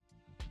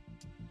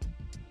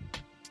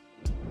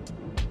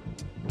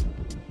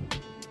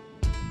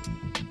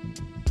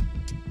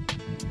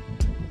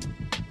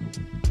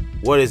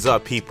What is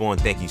up, people, and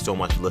thank you so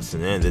much for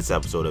listening in to this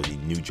episode of the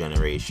New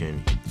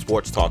Generation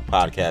Sports Talk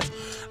Podcast.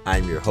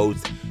 I'm your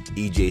host,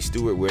 EJ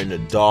Stewart. We're in the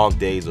dog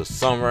days of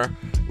summer,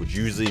 which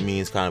usually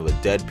means kind of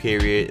a dead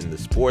period in the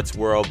sports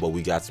world, but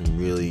we got some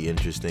really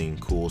interesting,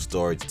 cool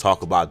stories to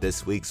talk about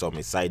this week, so I'm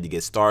excited to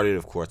get started.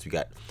 Of course, we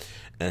got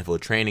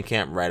NFL training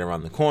camp right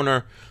around the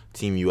corner.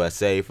 Team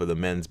USA for the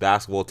men's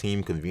basketball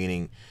team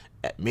convening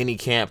at mini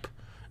camp.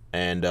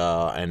 And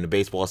the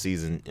baseball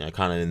season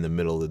kind of in the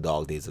middle of the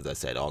dog days, as I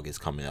said. August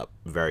coming up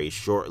very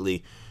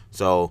shortly.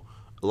 So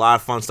a lot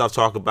of fun stuff to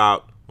talk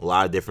about. A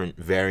lot of different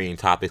varying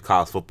topics.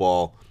 College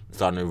football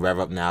starting to rev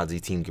up now as these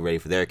teams get ready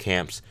for their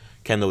camps.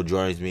 Kendall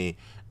joins me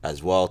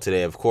as well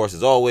today. Of course,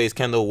 as always,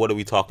 Kendall, what are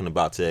we talking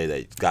about today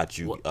that got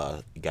you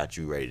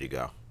ready to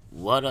go?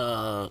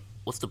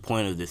 What's the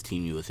point of this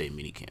Team USA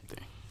minicamp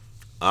thing?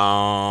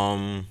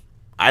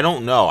 I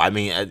don't know. I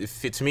mean,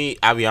 to me,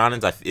 I'll be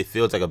honest, it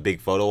feels like a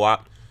big photo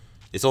op.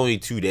 It's only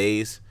 2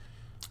 days.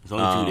 It's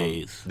only 2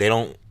 days. They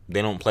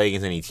don't play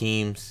against any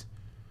teams.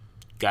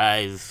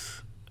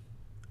 Guys,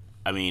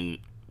 I mean,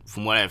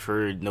 from what I've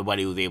heard,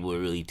 nobody was able to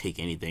really take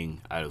anything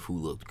out of who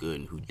looked good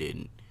and who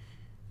didn't.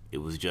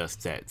 It was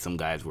just that some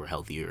guys were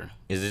healthier.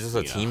 Is it just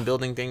a team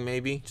building thing,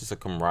 maybe? Just a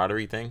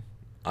camaraderie thing?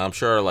 I'm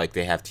sure like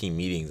they have team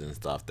meetings and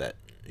stuff that,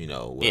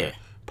 where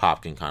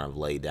Pop can kind of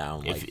lay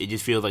down like it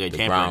just feels like a the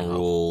tampering ground hub.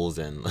 rules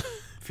and It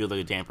feels like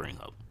a tampering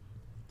hub.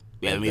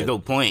 Yeah, I mean, there's no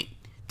point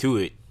to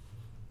it.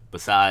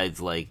 Besides,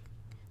 like,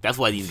 that's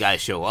why these guys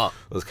show up.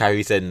 As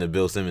Kyrie said in the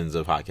Bill Simmons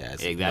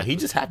podcast. Exactly.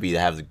 He's just happy to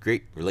have the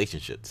great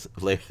relationships.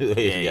 Great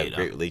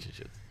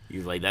relationships.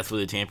 He's like, that's where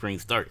the tampering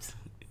starts.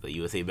 The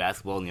USA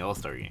basketball and the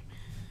All-Star game.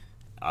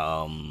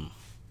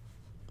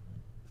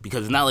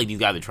 Because it's not like these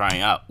guys are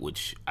trying out,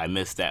 which I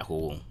missed that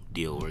whole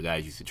deal where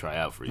guys used to try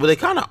out for. Well, they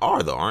kind of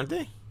are, though, aren't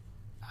they?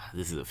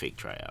 This is a fake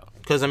tryout.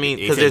 Because, I mean,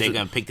 they're going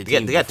to pick the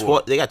team.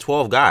 They got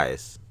 12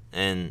 guys.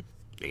 And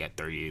they got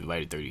 30,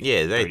 invited 30.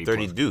 Yeah, they had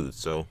 30 plus. dudes,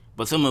 so.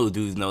 But some of those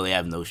dudes know they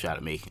have no shot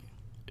at making it.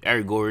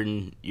 Eric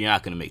Gordon, you're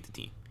not going to make the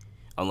team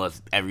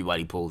unless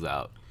everybody pulls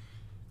out.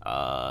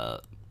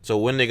 So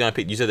when are they going to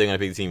pick? You said they're going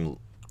to pick the team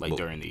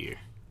during the year.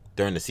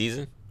 During the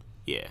season?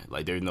 Yeah,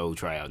 like there's no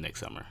tryout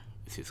next summer.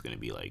 It's just going to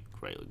be like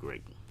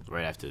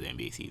right after the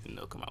NBA season,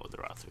 they'll come out with the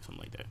roster or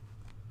something like that.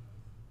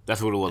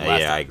 That's what it was last time.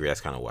 Yeah, I agree.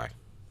 That's kind of whack.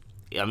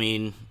 I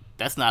mean,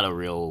 that's not a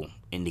real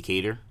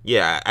indicator.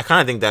 Yeah, I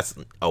kind of think that's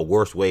a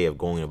worse way of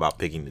going about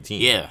picking the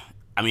team. Yeah,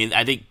 I mean,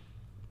 I think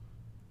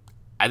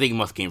it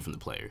must came from the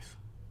players.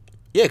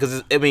 Yeah,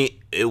 because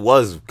it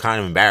was kind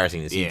of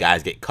embarrassing to see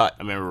guys get cut.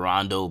 I remember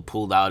Rondo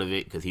pulled out of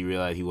it because he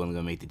realized he wasn't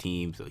gonna make the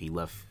team, so he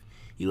left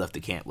the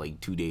camp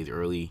like 2 days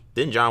early.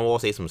 Didn't John Wall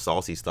say some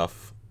saucy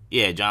stuff?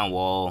 Yeah, John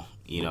Wall.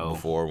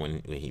 Before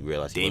when he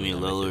realized Damian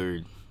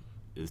Lillard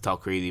is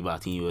talk crazy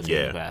about Team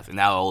USA in the past, and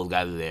now all those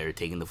guys are there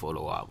taking the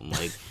photo op. I'm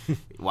like,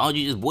 why don't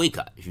you just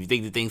boycott if you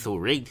think the thing's so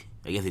rigged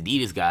against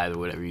Adidas guys or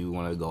whatever you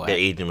want to go at? Their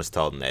agent was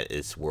telling them that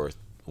it's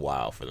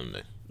worthwhile for them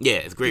to. Yeah,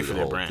 it's great for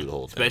their brand, the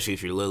especially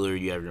if you're Lillard.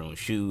 You have your own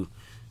shoe.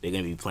 They're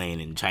gonna be playing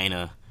in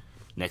China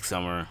next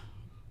summer,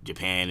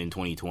 Japan in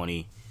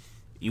 2020.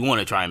 You want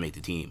to try and make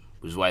the team,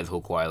 which is why this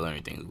whole Kawhi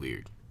Leonard thing is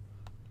weird.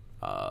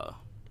 But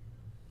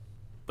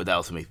that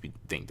also makes me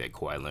think that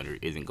Kawhi Leonard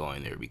isn't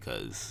going there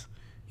because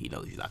he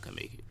knows he's not gonna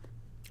make it.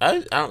 I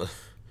don't.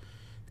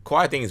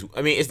 Kawhi thing is.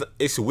 I mean,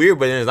 it's weird,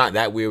 but then it's not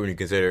that weird when you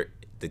consider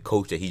the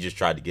coach that he just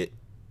tried to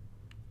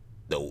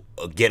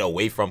get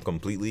away from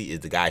completely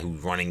is the guy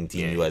who's running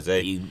Team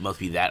USA. He must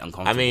be that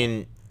uncomfortable. I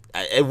mean,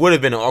 it would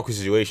have been an awkward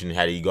situation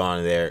had he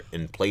gone there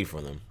and played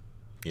for them.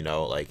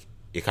 Like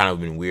it kind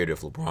of been weird if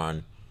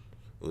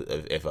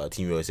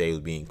Team USA was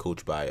being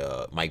coached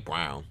by Mike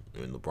Brown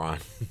when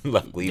LeBron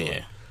left Cleveland.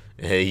 Yeah.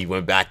 And he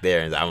went back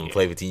there and I'm gonna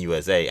play for Team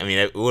USA. I mean,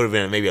 it would have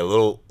been maybe a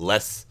little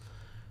less,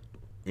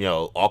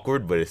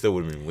 awkward, but it still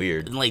would have been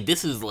weird. And like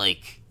this is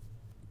like,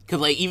 cause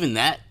like even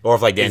that, or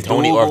if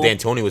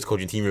D'Antoni was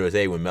coaching Team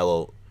USA when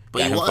Melo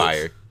got him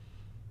fired.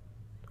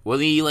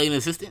 Wasn't he like an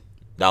assistant?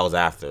 That was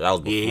after. That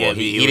was before. Yeah,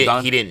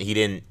 he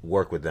didn't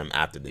work with them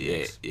after the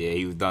Knicks. Yeah,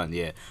 he was done.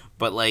 Yeah,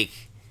 but like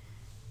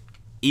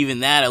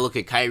even that, I look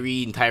at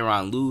Kyrie and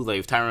Tyronn Lue. Like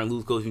if Tyronn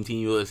Lue's coaching Team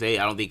USA,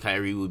 I don't think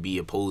Kyrie would be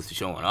opposed to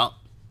showing up,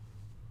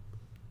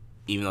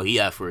 even though he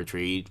asked for a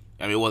trade.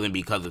 I mean, it wasn't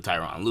because of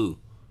Tyronn Lue.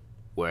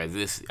 Whereas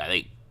this, I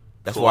think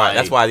that's why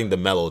I think the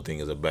Melo thing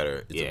is a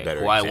better.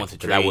 Kawhi wants to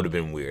trade. That would have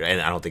been weird, and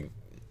I don't think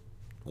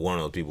one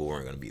of those people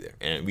weren't going to be there.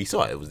 And we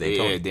saw it. It was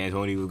D'Antoni. Yeah,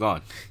 D'Antoni was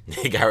gone.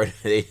 They got rid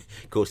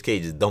of Coach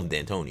K just dumped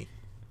D'Antoni.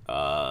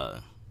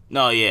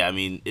 No, yeah, I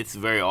mean it's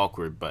very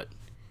awkward, but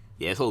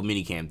yeah, this whole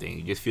minicamp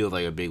thing it just feels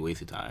like a big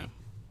waste of time.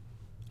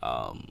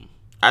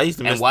 I used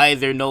to miss. And why are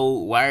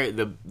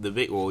the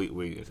big? Well,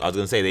 I was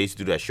gonna say they used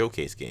to do that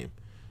showcase game.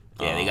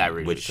 Yeah, they got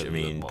rid of it. Which I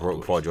mean,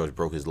 Paul George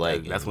broke his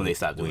leg. That's when they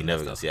stopped doing. We're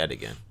never gonna see that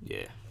again.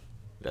 Yeah.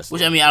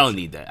 Which I mean, I don't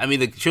need that. I mean,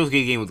 the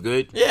showcase game was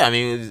good. Yeah, I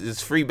mean,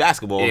 it's free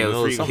basketball. Yeah, it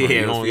was free.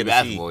 Yeah, it was free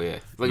basketball. Yeah,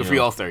 it's like a free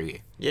All-Star game.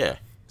 Yeah,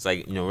 it's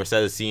like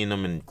instead of seeing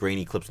them in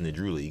grainy clips in the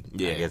Drew League,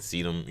 I get to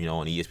see them,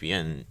 on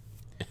ESPN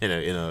in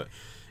an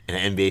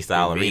NBA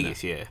style arena.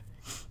 Vegas, yeah.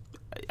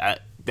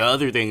 The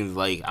other thing is,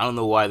 like, I don't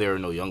know why there are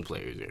no young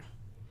players there.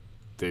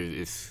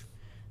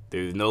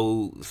 There's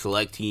no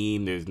select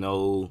team. There's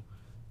no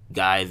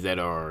guys that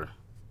are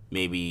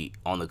maybe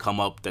on the come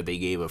up that they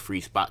gave a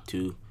free spot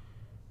to.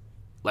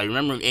 Like,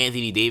 remember when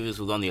Anthony Davis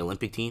was on the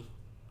Olympic team?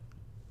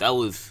 That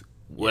was,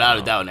 without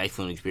a doubt, an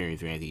excellent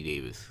experience for Anthony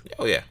Davis.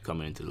 Oh, yeah.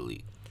 Coming into the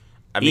league.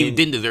 I He mean,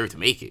 didn't deserve to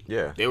make it.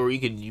 Yeah.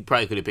 You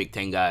probably could have picked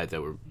 10 guys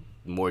that were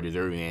more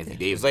deserving than Anthony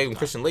Davis. it's like when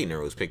Christian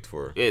Laettner was picked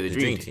for the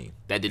Dream Team.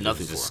 That did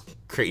nothing It was for him.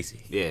 just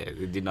crazy. Yeah,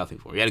 it did nothing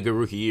for him. He had a good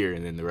rookie year,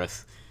 and then the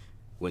rest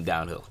went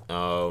downhill.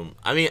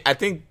 I mean, I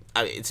think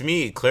to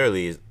me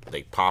clearly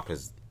like Pop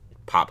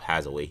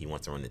has a way he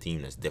wants to run the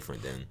team that's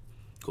different than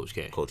Coach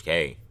Coach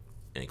K,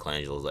 and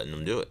Colangelo's letting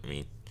them do it. I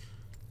mean,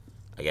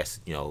 I guess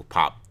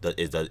Pop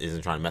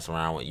isn't trying to mess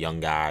around with young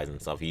guys and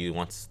stuff. He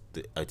wants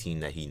a team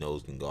that he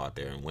knows can go out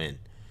there and win.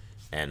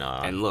 And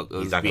look, he's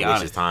let's not be gonna waste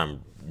honest. his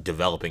time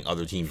developing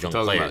other teams' young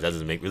Talking players. about- That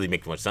doesn't really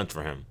make much sense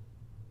for him.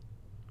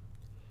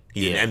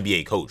 He's Yeah. an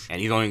NBA coach. And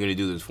he's only going to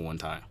do this for one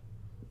time,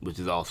 which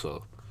is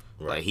also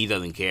Right. like he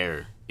doesn't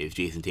care if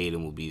Jason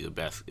Tatum will be the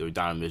best or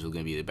Donovan Mitchell is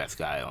going to be the best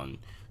guy on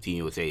Team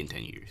USA in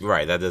 10 years.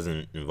 Right, that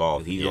doesn't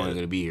involve. He's only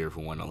going to be here for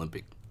one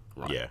Olympic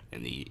run. Yeah.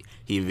 And he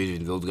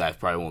envisions those guys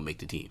probably won't make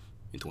the team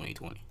in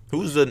 2020.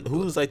 Who's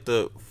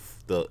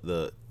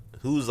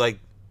like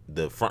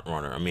the front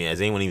runner? I mean,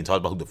 has anyone even talked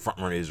about who the front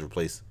runner is to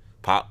replace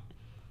Pop,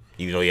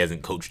 even though he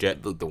hasn't coached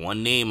yet? Look, the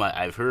one name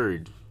I've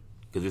heard,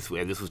 because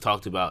this was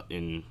talked about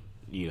in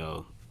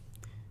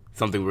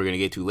something we're gonna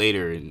get to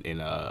later in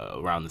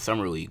around the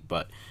summer league,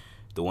 but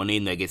the one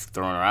name that gets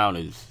thrown around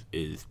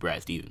is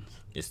Brad Stevens.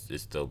 It's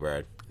still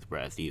Brad. It's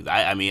Brad Stevens.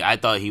 I mean, I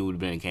thought he would have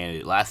been a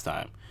candidate last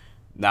time.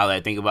 Now that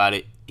I think about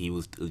it, he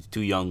was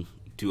too young,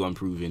 too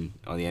unproven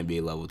on the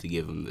NBA level to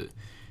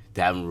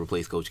have him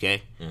replace Coach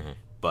K. Mm-hmm.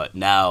 But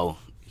now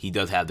he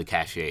does have the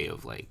cachet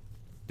of like,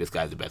 this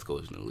guy's the best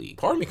coach in the league.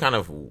 Part of me kind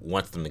of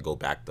wants them to go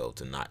back though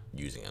to not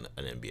using an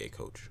NBA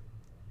coach.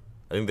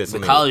 I think that's The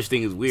college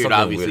thing is weird. something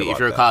Obviously, weird if about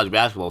you're a that. college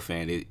basketball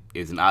fan, it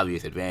is an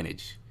obvious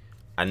advantage.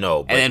 I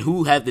know, but And then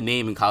who had the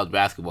name in college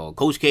basketball?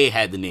 Coach K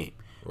had the name.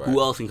 Right. Who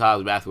else in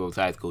college basketball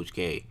besides Coach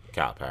K?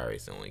 Cal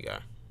Parry's the only guy.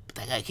 But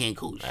that guy can't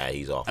coach.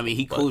 He's off. I mean,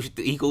 he coached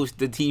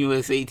the Team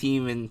USA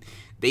team, and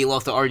they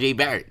lost to R.J.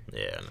 Barrett.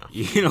 Yeah, no.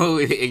 You know,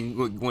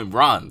 and went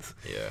bronze.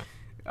 Yeah.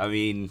 I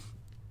mean,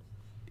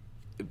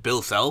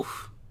 Bill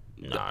Self.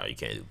 Nah, you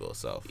can't do Bill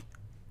Self.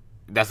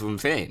 That's what I'm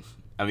saying.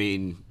 I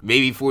mean,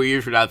 maybe 4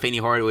 years from now, Penny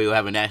Hardaway will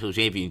have a national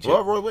championship.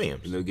 Well, Roy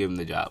Williams. And they'll give him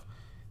the job.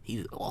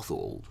 He's also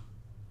old.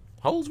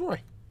 How old's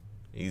Roy?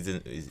 Is he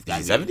Gotta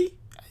be- 70?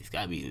 He's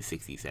got to be in the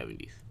 60s,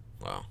 70s.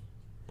 Wow.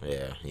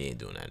 Yeah, he ain't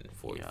doing that in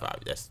 45. Yeah.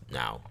 That's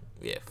now.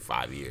 Yeah,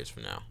 5 years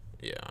from now.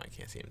 Yeah, I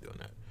can't see him doing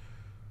that.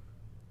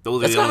 Those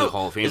are That's the kind only of,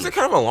 Hall of is Famers. it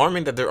kind of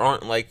alarming that there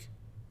aren't like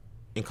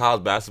in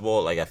college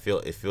basketball? Like it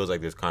feels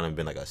like there's kind of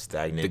been like a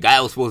stagnant. The guy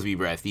was supposed to be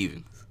Brad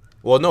Stevens.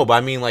 Well, no, but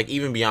I mean like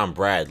even beyond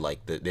Brad,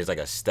 like there's like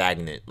a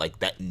stagnant like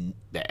that.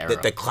 era.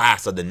 The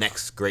class of the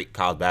next great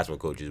college basketball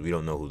coaches, we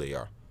don't know who they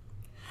are.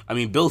 I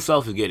mean, Bill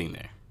Self is getting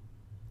there.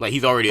 Like,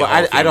 he's already a But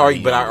Hall of I'd Famer.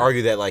 argue, but I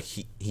argue that like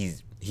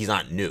he's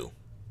not new.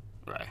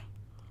 Right.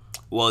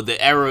 Well, the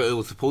era it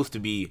was supposed to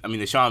be. I mean,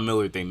 the Sean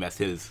Miller thing messed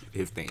his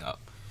thing up.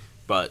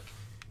 But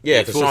Yeah,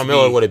 It's because supposed Sean to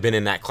Miller be- would have been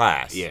in that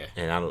class. Yeah.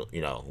 And I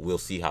don't, we'll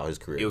see how his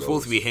career it was goes.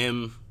 supposed to be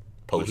him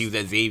when Post he was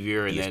at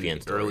Xavier, and then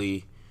ESPN story.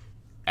 early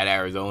at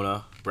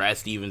Arizona. Brad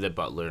Stevens at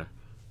Butler.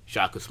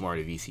 Shaka Smart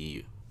at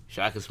VCU.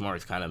 Shaka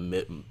Smart's kind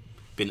of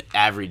been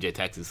average at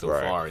Texas so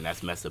Right. far, and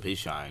that's messed up his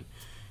shine.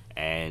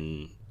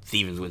 And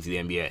Stevens went to the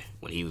NBA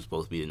when he was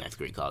supposed to be the next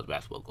great college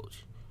basketball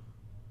coach.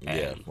 Yeah,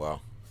 And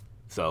wow.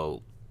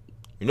 So,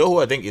 You know who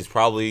I think is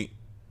probably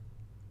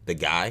the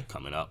guy?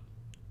 coming up.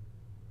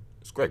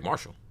 It's Greg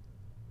Marshall.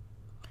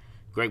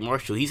 Greg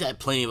Marshall, he's had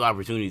plenty of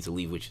opportunities to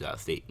leave Wichita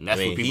State, and that's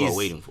I mean, what people are he's-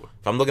 waiting for.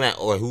 If I'm looking at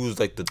who's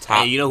like the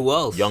top And you know who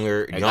else?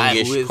 younger, A guy who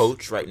youngish is-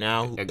 coach right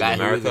now in a guy who is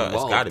America, it's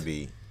involved. got to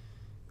be.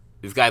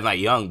 This guy's not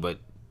young, but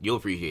you'll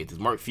appreciate this.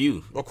 Mark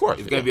Few. Of course,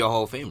 He's going yeah. to be a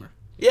Hall of Famer.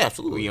 Yeah,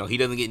 absolutely. You know, he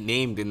doesn't get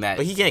named in that.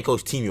 But he can't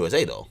coach Team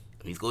USA though.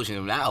 He's coaching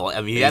him now. I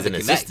mean, he He's has an a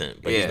connect. assistant,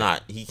 but yeah. he's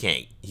not. He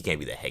can't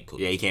be the head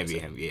coach. Yeah, he of can't Team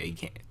be USA. him. Yeah, he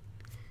can't.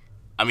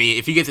 I mean,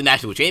 if he gets a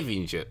national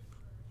championship,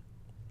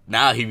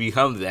 now he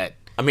becomes that.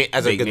 I mean,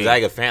 as a Big name.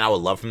 Gonzaga fan, I would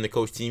love him to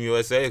coach Team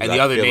USA. 'cause And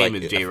the I other feel name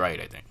like is Jay Wright,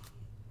 I think.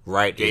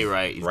 Wright. Jay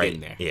Wright is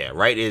getting there. Yeah,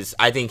 Wright is.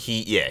 I think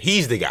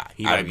he's the guy.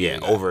 He might be yeah,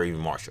 the guy. over even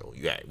Marshall.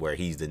 Yeah, where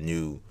he's the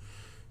new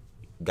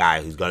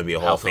guy who's going to be a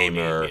Hall of Household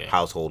Famer, name, yeah.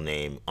 household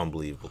name,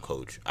 unbelievable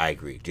coach. I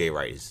agree. Jay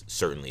Wright is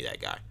certainly that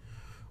guy.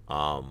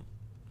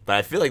 But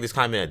I feel like this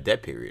kind of been a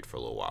dead period for a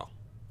little while,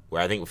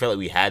 where I feel like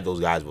we had those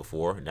guys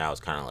before. Now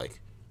it's kind of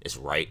like it's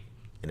Wright,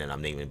 and then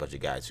I'm naming a bunch of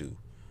guys who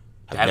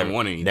Haven't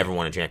won anything. never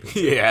won a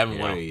championship. Yeah, I haven't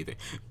you won know? anything.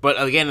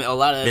 But again, a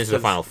lot of Been to the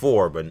Final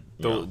Four, but you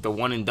know, the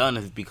one and done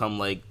has become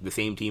like the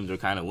same teams are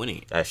kind of winning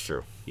it. that's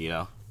true. You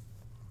know,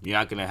 you're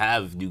not gonna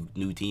have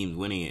new teams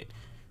winning it.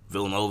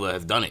 Villanova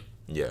has done it.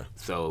 Yeah.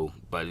 So,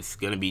 but it's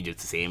gonna be just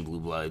the same blue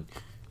blood: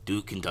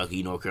 Duke,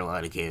 Kentucky, North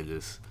Carolina,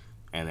 Kansas,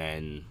 and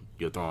then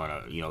You're throwing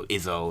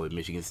Izzo at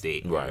Michigan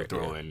State. Right. You're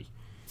throwing.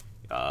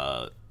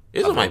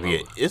 Izzo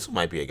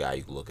might be a guy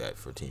you can look at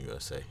for Team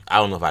USA. I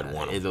don't know if I'd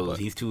want him. Izzo,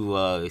 he's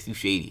too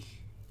shady.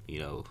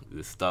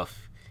 The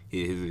stuff.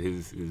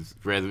 His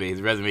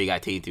resume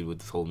got tainted with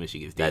this whole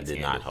Michigan State. That did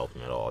scandal. not help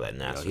him at all. That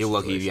nasty. He's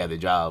lucky if he had the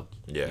job.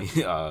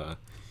 Yeah.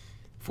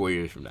 4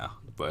 years from now,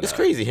 but it's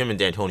crazy. Him and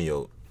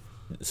D'Antonio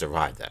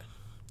survived that.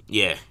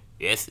 Yeah.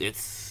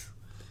 It's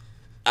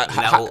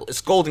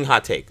scolding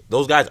hot take.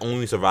 Those guys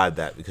only survived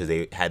that because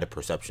they had the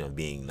perception of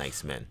being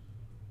nice men.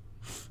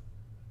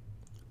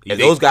 If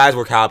those guys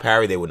were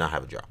Calipari, they would not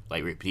have a job.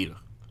 Like Rick Pitino.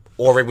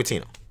 Or Rick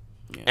Pitino.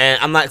 Yeah.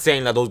 And I'm not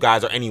saying that those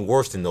guys are any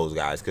worse than those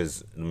guys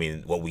because, I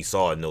mean, what we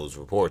saw in those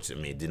reports, I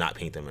mean, did not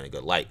paint them in a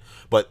good light.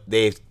 But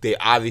they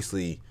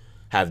obviously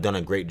have done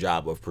a great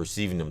job of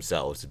perceiving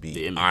themselves to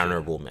be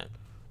honorable men.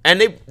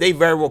 And they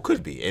very well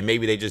could be. And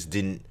maybe they just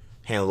didn't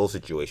handle those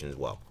situations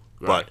well.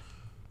 Right.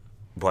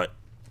 But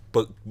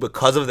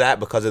because of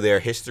that, because of their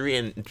history,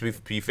 and to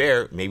be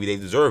fair, maybe they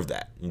deserve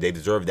that. They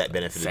deserve that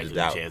benefit of the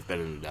doubt. Chance,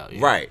 better than the doubt.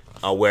 Yeah. Right.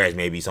 Whereas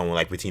maybe someone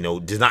like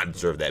Pitino does not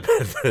deserve that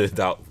benefit of the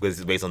doubt because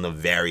it's based on the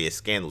various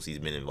scandals he's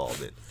been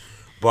involved in.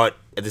 But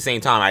at the same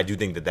time, I do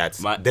think that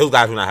those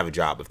guys would not have a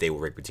job if they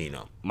were Rick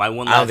Pitino. I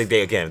don't think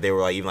if they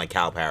were even like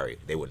Calipari,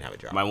 they wouldn't have a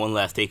job. My one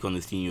last take on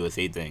this Team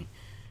USA thing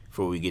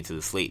before we get to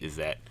the slate is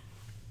that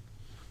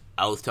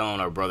I was telling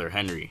our brother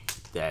Henry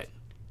that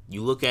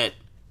you look at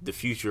the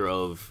future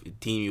of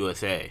Team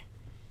USA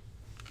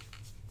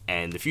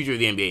and the future of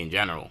the NBA in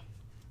general,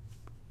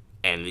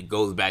 and it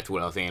goes back to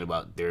what I was saying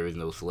about there is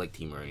no select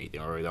team or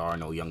anything, or there are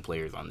no young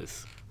players on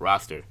this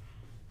roster.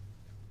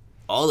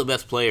 All the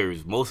best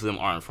players, most of them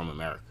aren't from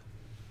America,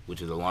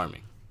 which is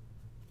alarming.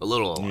 A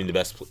little alarming. You mean the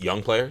best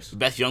young players? The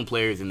best young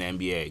players in the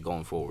NBA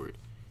going forward.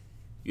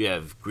 You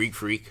have Greek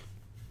Freak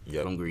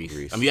from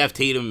Greece. I mean, you have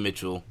Tatum,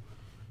 Mitchell,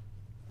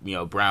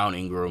 Brown,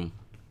 Ingram,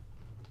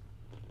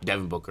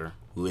 Devin Booker,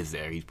 who is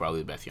there. He's probably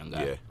the best young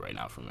guy right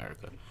now from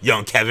America.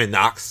 Young Kevin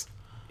Knox.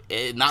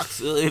 Knox,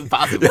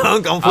 impossible.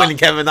 I'm putting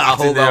Kevin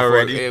Knox in there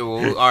already.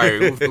 All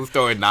right, who's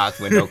throwing Knox,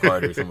 Wendell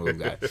Carter, some of those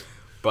guys.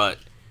 But,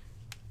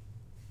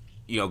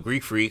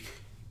 Greek Freak,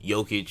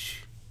 Jokic,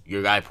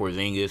 your guy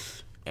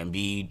Porzingis,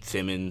 Embiid,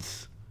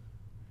 Simmons,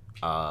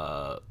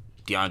 DeAndre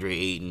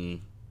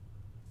Ayton,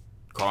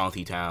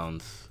 Karl-Anthony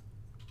Towns,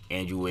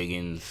 Andrew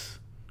Wiggins,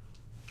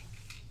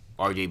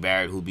 R.J.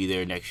 Barrett, who'll be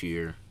there next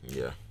year.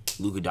 Yeah.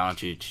 Luka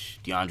Doncic,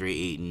 DeAndre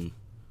Ayton.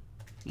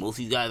 Most of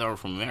these guys aren't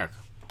from America.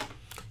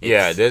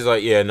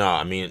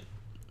 I mean,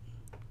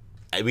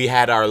 we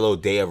had our little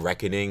day of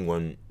reckoning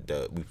when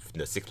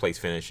the sixth place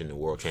finish in the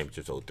World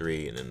Championships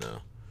 2003, and then the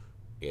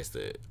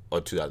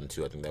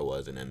 2002 I think that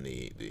was, and then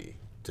the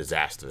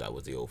disaster that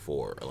was the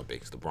 2004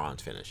 Olympics, the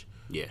bronze finish.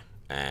 Yeah.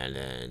 And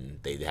then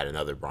they had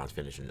another bronze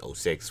finish in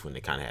 2006 when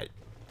they kind of had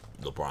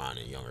LeBron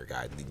and younger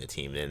guys leading the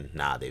team. Then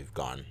now they've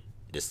gone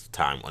this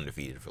time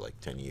undefeated for like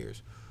 10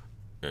 years.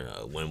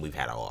 When we've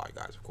had all our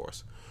guys, of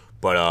course.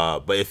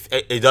 But if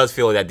it does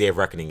feel that day of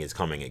reckoning is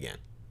coming again.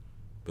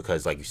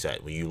 Because like you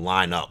said, when you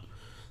line up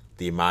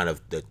the amount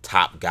of the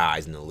top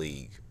guys in the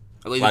league.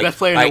 The best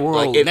player in the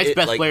world, next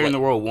best player in the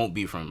world won't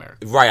be from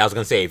America. Right, I was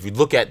going to say, if you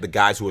look at the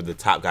guys who are the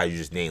top guys you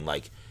just named,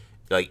 like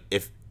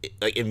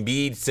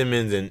Embiid,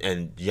 Simmons,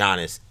 and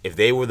Giannis, if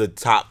they were the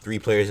top three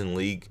players in the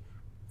league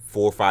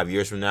 4 or 5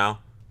 years from now,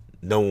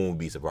 no one would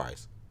be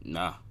surprised.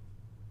 Nah.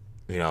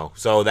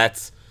 So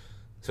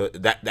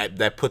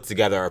that puts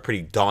together a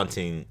pretty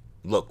daunting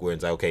look where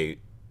it's like, okay,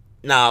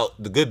 now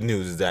the good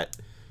news is that,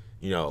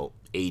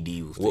 AD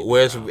was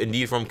where's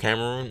Embiid from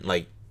Cameroon?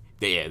 Like,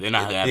 they're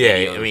not gonna have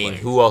I mean, players.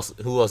 Who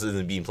else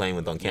isn't being playing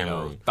with on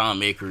Cameroon? Thon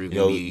Maker,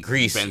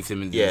 Greece, Ben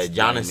Simmons. Yeah,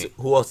 Giannis.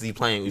 Who else is he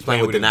playing? He's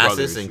playing with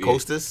Thanasis and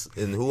Kostas,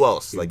 and who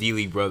else? Like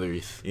D-League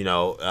brothers.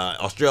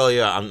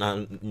 Australia. I'm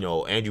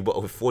Andrew,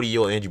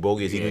 40-year-old Andrew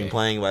Bogut is even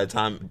playing by the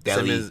time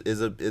Simmons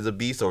is a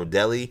beast, or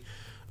Delhi.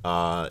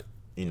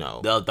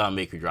 They'll Thon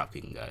Maker drop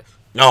kicking guys.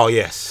 Oh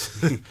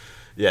yes,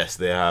 yes,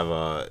 they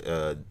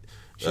have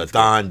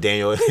Don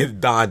Daniel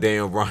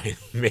Bryan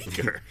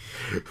Maker.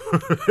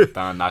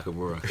 Don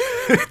Nakamura.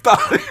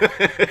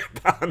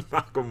 Don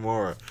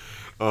Nakamura.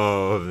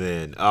 Oh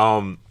man.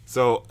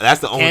 So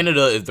that's the only.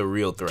 Canada is the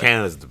real threat.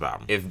 Canada's the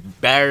problem. If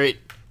Barrett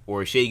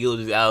or Shai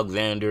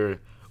Gilgeous-Alexander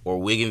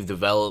or Wiggins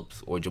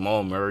develops or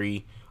Jamal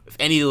Murray, if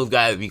any of those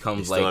guys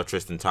becomes still have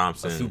Tristan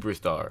Thompson, a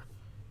superstar.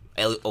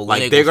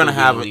 Like they're gonna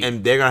have an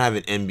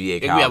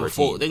NBA caliber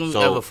team. They're gonna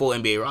have a full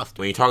NBA roster.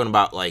 When you're talking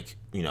about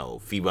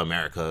FIBA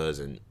Americas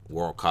and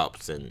World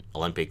Cups and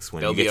Olympics,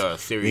 when you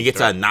get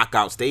to a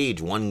knockout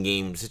stage, 1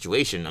 game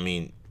situation, I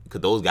mean,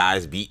 could those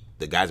guys beat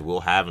the guys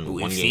we'll have in a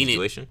 1 game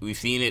situation? We've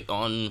seen it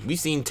on. We've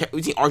seen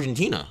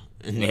Argentina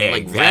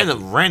and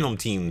random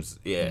teams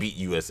beat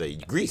USA,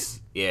 Greece.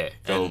 Yeah,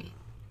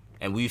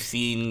 and we've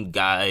seen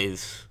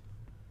guys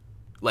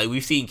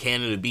we've seen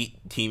Canada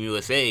beat Team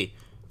USA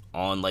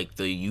on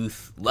the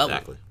youth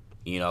level.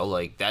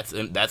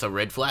 Exactly. That's a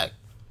red flag.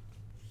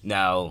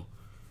 Now,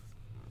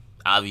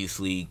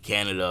 obviously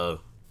Canada,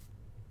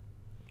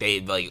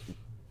 they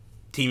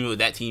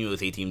that Team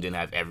USA team didn't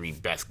have every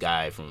best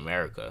guy from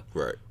America.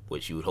 Right.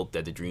 Which you would hope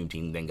that the Dream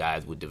Team then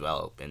guys would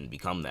develop and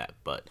become that.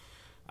 But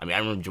I mean, I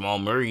remember Jamal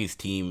Murray's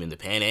team in the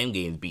Pan Am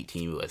Games beat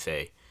Team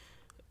USA.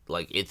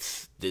 Like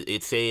it's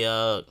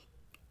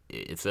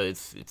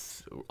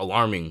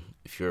alarming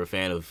if you're a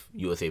fan of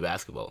USA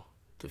basketball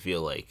to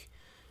feel like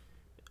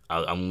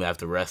I'm gonna have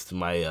to rest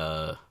my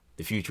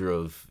the future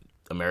of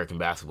American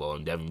basketball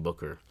and Devin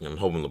Booker. I'm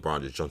hoping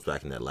LeBron just jumps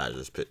back in that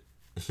Lazarus pit.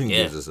 He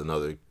Yeah. gives us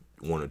another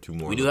 1 or 2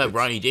 more. We do have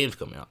Bronny James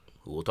coming out,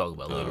 who we'll talk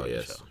about later. Oh, in the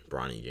yes. show.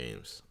 Bronny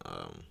James.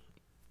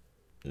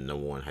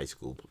 Number one high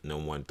school,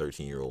 number one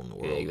 13-year-old in the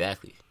world. Yeah,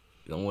 exactly.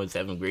 Number one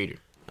 7th grader.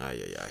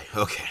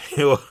 Okay.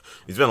 Well,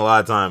 we spent a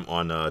lot of time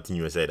on Team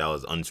USA. That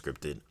was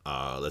unscripted.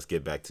 Let's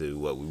get back to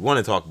what we want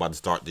to talk about to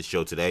start this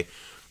show today.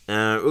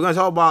 We're going to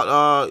talk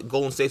about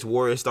Golden State's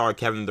Warriors star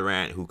Kevin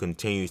Durant, who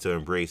continues to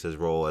embrace his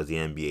role as the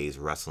NBA's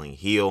wrestling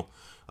heel.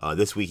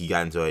 This week, he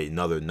got into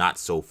another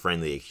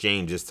not-so-friendly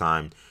exchange, this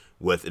time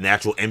with an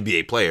actual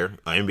NBA player,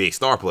 an NBA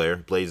star player,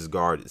 Blazers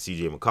guard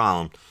C.J.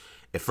 McCollum.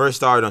 It first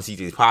started on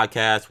CJ's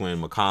podcast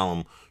when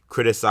McCollum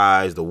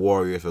criticized the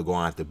Warriors for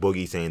going after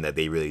Boogie, saying that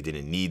they really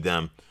didn't need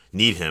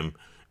him,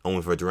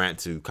 only for Durant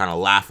to kind of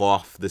laugh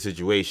off the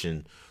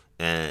situation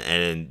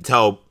and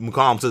tell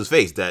McCollum to his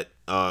face that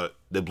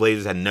the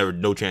Blazers had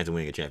no chance of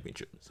winning a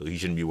championship, so he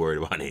shouldn't be worried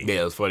about anything.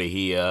 Yeah, it was funny.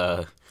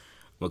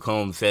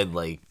 McCollum said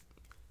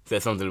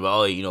something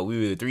about, we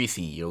were the 3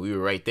 seed, we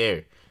were right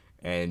there,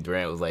 and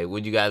Durant was like,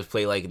 "What'd you guys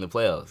play like in the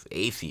playoffs?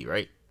 8 seed,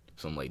 right?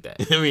 Something like that."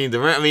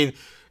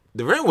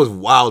 Durant was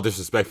wild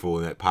disrespectful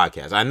in that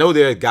podcast. I know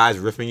there are guys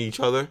riffing each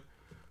other,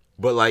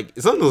 but like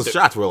some of those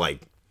shots were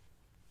like,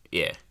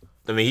 yeah.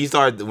 I mean, he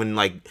started when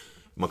like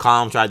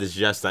McCollum tried to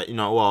suggest that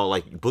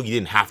Boogie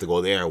didn't have to go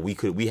there.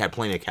 We had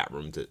plenty of cap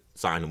room to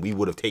sign him. We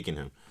would have taken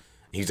him.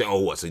 He said, "Oh,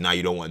 what? So now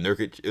you don't want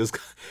Nurkic?" It was,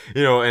 and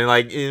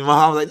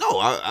McCollum was like, "No,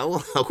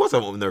 of course I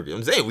want Nurkic."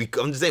 I'm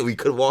just saying we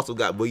could have also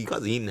got Boogie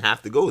Cousins. He didn't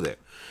have to go there.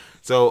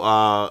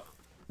 So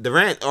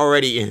Durant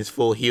already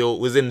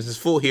was in his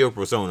full heel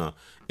persona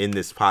in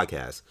this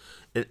podcast.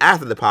 And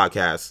after the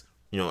podcast,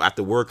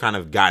 after word kind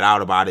of got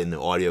out about it and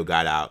the audio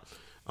got out,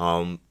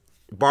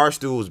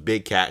 Barstool's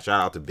Big Cat, shout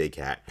out to Big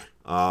Cat,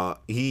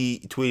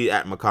 he tweeted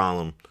at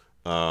McCollum,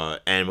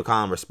 and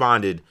McCollum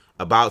responded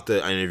about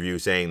the interview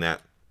saying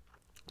that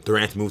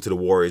Durant's move to the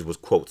Warriors was,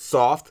 quote,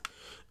 soft,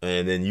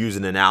 and then used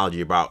an analogy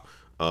about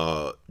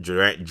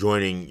Durant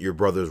joining your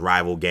brother's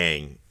rival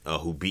gang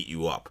who beat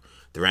you up.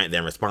 Durant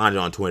then responded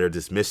on Twitter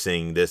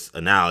dismissing this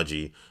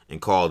analogy and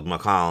called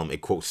McCollum a,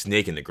 quote,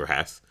 snake in the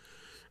grass.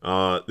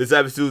 This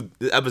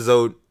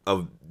episode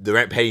of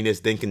Durant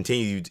pettiness then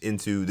continued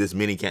into this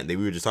mini camp that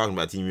we were just talking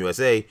about, Team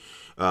USA,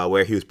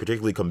 where he was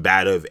particularly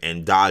combative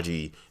and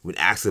dodgy when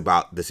asked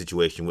about the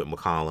situation with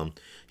McCollum.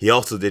 He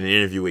also did an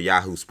interview with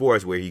Yahoo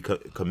Sports where he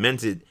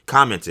commented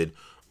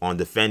on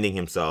defending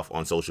himself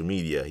on social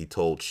media. He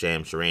told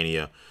Shams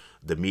Charania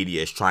the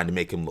media is trying to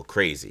make him look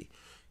crazy.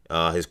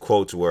 His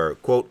quotes were,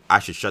 quote, "I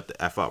should shut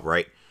the F up,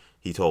 right?"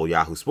 He told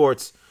Yahoo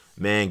Sports,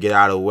 "Man, get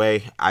out of the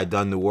way. I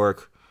done the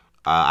work.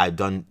 I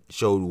done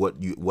showed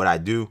what I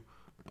do."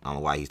 I don't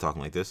know why he's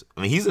talking like this.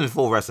 I mean, he's in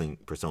full wrestling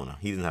persona.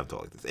 He doesn't have to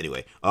talk like this.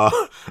 Anyway,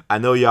 I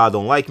know y'all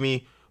don't like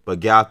me, but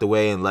get out the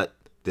way and let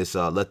this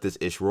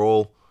ish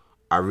roll.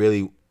 I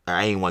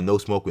ain't want no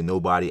smoke with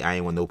nobody. I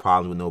ain't want no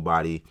problems with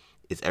nobody.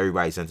 It's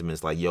everybody's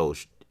sentiments like, yo,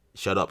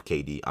 shut up,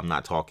 KD. I'm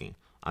not talking.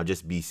 I'm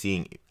just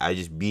being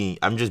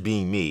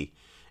me.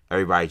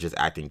 Everybody's just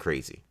acting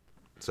crazy.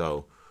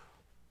 So,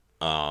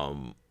 I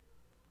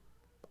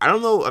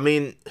don't know. I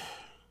mean,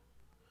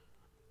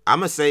 I'm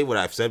going to say what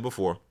I've said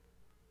before.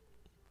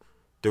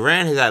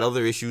 Durant has had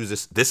other issues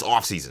this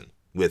offseason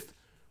with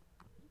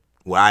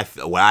what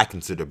I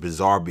consider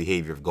bizarre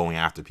behavior of going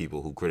after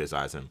people who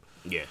criticize him.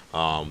 Yeah.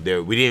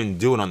 We didn't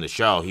do it on the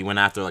show. He went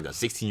after like a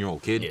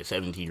 16-year-old kid. Yeah,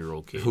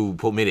 17-year-old kid. Who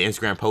made an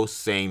Instagram post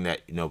saying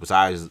that,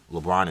 besides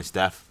LeBron and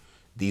Steph,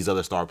 these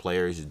other star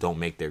players don't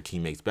make their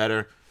teammates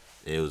better.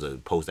 It was a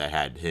post that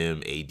had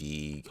him,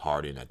 AD,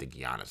 Harden, I think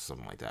Giannis,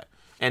 something like that.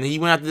 And he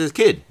went after this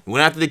kid. He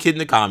went after the kid in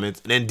the comments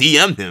and then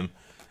DM'd him,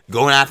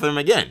 going after him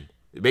again.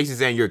 Basically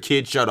saying, "You're a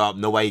kid, shut up.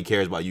 Nobody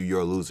cares about you.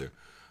 You're a loser."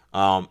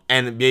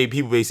 And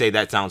people may say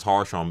that sounds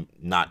harsh on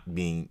not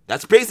being.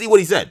 That's basically what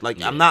he said. Like,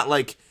 yeah. I'm not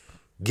like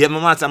jumping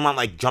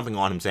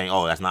on him saying,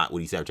 "Oh, that's not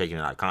what he said," or taking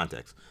it out of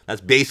context. That's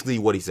basically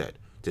what he said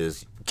to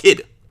this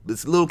kid,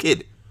 this little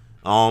kid,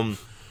 on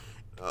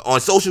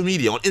social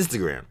media, on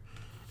Instagram.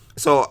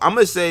 So I'm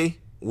gonna say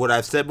what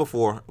I've said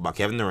before about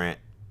Kevin Durant,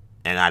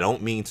 and I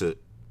don't mean to,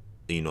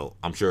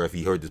 I'm sure if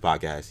he heard this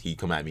podcast, he'd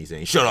come at me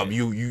saying, "Shut up,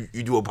 you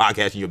do a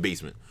podcast in your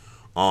basement."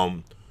 But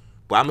I'm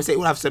gonna say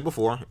what I've said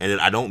before,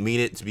 and I don't mean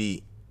it to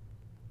be.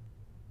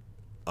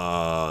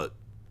 I'm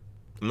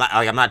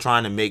not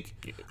trying to be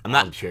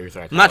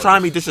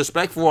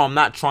disrespectful. I'm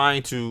not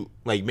trying to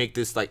make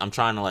this I'm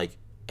trying to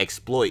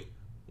exploit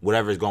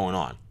whatever's going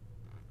on.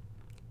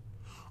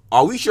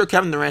 Are we sure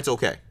Kevin Durant's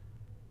okay?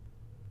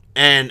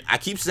 And I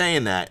keep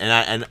saying that,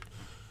 and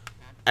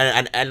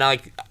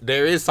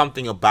there is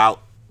something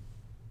about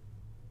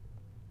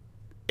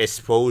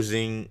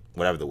exposing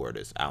whatever the word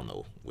is. I don't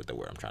know what the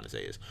word I'm trying to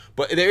say is,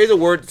 but there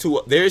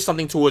is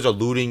something towards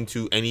alluding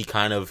to any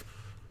kind of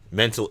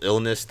mental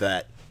illness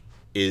that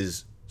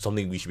is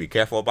something we should be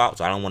careful about.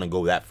 So I don't want to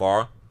go that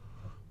far,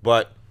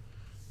 but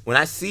when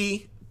I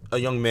see a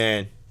young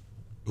man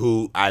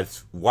who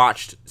I've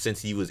watched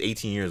since he was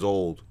 18 years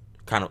old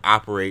kind of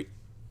operate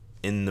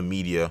in the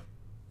media,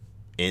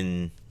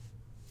 in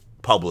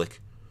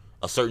public,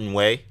 a certain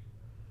way,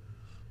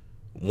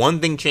 one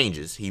thing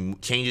changes. He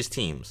changes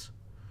teams.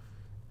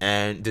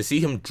 And to see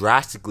him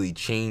drastically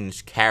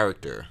change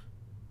character,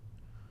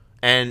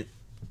 and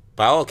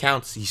by all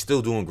accounts, he's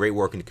still doing great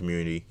work in the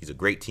community. He's a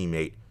great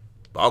teammate.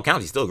 By all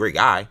accounts, he's still a great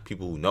guy.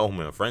 People who know him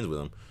and are friends with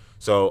him.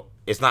 So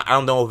it's not. I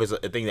don't know if it's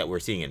a thing that we're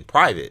seeing in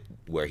private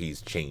where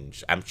he's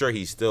changed. I'm sure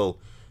he's still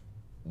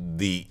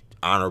the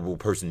honorable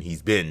person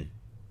he's been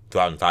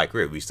throughout his entire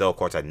career. We still, of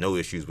course, had no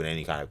issues with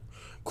any kind of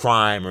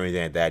crime or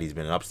anything like that. He's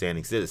been an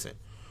upstanding citizen.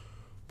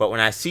 But when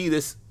I see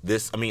this,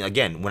 I mean,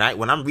 again, when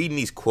I'm reading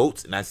these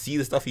quotes and I see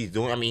the stuff he's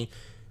doing, I mean,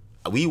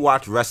 we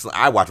watch wrestling.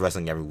 I watch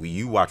wrestling every week.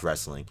 You watch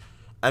wrestling.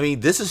 I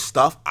mean, this is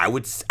stuff I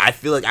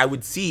feel like I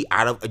would see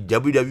out of a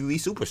WWE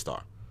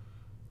superstar.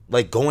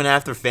 Like going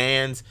after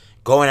fans,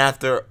 going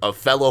after a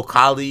fellow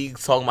colleague,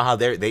 talking about how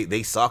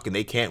they suck and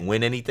they can't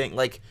win anything.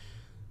 Like,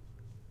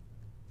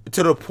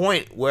 to the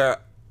point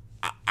where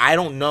I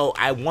don't know.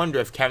 I wonder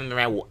if Kevin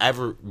Durant will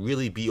ever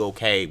really be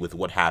okay with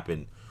what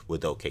happened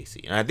with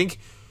OKC. And I think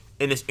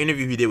in this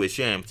interview he did with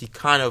Shams, he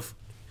kind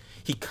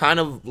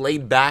of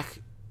laid back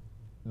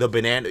the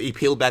banana. He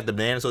peeled back the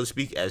banana, so to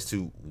speak, as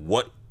to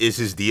what is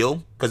his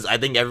deal. Because I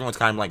think everyone's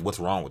kind of like, what's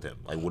wrong with him?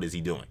 Like, what is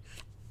he doing?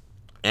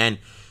 And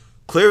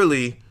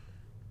clearly,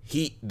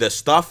 the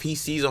stuff he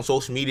sees on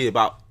social media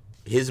about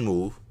his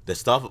move, the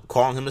stuff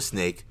calling him a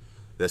snake,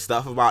 the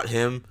stuff about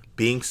him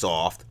being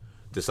soft,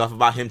 the stuff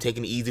about him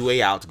taking the easy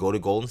way out to go to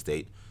Golden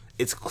State,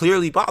 it's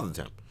clearly bothered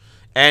him.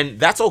 And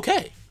that's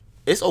okay.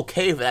 It's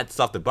okay for that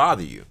stuff to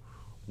bother you.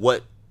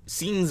 What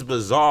seems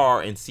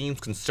bizarre and seems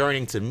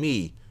concerning to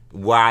me,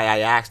 why I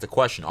asked the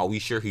question, are we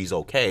sure he's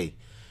okay,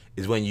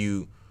 is when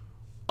you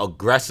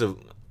aggressive,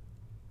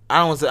 I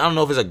don't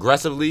know if it's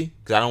aggressively,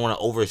 because I don't want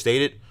to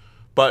overstate it,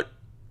 but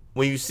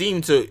when you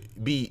seem to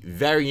be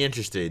very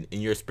interested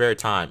in your spare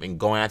time and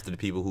going after the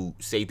people who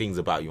say things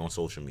about you on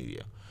social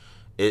media.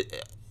 We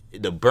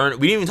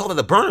didn't even talk about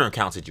the burner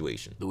account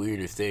situation. The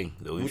weirdest thing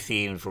that we've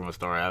seen from a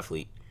star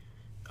athlete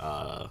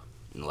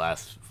in the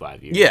last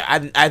 5 years.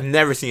 Yeah, I've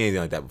never seen anything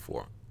like that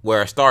before,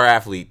 where a star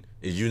athlete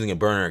is using a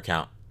burner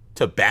account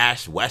to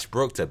bash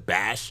Westbrook, to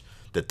bash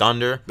the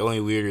Thunder. The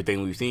only weirder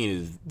thing we've seen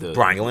is the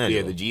Brian Colangelo.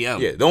 Yeah, the GM.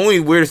 Yeah, the only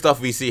weird stuff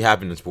we see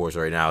happen in sports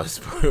right now is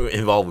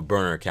involved with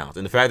burner accounts.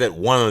 And the fact that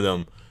one of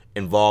them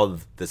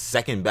involved the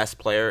second best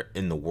player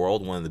in the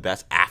world, one of the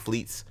best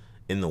athletes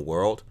in the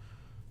world.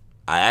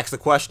 I asked the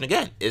question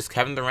again, is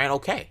Kevin Durant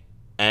okay?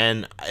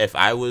 And if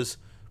I was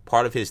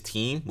part of his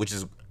team, which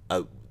is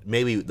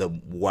maybe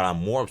what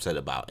I'm more upset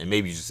about, and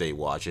maybe you should say,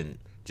 well, I shouldn't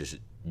just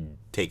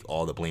take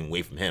all the blame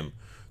away from him.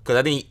 Because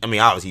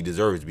obviously he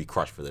deserves to be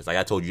crushed for this. Like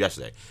I told you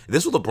yesterday, if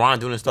this was LeBron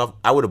doing this stuff,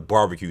 I would have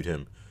barbecued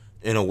him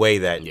in a way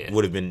that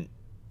would have been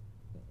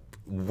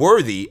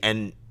worthy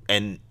and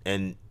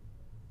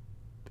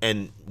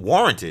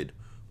warranted.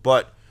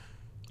 But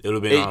it would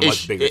have been on a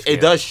much bigger scale.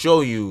 It does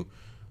show you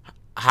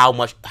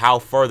how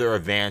further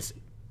advanced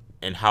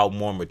and how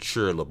more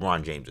mature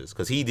LeBron James is,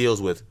 because he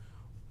deals with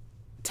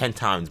 10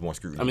 times more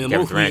scrutiny. I mean, the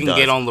most we can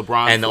get on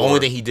LeBron, and the only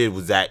thing he did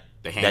was that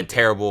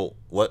terrible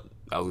what.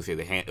 I was gonna say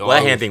the hand. Well,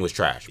 that hand thing was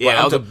trash. Yeah,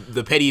 that was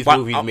the pettiest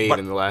move he's made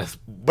in the last.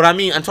 But I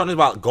mean, I'm talking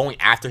about going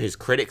after his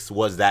critics.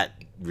 Was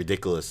that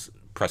ridiculous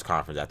press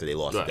conference after they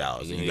lost to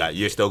Dallas? And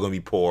you're still gonna be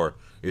poor.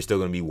 You're still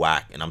gonna be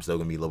whack, and I'm still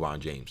gonna be LeBron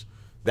James.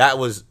 That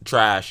was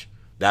trash.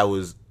 That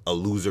was a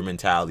loser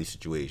mentality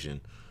situation,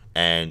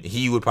 and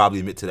he would probably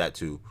admit to that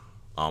too.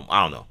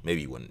 I don't know. Maybe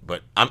he wouldn't,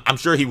 but I'm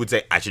sure he would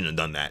say I shouldn't have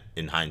done that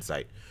in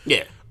hindsight.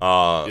 Yeah.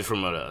 Just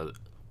from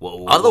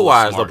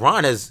otherwise,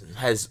 LeBron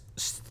has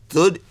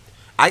stood.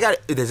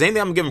 If there's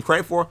anything I'm gonna give him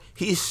credit for,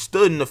 he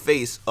stood in the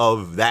face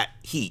of that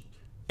heat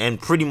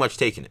and pretty much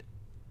taken it.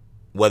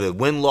 Whether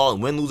win,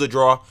 lose, or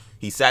draw,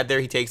 he sat there,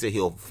 he takes it,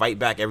 he'll fight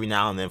back every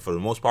now and then. For the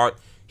most part,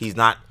 he's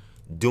not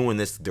doing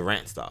this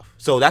Durant stuff.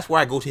 So that's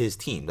where I go to his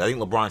team. I think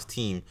LeBron's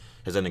team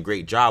has done a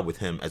great job with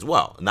him as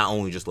well. Not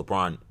only just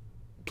LeBron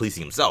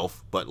policing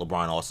himself, but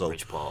LeBron also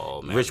Rich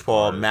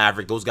Paul,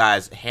 Maverick, those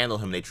guys handle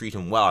him, they treat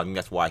him well. I think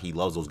that's why he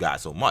loves those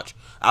guys so much.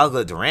 I look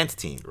at Durant's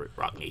team,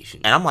 Rock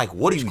Nation, and I'm like,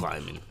 what are you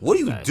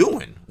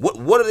doing?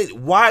 What are they?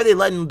 Why are they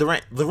letting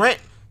Durant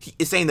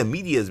is saying the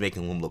media is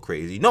making him look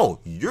crazy. No,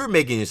 you're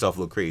making yourself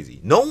look crazy.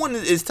 No one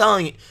is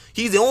telling.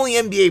 He's the only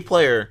NBA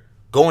player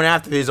going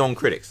after his own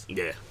critics.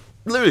 Yeah,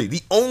 literally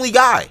the only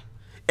guy,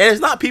 and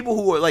it's not people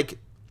who are like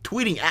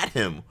tweeting at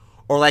him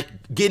or like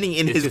getting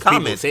in his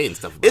comments. Saying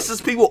stuff it's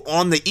just people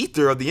on the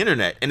ether of the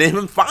internet, and then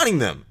him finding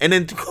them and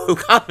then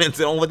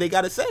commenting on what they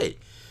got to say.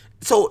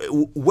 So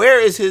where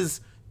is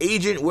his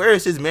agent? Where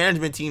is his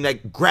management team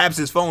that grabs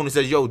his phone and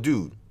says, "Yo,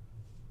 dude,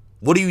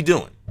 what are you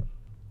doing?"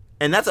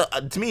 And that's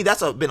to me,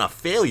 that's been a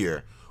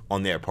failure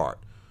on their part.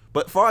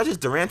 But as far as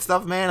just Durant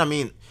stuff, man, I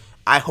mean,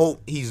 I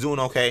hope he's doing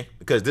okay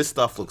because this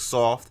stuff looks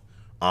soft.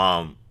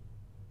 And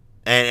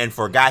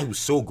for a guy who's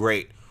so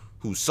great,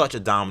 who's such a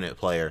dominant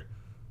player,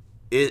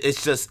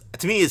 it's just,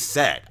 to me, it's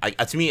sad.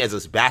 To me, as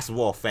a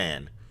basketball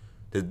fan,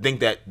 to think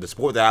that the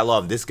sport that I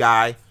love, this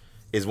guy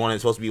is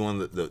supposed to be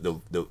one of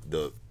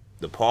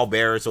the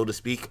pallbearers, so to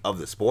speak, of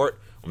the sport.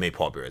 Or maybe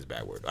pallbearer is a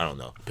bad word. I don't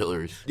know.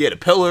 Pillars. Yeah, the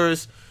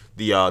pillars,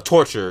 the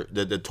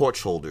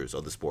torch holders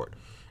of the sport.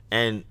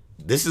 And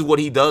this is what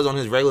he does on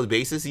his regular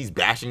basis. He's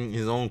bashing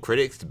his own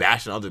critics,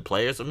 bashing other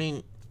players. I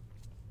mean,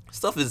 this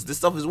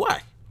stuff is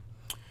whack.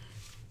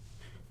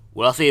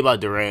 What I'll say about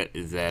Durant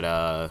is that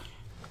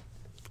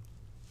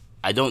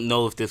I don't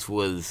know if this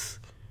was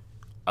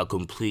a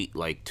complete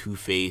like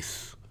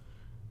Two-Face,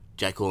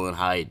 Jekyll and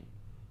Hyde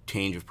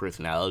change of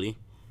personality,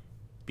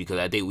 because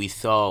I think we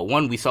saw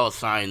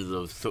signs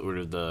of sort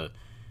of the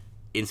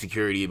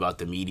insecurity about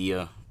the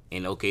media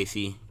in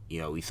OKC.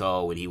 You know, we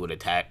saw when he would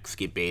attack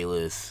Skip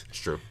Bayless. It's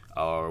true.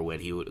 Or when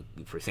he would,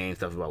 for saying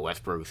stuff about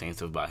Westbrook, saying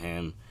stuff about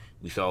him.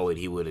 We saw when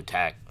he would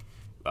attack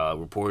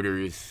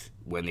reporters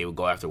when they would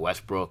go after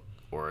Westbrook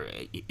or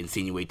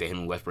insinuate that him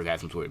and Westbrook had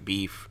some sort of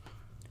beef.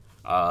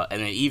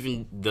 And then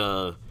even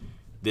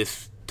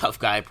this tough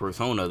guy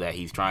persona that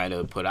he's trying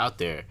to put out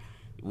there,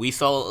 we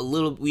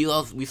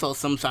saw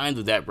some signs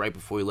of that right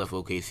before he left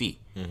OKC.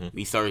 Mm-hmm.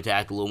 We started to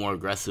act a little more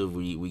aggressive.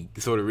 We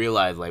sort of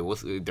realized like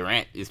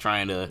Durant is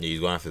trying to. Yeah, he's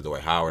going after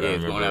Dwight Howard. Yeah,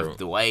 he's going after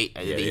Dwight.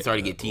 I think he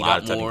started to get teed up more. A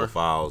lot of technical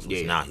fouls,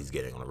 which now he's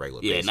getting on a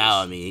regular basis. Yeah,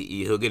 now I mean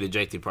he'll get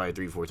ejected probably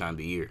 3-4 times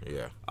a year.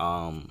 Yeah.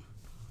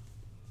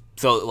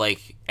 So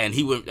like, and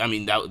he would. I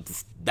mean that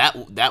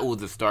was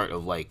the start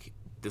of like,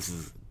 this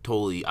is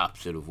totally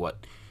opposite of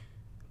what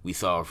we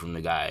saw from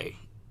the guy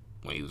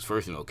when he was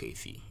first in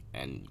OKC,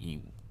 and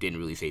he didn't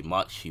really say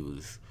much. He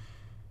was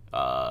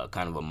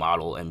kind of a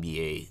model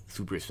NBA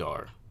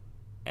superstar,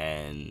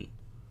 and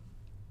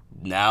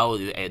now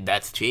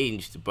that's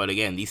changed. But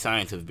again, these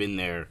signs have been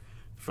there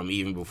from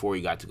even before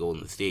he got to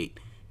Golden State.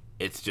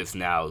 It's just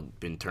now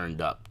been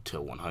turned up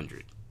to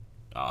 100.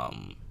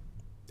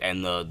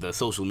 And the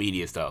social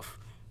media stuff,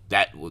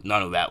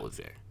 none of that was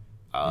there.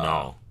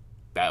 No,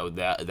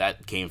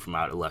 that came from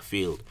out of left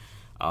field.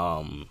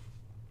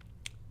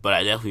 But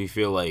I definitely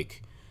feel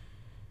like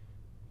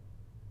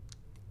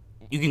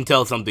you can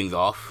tell something's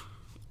off.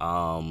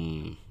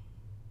 I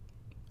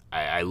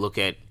look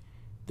at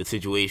the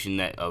situation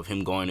of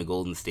him going to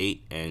Golden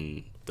State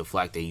and the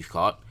flack that he's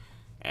caught,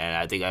 and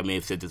I think I may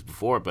have said this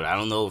before, but I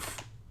don't know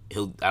if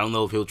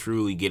he'll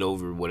truly get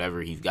over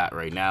whatever he's got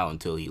right now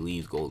until he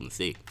leaves Golden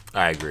State.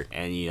 I agree.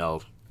 And you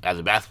know, as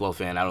a basketball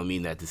fan, I don't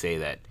mean that to say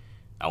that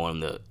I want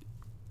him to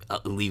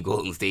leave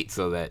Golden State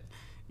so that,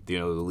 you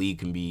know, the league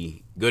can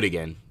be good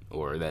again,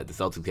 or that the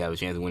Celtics have a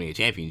chance of winning a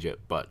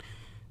championship. But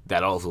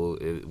that also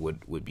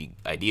would be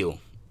ideal.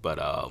 But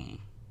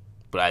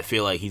I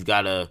feel like he's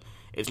got to.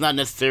 It's not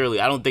necessarily.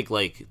 I don't think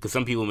like, because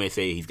some people may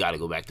say he's got to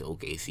go back to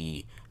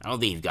OKC. I don't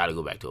think he's got to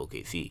go back to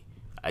OKC.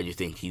 I just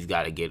think he's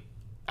got to get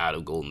out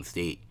of Golden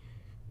State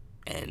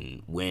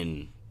and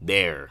win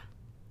there,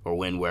 or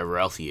win wherever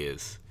else he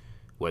is,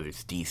 whether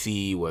it's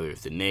DC, whether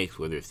it's the Knicks,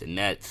 whether it's the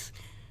Nets,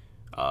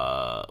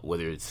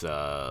 whether it's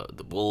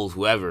the Bulls,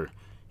 whoever.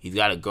 He's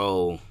got to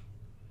go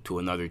to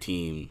another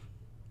team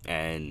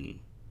and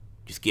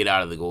just get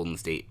out of the Golden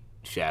State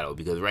shadow,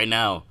 because right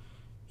now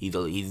he's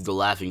the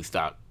laughing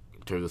stock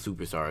to the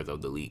superstars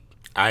of the league.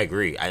 I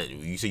agree.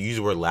 You use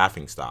the word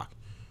laughing stock.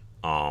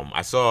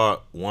 I saw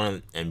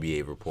one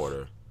NBA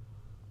reporter,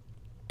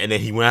 and then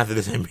he went after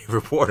this NBA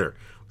reporter.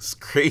 It's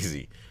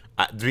crazy.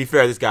 To be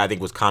fair, this guy I think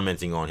was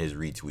commenting on his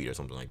retweet or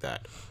something like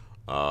that.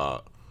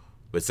 But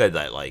said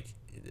that like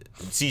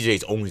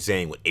CJ's only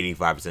saying what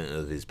 85%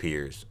 of his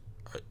peers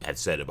had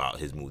said about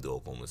his move to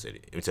Oklahoma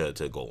City,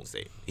 to Golden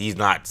State. He's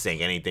not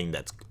saying anything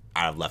that's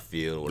out of left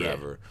field or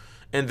whatever.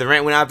 Yeah. And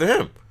Durant went after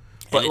him.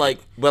 But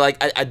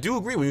I do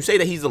agree when you say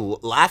that he's a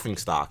laughing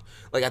stock.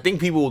 Like, I think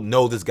people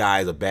know this guy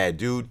is a bad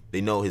dude.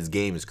 They know his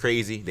game is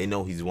crazy. They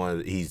know he's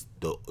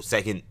the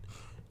second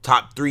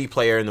top 3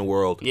 player in the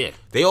world. Yeah,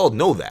 they all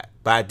know that.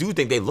 But I do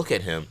think they look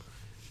at him,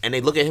 and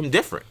they look at him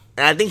different.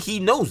 And I think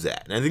he knows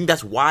that. And I think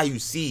that's why you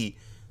see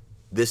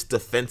this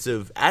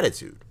defensive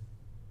attitude.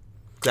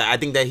 I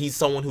think that he's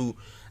someone who,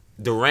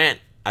 Durant,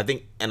 I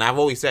think, and I've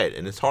always said,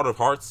 in his heart of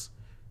hearts,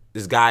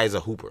 this guy is a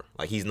hooper.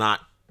 Like, he's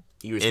not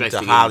into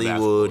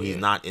Hollywood. He's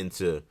not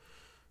into,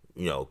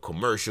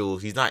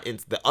 commercials. He's not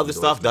into the other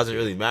stuff. Doesn't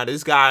really matter.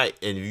 This guy,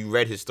 and if you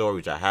read his story,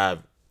 which I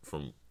have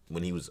from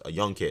when he was a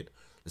young kid,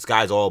 this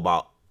guy's all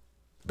about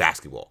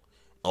basketball,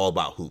 all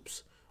about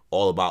hoops,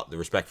 all about the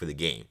respect for the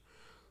game.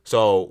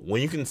 So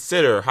when you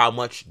consider how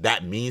much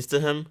that means to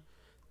him,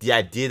 the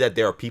idea that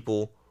there are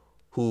people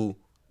who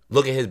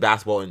look at his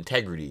basketball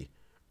integrity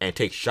and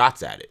take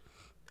shots at it,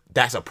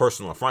 that's a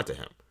personal affront to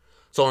him.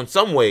 So in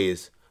some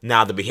ways,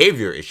 now the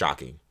behavior is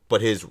shocking,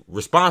 but his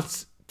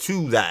response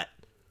to that,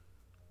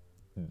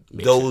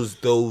 those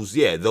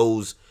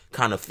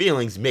kind of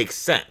feelings make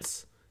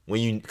sense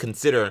when you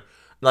consider,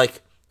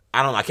 like,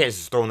 I don't know. I can't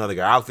just throw another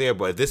guy out there,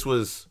 but if this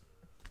was,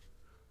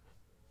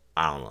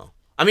 I don't know.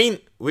 I mean,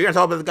 we're gonna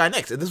talk about the guy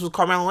next. If this was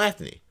Carmelo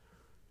Anthony,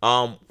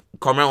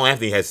 Carmelo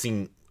Anthony has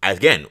seen,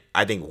 again,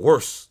 I think,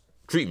 worse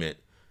treatment,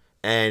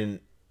 and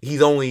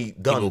he's only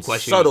done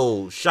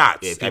subtle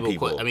shots at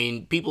people.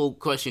 People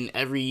question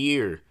every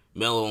year.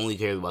 Melo only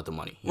cares about the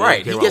money. He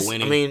right. Doesn't care about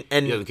winning.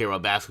 And he doesn't care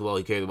about basketball.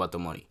 He cares about the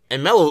money.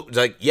 And Melo's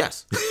like,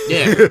 yes.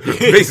 Yeah.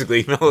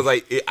 Basically, Melo's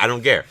like, I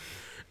don't care.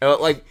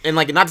 Not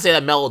to say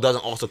that Melo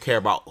doesn't also care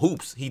about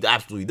hoops. He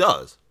absolutely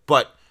does.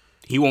 But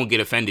he won't get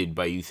offended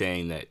by you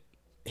saying that.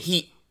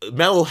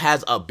 Melo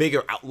has a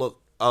bigger outlook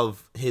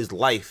of his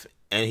life,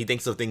 and he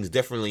thinks of things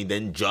differently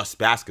than just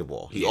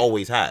basketball. He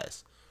always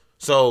has.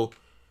 So,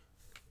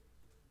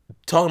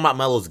 talking about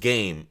Melo's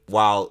game,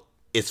 while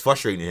it's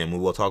frustrating him,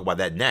 and we'll talk about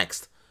that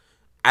next,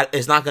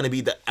 it's not going to be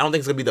I don't think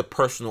it's going to be the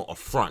personal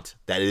affront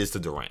that it is to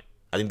Durant.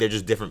 I think they're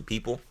just different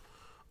people.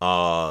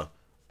 I'm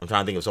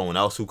trying to think of someone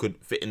else who could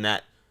fit in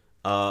that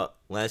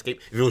landscape.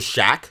 If it was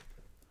Shaq,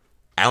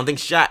 I don't think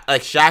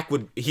Shaq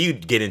would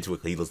get into it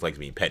because he looks like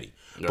being petty.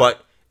 No.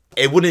 But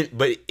it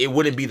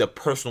wouldn't be the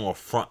personal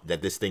affront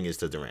that this thing is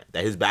to Durant.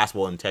 That his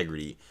basketball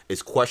integrity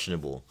is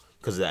questionable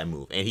because of that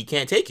move, and he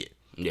can't take it.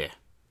 Yeah.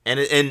 And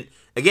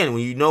again,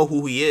 when you know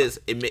who he is,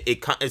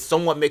 it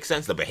somewhat makes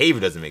sense. The behavior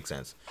doesn't make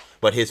sense,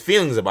 but his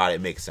feelings about it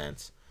make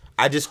sense.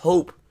 I just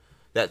hope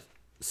that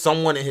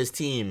someone in his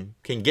team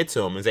can get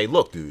to him and say,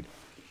 "Look, dude,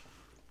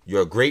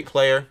 you're a great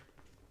player.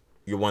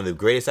 You're one of the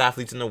greatest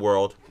athletes in the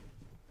world.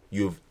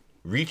 You've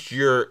reached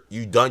you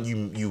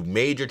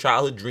made your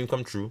childhood dream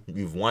come true.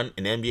 You've won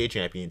an NBA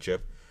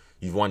championship.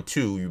 You've won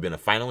 2. You've been a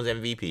Finals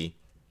MVP.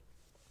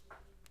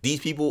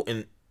 These people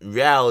in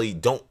reality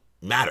don't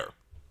matter."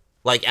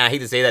 And I hate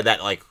to say that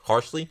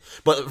harshly,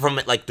 but from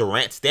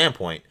Durant's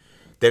standpoint,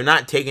 they're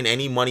not taking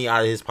any money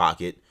out of his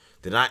pocket.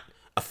 They're not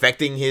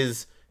affecting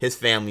his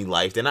family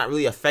life. They're not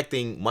really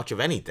affecting much of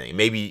anything.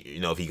 Maybe,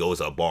 if he goes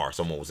to a bar,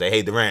 someone will say,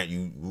 "Hey, Durant,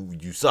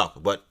 you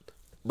suck." But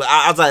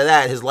outside of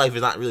that, his life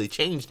has not really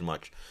changed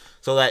much.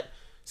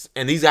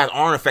 And these guys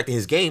aren't affecting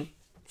his game.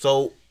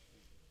 So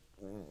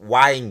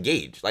why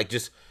engage?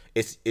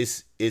 It's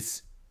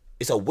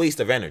a waste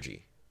of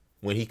energy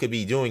when he could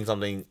be doing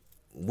something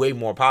way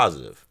more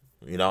positive.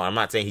 I'm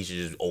not saying he should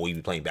just always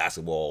be playing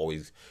basketball,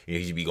 always,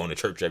 he should be going to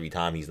church every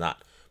time he's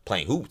not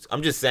playing hoops.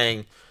 I'm just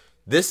saying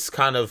this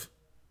kind of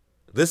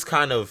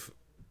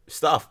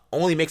stuff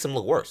only makes him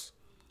look worse.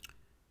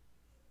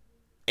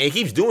 And he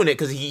keeps doing it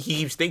because he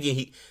keeps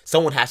thinking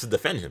someone has to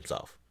defend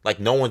himself.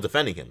 No one's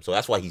defending him, so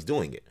that's why he's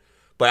doing it.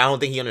 But I don't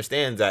think he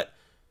understands that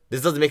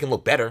this doesn't make him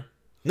look better.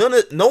 No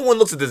one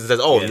looks at this and says,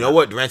 "Oh, you know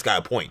what? Durant's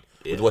got a point,"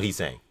 with what he's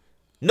saying.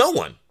 No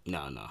one.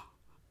 No.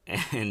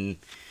 And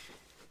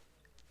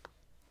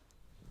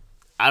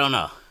I don't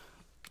know.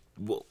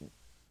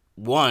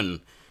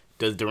 One,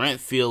 does Durant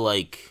feel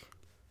like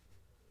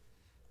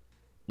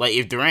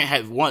if Durant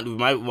had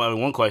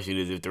one question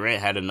is, if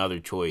Durant had another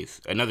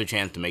chance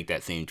to make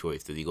that same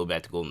choice, does he go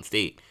back to Golden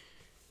State?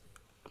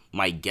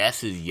 My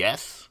guess is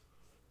yes,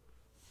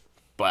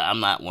 but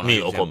I'm not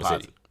 100% Oklahoma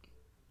positive. City.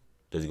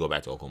 Does he go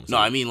back to Oklahoma City?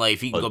 No, I mean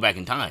if he can go back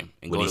in time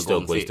and go to Golden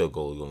State. Would he still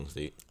go to Golden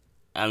State?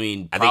 I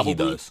mean, I think he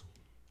does.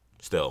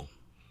 Still.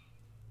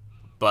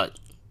 But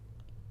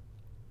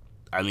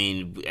I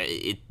mean,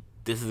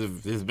 this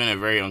has been a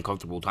very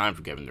uncomfortable time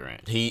for Kevin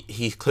Durant.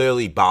 He's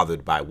clearly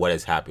bothered by what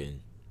has happened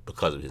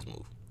because of his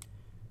move.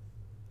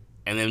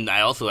 And then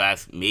I also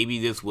asked, maybe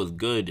this was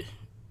good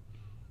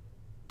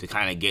to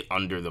kind of get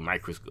under the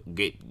microscope,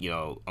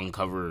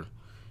 uncover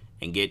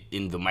and get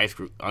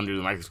under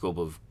the microscope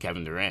of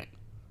Kevin Durant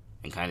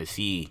and kind of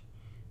see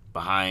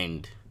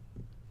behind,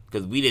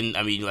 because we didn't.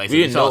 I mean,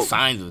 we saw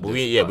signs of this.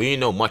 We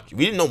didn't know much.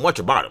 We didn't know much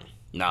about him.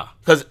 No,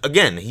 because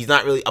again, he's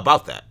not really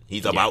about that.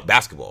 He's about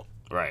basketball,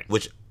 right?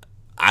 Which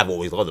I've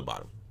always loved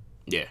about him.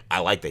 Yeah, I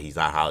like that he's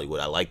not Hollywood.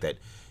 I like that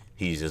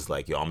he's just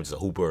like, I'm just a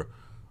hooper.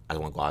 I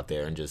just want to go out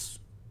there and just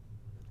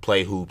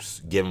play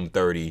hoops, give him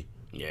 30,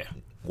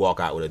 walk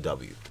out with a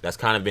W. That's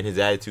kind of been his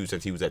attitude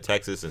since he was at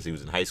Texas, since he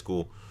was in high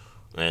school,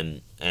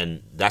 and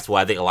that's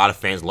why I think a lot of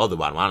fans loved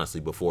about him,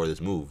 honestly, before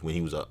this move, when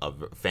he was a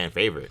fan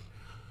favorite.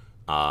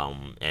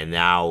 And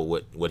now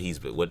what he's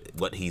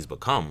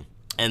become,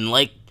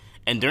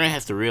 and Durant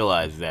has to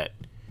realize that,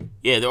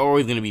 there are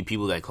always going to be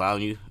people that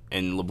clown you,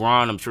 and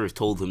LeBron, I'm sure, has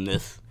told him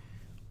this,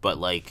 but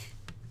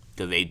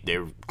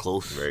they're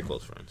close, very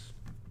close friends.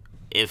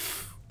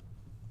 If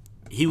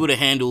he would have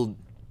handled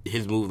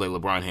his move like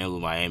LeBron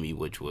handled Miami,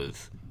 which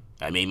was,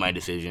 I made my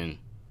decision,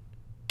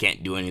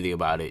 can't do anything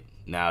about it,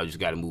 now I just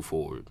got to move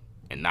forward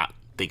and not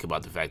think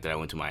about the fact that I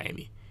went to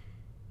Miami,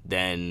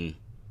 then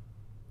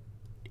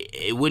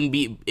it wouldn't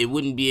be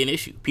an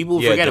issue. People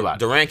will forget about it.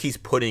 Durant keeps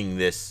putting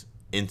this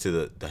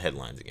into the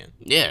headlines again.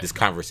 Yeah. This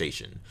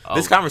conversation.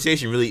 This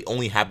conversation really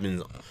only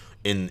happens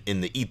in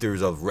the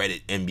ethers of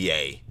Reddit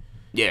NBA.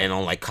 Yeah. And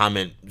on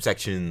comment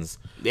sections.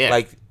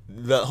 Yeah.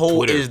 The whole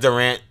Twitter. Is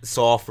Durant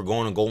soft for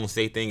going to Golden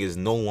State thing is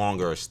no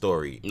longer a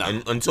story.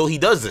 No. Until he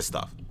does this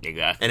stuff.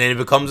 Exactly. And then it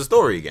becomes a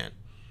story again.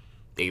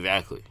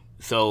 Exactly.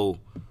 So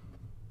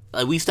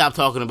like we stopped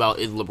talking about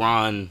is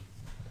LeBron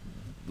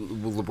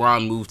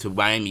moved to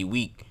Miami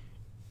weak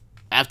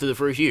after the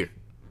first year.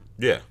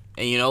 Yeah.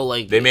 And you know,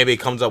 like maybe it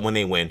comes up when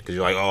they win because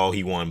you're like, oh,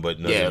 he won, but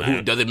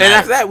who doesn't And matter.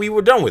 after that, we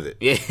were done with it.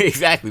 Yeah,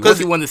 exactly. Once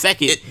he won the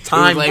second,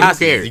 time like, passes.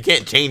 who cares? You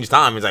can't change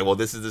time. It's like, well,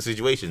 this is the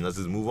situation. Let's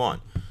just move on.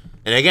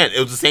 And again, it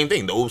was the same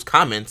thing. Those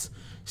comments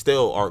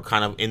still are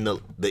kind of in the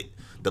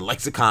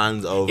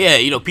lexicons of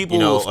people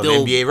will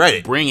still of NBA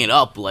Reddit. Bring it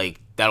up like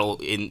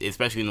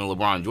especially in the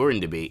LeBron Jordan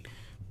debate.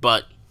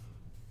 But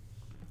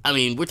I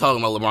mean, we're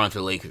talking about LeBron to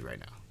the Lakers right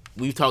now.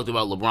 We've talked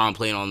about LeBron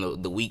playing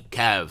on the weak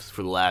Cavs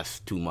for the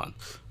last 2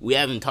 months. We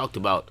haven't talked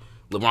about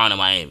LeBron in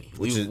Miami.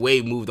 We've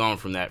way moved on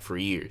from that for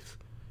years.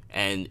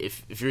 And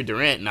if you're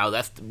Durant now,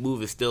 the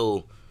move is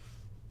still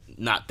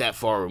not that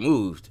far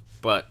removed.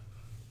 But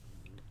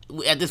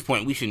at this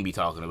point, we shouldn't be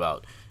talking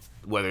about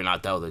whether or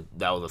not that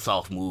was a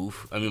soft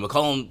move. I mean,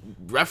 McCollum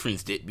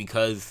referenced it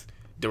because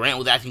Durant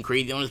was acting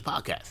crazy on his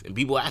podcast, and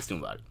people asked him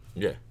about it.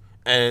 Yeah,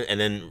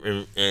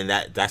 and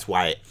that's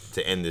why,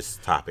 to end this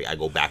topic, I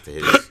go back to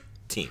his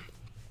team.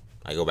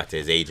 I go back to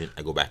his agent.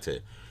 I go back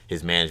to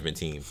his management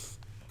team,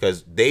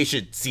 because they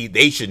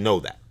should know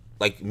that.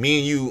 Like, me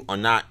and you are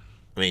not.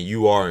 I mean,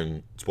 you are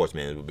in sports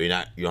management, but you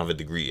don't have a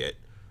degree yet.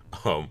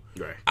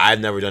 Right. I've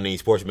never done any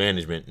sports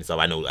management and stuff.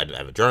 I know I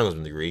have a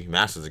journalism degree,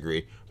 master's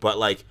degree, but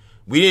like,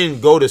 we didn't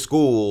go to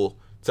school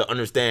to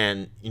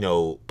understand,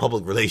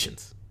 public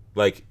relations.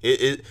 Like,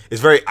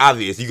 it's very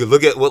obvious. You could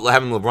look at what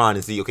happened to LeBron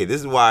and see, okay,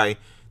 this is why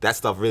that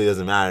stuff really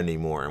doesn't matter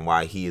anymore, and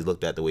why he is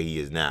looked at the way he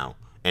is now,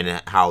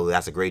 and how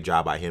that's a great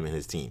job by him and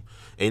his team.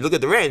 And you look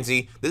at Durant and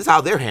see, this is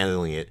how they're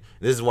handling it.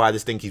 This is why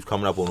this thing keeps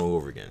coming up over and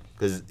over again.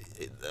 Because,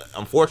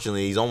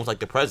 unfortunately, he's almost like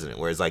the president,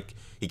 where it's like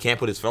he can't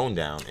put his phone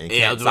down and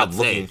can't stop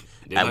looking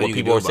at what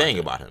people are saying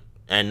about him.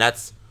 And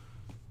that's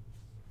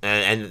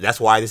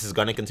why this is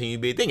going to continue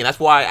to be a thing. And that's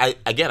why,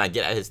 I get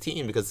at his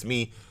team, because to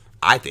me,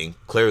 I think,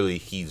 clearly,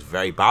 he's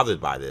very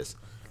bothered by this.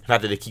 The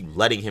fact that they keep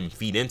letting him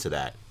feed into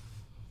that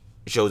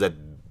shows that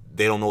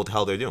they don't know what the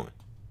hell they're doing.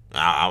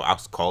 I'll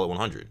call it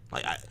 100.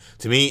 Like,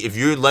 to me, if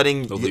you're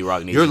letting,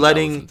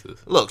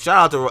 look,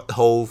 shout out to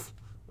Hove,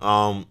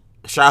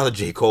 shout out to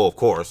J. Cole, of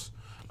course,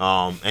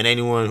 and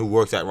anyone who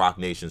works at Rock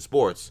Nation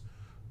Sports,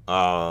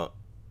 because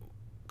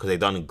they've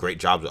done great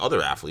jobs with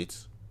other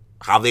athletes.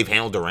 How they've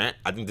handled Durant,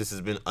 I think this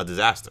has been a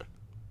disaster.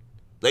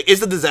 Like,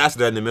 it's a disaster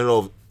that in the middle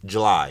of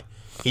July,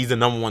 he's the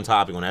number one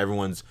topic on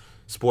everyone's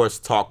sports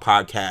talk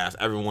podcast,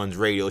 everyone's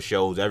radio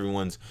shows,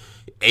 everyone's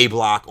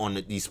A-block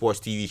on these sports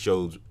TV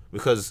shows,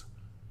 because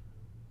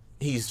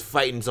he's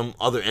fighting some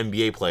other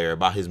NBA player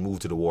about his move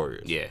to the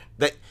Warriors. Yeah.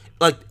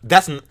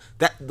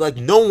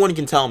 No one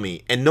can tell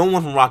me, and no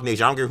one from Rock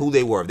Nation, I don't care who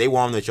they were, if they were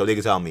on the show, they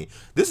can tell me,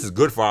 this is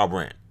good for our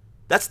brand.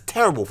 That's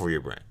terrible for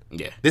your brand.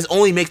 Yeah. This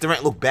only makes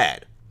Durant look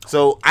bad.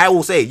 So I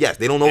will say, yes,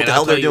 they don't know what the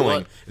hell they're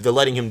doing if they're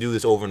letting him do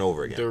this over and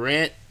over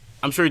again.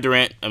 I'm sure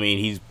Durant, I mean,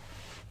 he's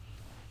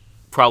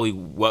probably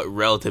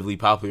relatively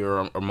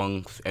popular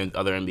amongst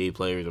other NBA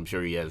players. I'm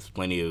sure he has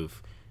plenty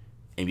of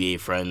NBA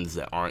friends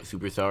that aren't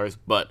superstars,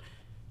 but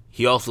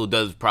he also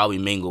does probably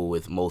mingle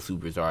with most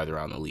superstars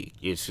around the league.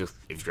 It's just,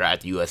 if you're at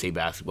the USA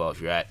Basketball,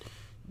 if you're at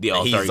the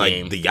All-Star game.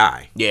 He's like the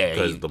guy. Yeah.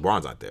 Because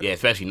LeBron's not there. Yeah,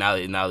 especially now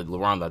that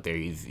LeBron's not there,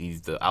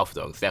 he's the alpha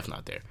dog. Steph's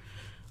not there.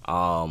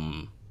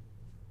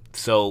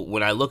 So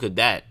when I look at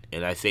that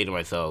and I say to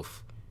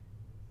myself,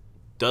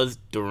 does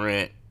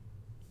Durant,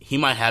 he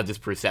might have this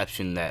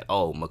perception that,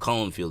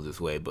 McCollum feels this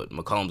way, but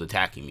McCollum's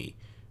attacking me.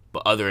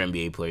 But other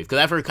NBA players, because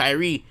I've heard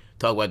Kyrie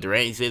talk about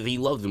Durant, he says he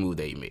loves the move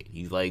that he made.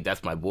 He's like,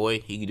 that's my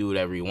boy. He can do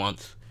whatever he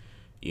wants.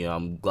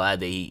 I'm glad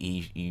that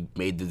he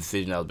made the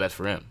decision that was best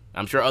for him.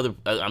 I'm sure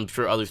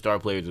other star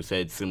players have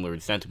said similar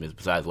sentiments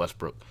besides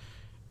Westbrook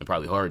and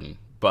probably Harden.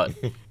 But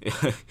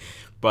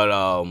but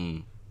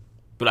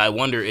I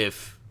wonder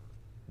if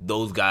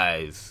those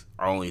guys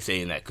are only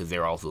saying that because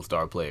they're also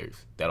star players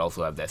that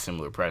also have that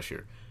similar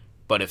pressure.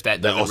 But if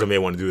that also may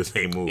want to do the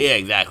same move. Yeah,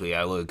 exactly.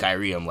 I look at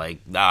Kyrie, I'm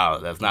like, nah,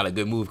 that's not a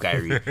good move,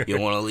 Kyrie. You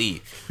don't want to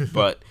leave.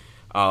 But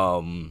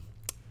then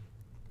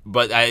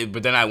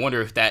I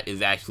wonder if that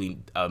is actually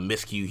a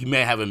miscue. He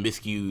may have a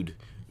miscued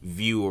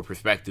view or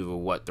perspective of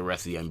what the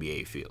rest of the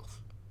NBA feels.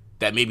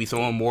 That maybe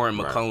someone more in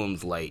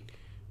McCollum's light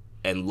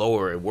and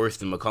lower and worse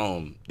than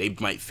McCollum, they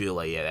might feel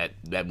like,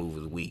 that move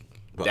was weak.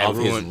 But of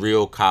his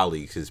real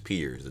colleagues, his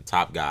peers, the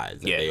top guys,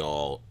 that they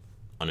all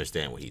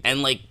understand what he did.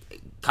 And like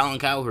Colin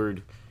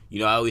Cowherd,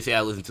 I always say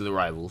I listen to the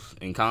Rivals,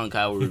 and Colin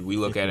Cowherd we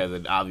look at as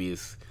an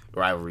obvious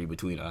rivalry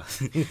between us.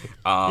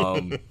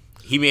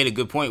 He made a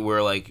good point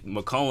where like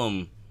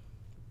McCollum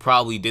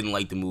probably didn't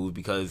like the move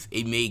because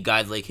it made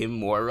guys like him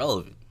more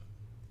irrelevant.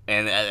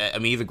 And I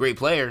mean, he's a great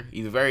player.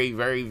 He's a very,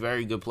 very,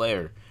 very good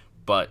player,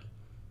 but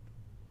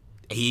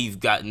he's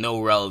got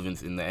no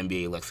relevance in the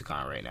NBA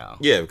lexicon right now.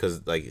 Yeah,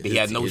 because like he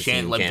had no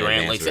chance. Like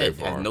Durant, like said,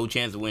 has no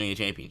chance of winning a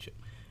championship.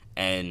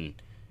 And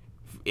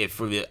if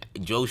for the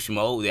Joe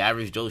Schmo, the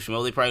average Joe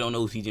Schmo, they probably don't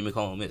know who CJ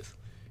McCollum is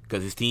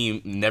because his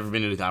team never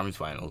been to the conference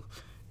finals,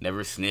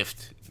 never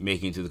sniffed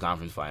making it to the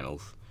conference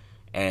finals,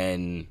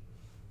 and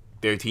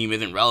their team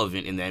isn't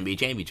relevant in the NBA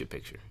championship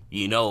picture.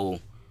 You know,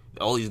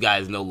 all these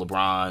guys know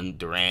LeBron,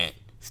 Durant,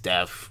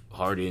 Steph,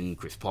 Harden,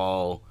 Chris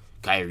Paul,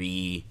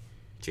 Kyrie,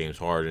 James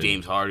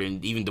Harden,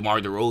 even DeMar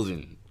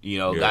DeRozan. You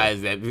know, Yeah.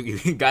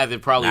 guys that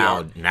probably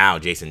are. now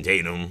Jason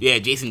Tatum. Yeah,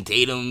 Jason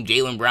Tatum,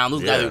 Jaylen Brown,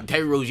 those Yeah. guys.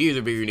 Terry Rozier is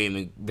a bigger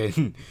name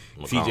than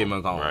CJ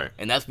McCollum, right.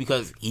 and that's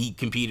because he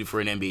competed for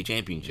an NBA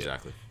championship.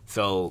 Exactly.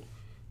 So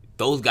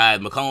those guys,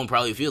 McCollum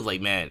probably feels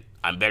like, man,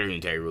 I'm better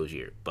than Terry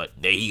Rozier, but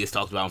he gets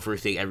talked about on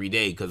First Take every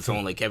day because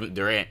someone like Kevin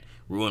Durant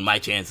ruined my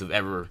chance of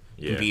ever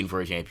competing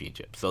for a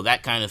championship. So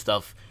that kind of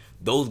stuff,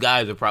 those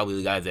guys are probably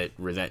the guys that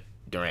resent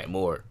Durant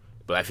more.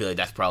 But I feel like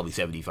that's probably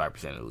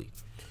 75% of the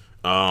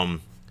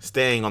league.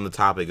 Staying on the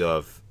topic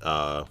of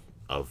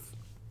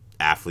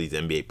athletes,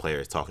 NBA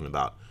players talking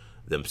about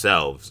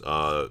themselves,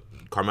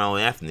 Carmelo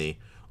Anthony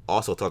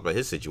also talked about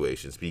his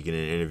situation, speaking in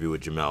an interview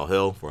with Jamel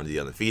Hill for The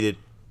Undefeated.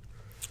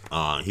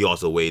 He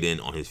also weighed in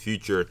on his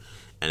future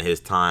and his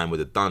time with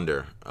the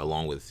Thunder,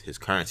 along with his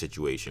current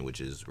situation, which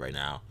is right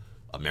now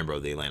a member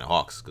of the Atlanta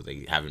Hawks, because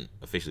they haven't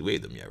officially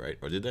waived them yet, right?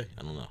 Or did they?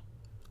 I don't know.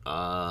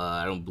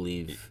 I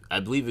believe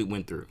it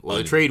went through. Well,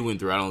 the trade went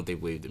through. I don't think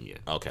they've waived him yet.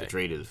 Okay. The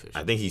trade is official.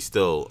 I think he's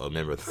still a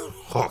member of the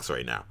Hawks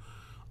right now.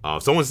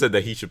 Someone said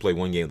that he should play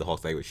one game with the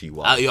Hawks like with Rasheed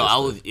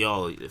Wallace.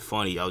 It's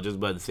funny. I was just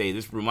about to say,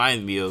 this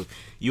reminds me of,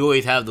 you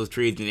always have those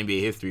trades in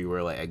NBA history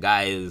where like a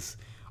guy is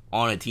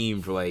on a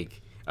team for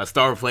like a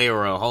star player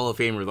or a Hall of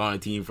Famer is on a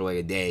team for like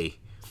a day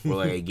or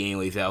like a game.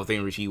 Like I was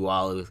thinking Rasheed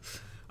Wallace.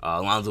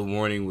 Alonzo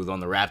Mourning was on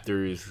the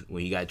Raptors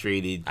when he got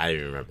traded. I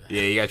didn't remember that.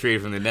 Yeah, he got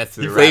traded from the Nets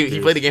to the Raptors. He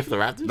played the game for the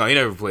Raptors? No, he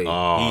never played.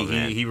 Oh,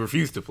 man. He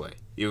refused to play.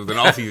 It was an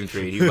all-season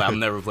trade. He was like, I'm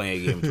never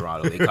playing a game in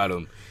Toronto. They cut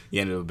him. He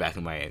ended up back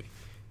in Miami.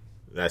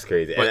 That's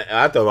crazy. But- and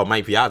I thought about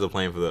Mike Piazza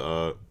playing for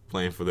the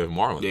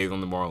Marlins. Yeah, he was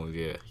on the Marlins,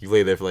 yeah. He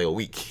played there for like a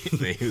week. And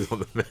then he was on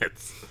the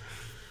Mets.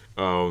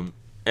 And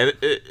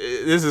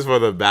this is for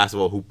the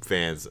basketball hoop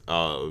fans,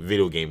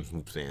 video game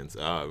hoop fans.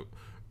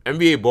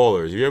 NBA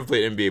ballers. You ever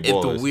played NBA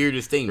ballers? It's the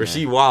weirdest thing, man.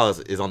 Rasheed Wallace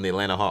is on the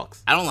Atlanta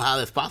Hawks. I don't know how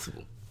that's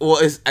possible.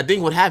 Well, I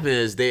think what happened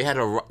is they had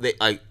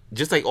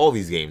just like all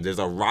these games. There's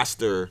a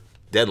roster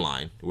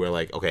deadline where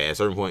like, okay, at a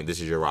certain point, this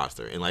is your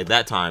roster, and like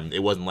that time,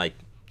 it wasn't like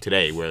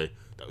today where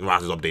the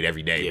rosters update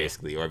every day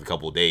basically, or every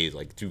couple of days,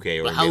 like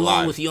 2K or But NBA how long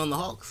Live. was he on the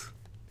Hawks?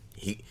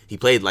 He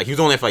played he was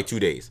only there for like 2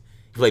 days.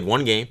 He played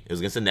one game. It was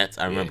against the Nets.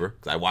 I remember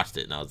because I watched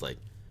it and I was like,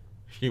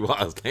 he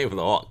was playing for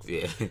the Hawks.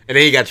 Yeah. And then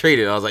he got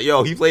traded. I was like,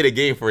 yo, he played a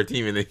game for a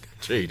team and then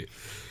got traded.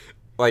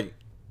 Like,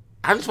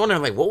 I'm just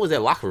wondering, like, what was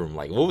that locker room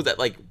like? What was that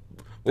like?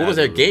 What was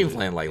their game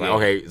plan like? Like,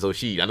 okay, so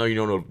I know you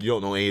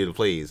don't know any of the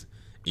plays.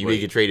 You may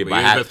get traded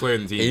by half,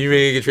 and you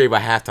may get traded by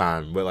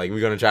halftime. But like,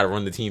 we're gonna try to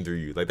run the team through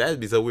you. Like, that'd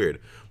be so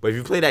weird. But if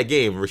you play that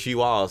game, Rasheed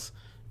Wallace,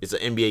 it's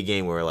an NBA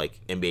game where like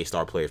NBA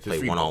star players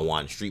play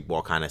one-on-one, street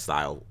ball kind of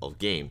style of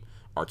game,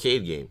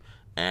 arcade game,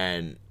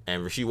 and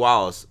Rasheed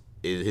Wallace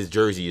his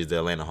jersey is the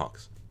Atlanta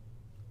Hawks.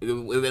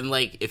 And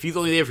like, if he's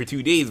only there for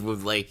 2 days,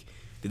 was like,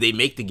 did they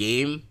make the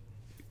game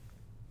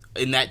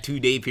in that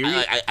 2-day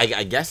period?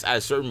 I guess at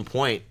a certain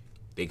point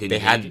they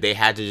had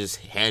to just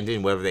hand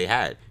in whatever they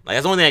had. Like,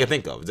 that's the only thing I can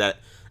think of is that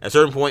at a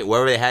certain point,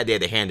 whatever they had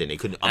to hand in. They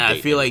couldn't update. And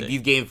I feel like anything.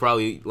 these games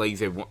probably, like you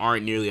said,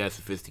 aren't nearly as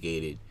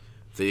sophisticated.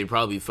 So they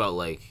probably felt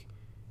like,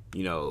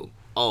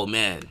 oh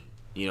man,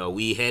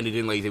 we handed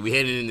in, like you said, we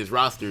handed in this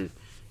roster,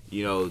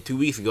 2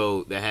 weeks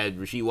ago that had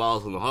Rasheed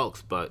Wallace on the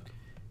Hawks, but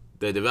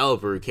the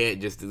developer can't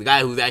just, the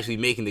guy who's actually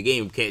making the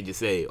game can't just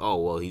say, oh,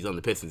 well, he's on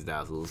the Pistons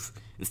now, so let's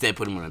instead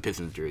put him on a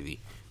Pistons jersey.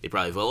 They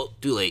probably felt, oh,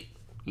 too late.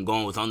 I'm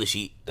going with what's on the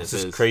sheet. That's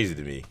just crazy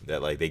to me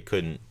that like they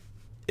couldn't.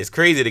 It's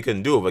crazy they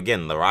couldn't do it. But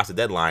again, the roster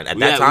deadline at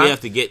that time,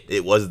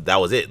 that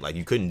was it. Like,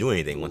 you couldn't do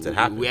anything once it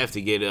happened. We have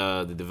to get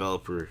the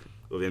developer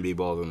of NBA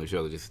Balls on the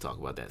show just to talk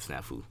about that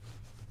snafu.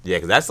 Yeah,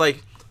 because that's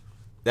like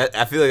that.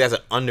 I feel like that's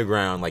an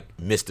underground like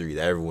mystery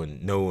that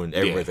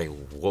everybody's like,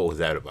 what was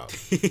that about?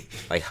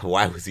 Like,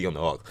 why was he on the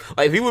Hawks?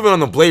 Like, if he would have been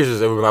on the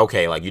Blazers, it would be like,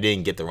 okay, like you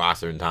didn't get the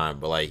roster in time,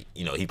 but like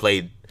he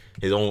played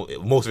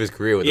most of his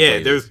career with the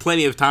Blazers. There was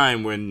plenty of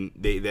time when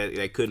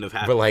that couldn't have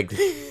happened. But like,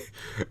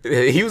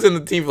 he was in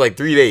the team for like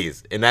 3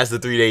 days, and that's the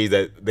 3 days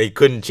that they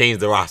couldn't change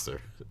the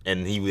roster,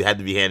 and he had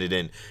to be handed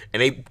in.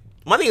 And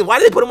why did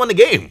they put him on the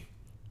game?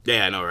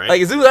 Yeah, I know, right?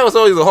 Like, as soon as I was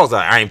always the Hawks,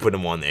 I ain't putting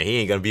him on there. He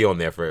ain't gonna be on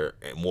there for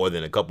more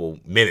than a couple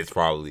minutes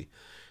probably.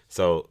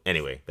 So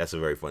anyway, that's a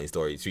very funny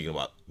story. Speaking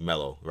about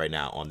Melo right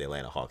now on the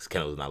Atlanta Hawks,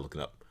 Kendall's not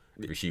looking up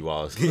Rasheed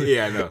Wallace.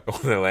 Yeah, I know.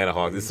 On the Atlanta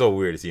Hawks, it's so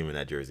weird to see him in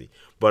that jersey.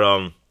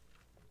 But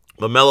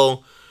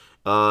Melo,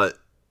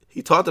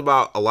 he talked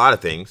about a lot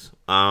of things.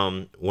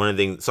 Some of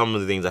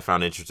the things I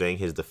found interesting,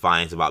 his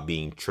defiance about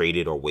being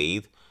traded or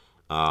waived.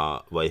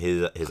 But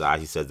his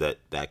eyes, he says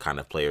that kind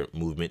of player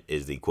movement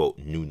is the quote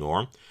new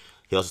norm.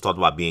 He also talked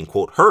about being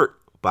quote hurt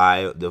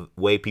by the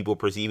way people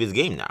perceive his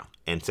game now,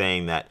 and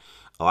saying that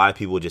a lot of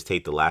people just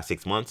take the last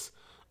 6 months.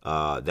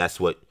 That's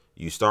what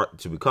you start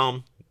to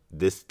become.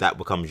 That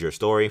becomes your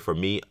story. For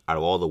me, out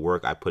of all the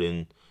work I put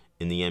in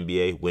the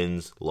NBA,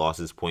 wins,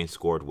 losses, points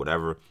scored,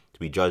 whatever, to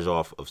be judged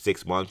off of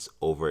 6 months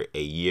over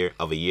a year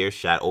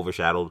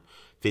overshadowed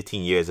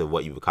 15 years of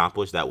what you've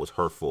accomplished. That was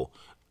hurtful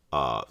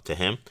to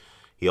him.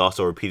 He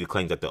also repeated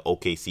claims that the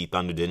OKC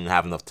Thunder didn't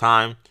have enough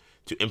time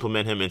to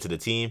implement him into the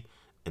team,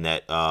 and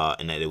that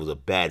it was a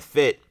bad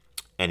fit.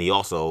 And he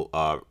also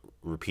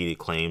repeated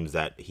claims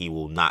that he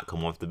will not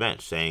come off the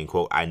bench, saying,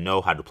 quote, "I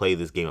know how to play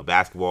this game of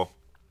basketball.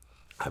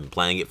 I've been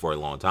playing it for a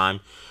long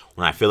time.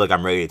 When I feel like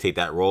I'm ready to take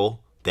that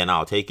role, then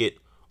I'll take it.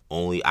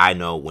 Only I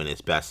know when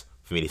it's best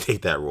for me to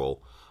take that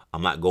role.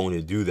 I'm not going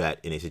to do that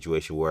in a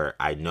situation where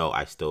I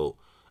still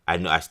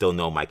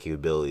know my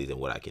capabilities and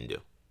what I can do."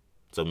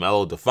 So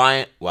Melo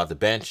defiant while at the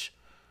bench,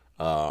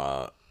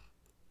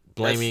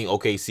 blaming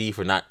OKC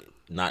for not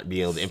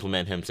being able to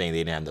implement him, saying they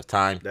didn't have enough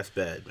time. That's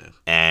bad, man.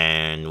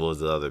 And what was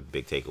the other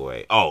big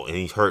takeaway? Oh, and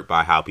he's hurt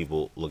by how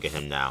people look at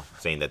him now,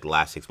 saying that the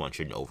last 6 months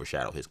shouldn't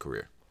overshadow his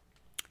career.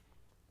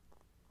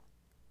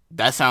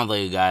 That sounds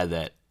like a guy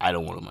that I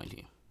don't want on my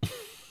team.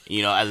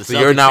 You know, as a So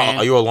fan,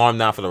 are you alarmed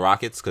now for the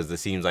Rockets? Because it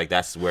seems like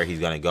that's where he's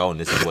gonna go, and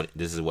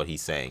this is what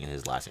he's saying in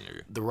his last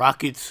interview. The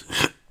Rockets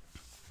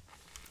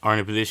are in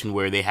a position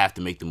where they have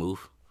to make the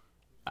move.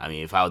 I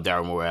mean, if I was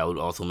Daryl Morey, I would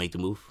also make the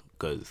move,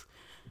 because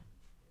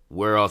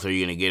where else are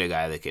you going to get a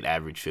guy that could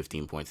average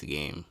 15 points a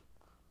game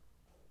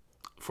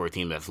for a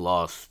team that's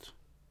lost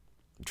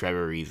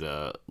Trevor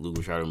Ariza,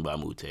 Luka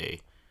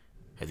Mbamute,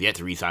 has yet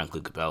to re-sign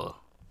Clint Capella,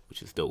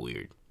 which is still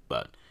weird.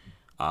 But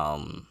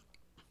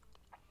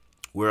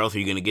where else are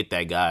you going to get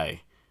that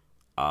guy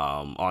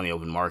on the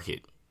open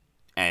market?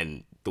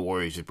 And the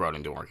Warriors just brought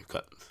in DeMarcus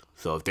Cousins.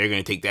 So if they're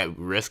going to take that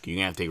risk, you're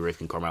going to have to take a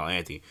risk in Carmelo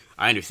Anthony.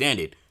 I understand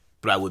it,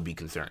 but I would be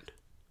concerned.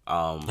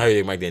 How do you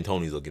think Mike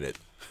D'Antoni's looking at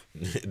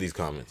these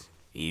comments?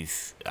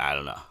 I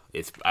don't know.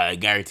 I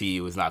guarantee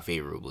it was not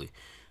favorably.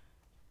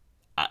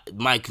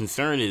 My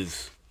concern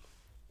is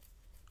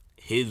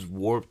his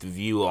warped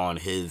view on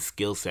his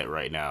skill set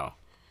right now.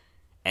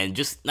 And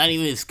just not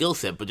even his skill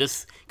set, but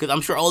just because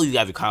I'm sure all these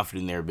guys are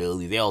confident in their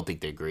ability. They all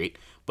think they're great.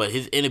 But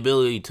his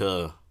inability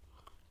to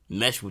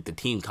mesh with the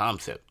team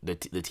concept, the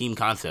team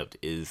concept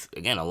is,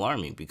 again,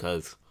 alarming,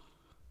 because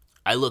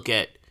I look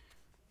at,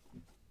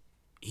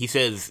 he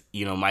says,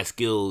 you know, my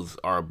skills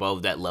are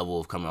above that level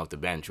of coming off the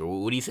bench.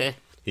 Or what did he say?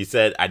 He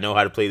said, "I know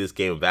how to play this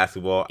game of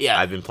basketball. Yeah.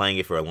 I've been playing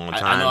it for a long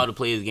time. I know how to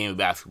play this game of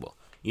basketball."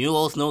 You know who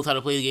else knows how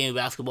to play the game of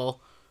basketball?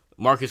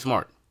 Marcus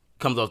Smart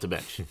comes off the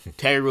bench.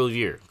 Terry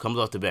Rozier comes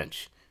off the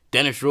bench.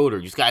 Dennis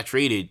Schroeder just got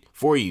traded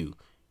for you.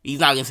 He's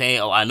not gonna say,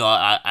 "Oh, I know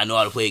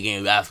how to play a game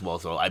of basketball,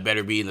 so I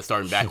better be in the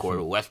starting backcourt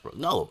with Westbrook."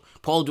 No,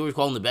 Paul George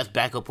called him the best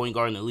backup point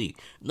guard in the league.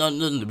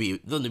 Nothing to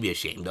be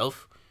ashamed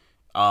of.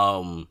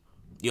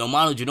 You know,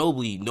 Manu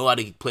Ginobili know how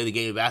to play the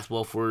game of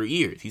basketball for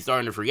years. He's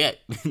starting to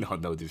forget.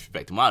 No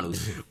disrespect to Manu,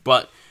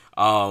 but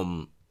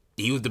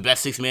he was the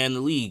best sixth man in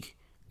the league,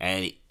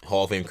 and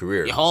Hall of Fame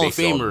career. Yeah, Hall of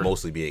Famer,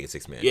 mostly being a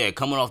sixth man. Yeah,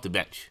 coming off the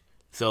bench.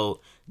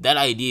 So that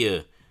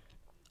idea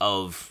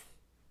of,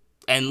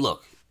 and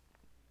look,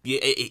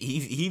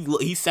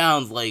 he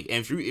sounds like,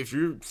 and if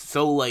you're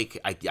so like,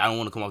 I don't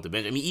want to come off the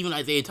bench. I mean, even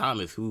Isaiah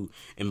Thomas, who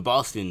in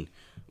Boston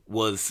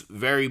was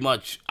very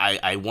much,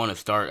 I want to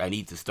start, I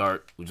need to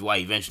start, which is why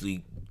he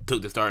eventually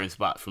took the starting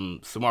spot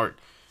from Smart,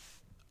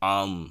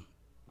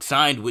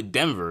 signed with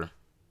Denver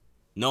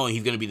knowing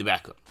he's going to be the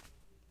backup.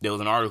 There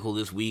was an article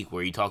this week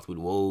where he talked with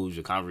Woj,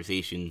 a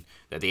conversation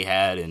that they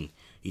had, and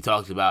he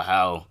talks about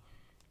how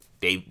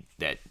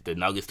that the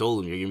Nuggets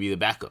told him, "You're going to be the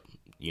backup."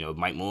 You know,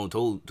 Mike Malone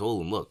told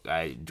him, "Look,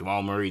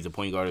 Jamal Murray's the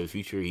point guard of the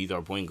future. He's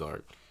our point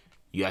guard.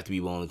 You have to be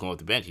willing to come off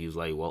the bench." He was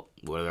like, "Well,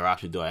 what other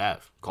options do I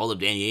have?" Called up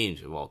Danny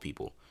Ainge, of all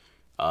people,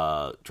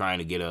 trying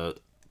to get a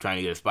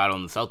spot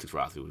on the Celtics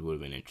roster, which would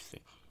have been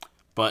interesting.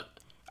 But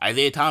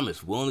Isaiah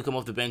Thomas, willing to come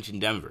off the bench in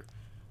Denver.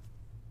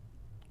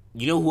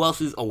 You know who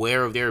else is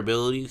aware of their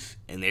abilities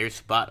and their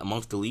spot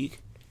amongst the league?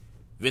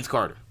 Vince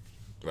Carter.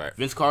 Right.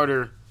 Vince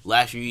Carter,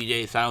 last year,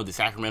 EJ signed with the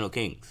Sacramento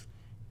Kings.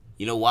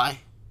 You know why?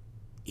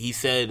 He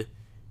said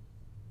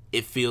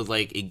he felt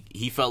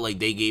like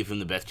they gave him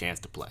the best chance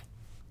to play.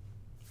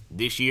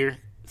 This year,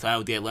 signed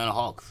with the Atlanta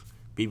Hawks.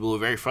 People were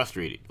very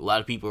frustrated. A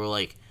lot of people were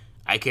like,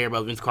 "I care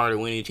about Vince Carter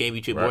winning a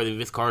championship more than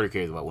Vince Carter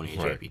cares about winning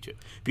a championship."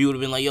 People would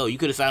have been like, "Yo, you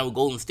could have signed with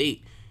Golden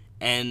State,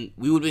 and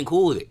we would have been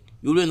cool with it."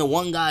 You would have been the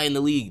one guy in the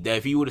league that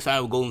if he would have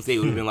signed with Golden State,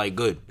 would have been like,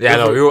 good. Yeah,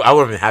 I would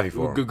have been happy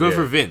for him. Good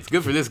for Vince.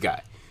 Good for this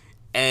guy.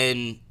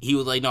 And he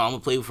was like, "No, I'm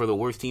going to play for the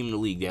worst team in the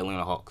league, the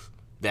Atlanta Hawks.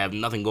 They have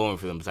nothing going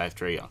for them besides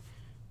Trae Young."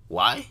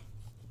 Why?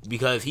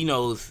 Because he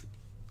knows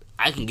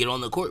I can get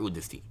on the court with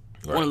this team.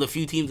 Right. One of the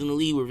few teams in the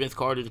league where Vince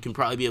Carter can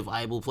probably be a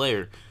viable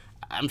player.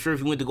 I'm sure if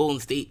he went to Golden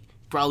State,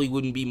 probably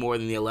wouldn't be more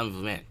than the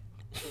 11th man.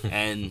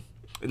 And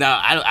now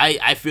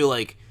I feel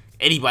like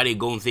anybody at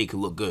Golden State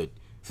could look good,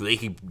 so they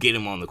could get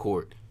him on the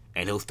court,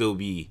 and he'll still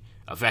be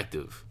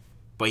effective.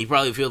 But he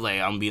probably feels like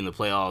I'm gonna be in the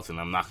playoffs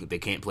and they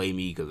can't play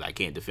me because I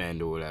can't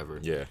defend or whatever.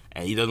 Yeah.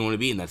 And he doesn't want to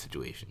be in that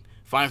situation.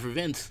 Fine for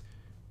Vince,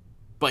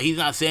 but he's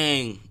not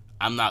saying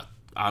I'm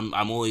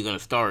only gonna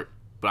start,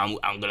 but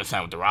I'm gonna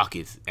sign with the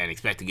Rockets and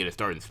expect to get a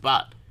starting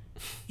spot.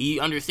 He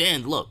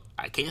understands. Look,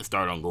 I can't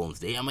start on Golden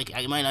State. I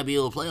might not be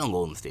able to play on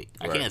Golden State.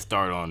 I can't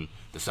start on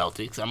the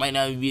Celtics. I might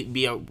not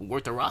be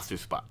worth a roster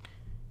spot.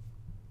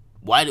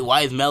 Why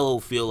does Melo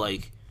feel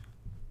like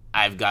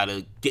I've got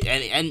to get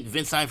and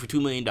Vince signed for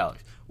 $2 million?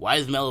 Why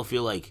does Melo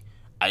feel like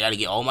I got to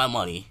get all my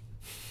money?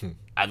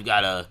 I've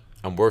got to.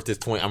 I'm worth this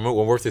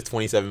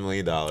 $27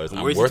 million.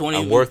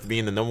 I'm worth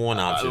being the number one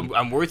option.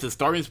 I'm worth a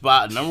starting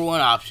spot, number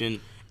one option,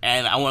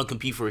 and I want to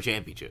compete for a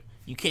championship.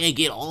 You can't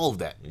get all of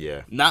that.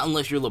 Yeah. Not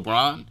unless you're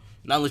LeBron.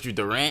 Not unless you're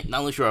Durant. Not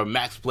unless you're a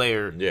max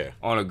player. Yeah.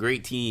 On a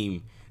great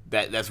team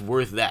that's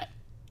worth that.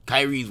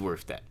 Kyrie's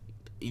worth that.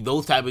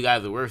 Those type of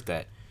guys are worth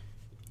that.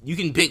 You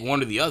can pick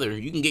one or the other.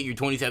 You can get your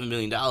 $27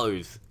 million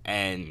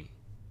and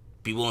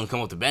be willing to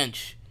come off the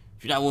bench.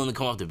 If you're not willing to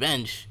come off the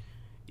bench,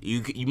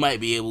 you might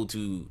be able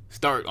to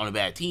start on a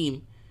bad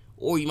team,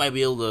 or you might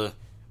be able to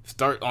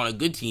start on a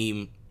good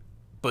team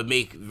but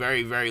make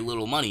very, very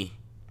little money.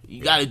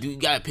 You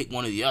gotta pick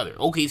one or the other.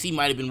 OKC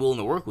might have been willing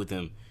to work with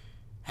him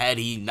had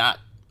he not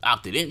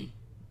opted in.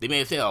 They may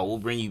have said, "Oh, we'll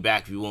bring you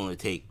back if you're willing to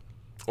take."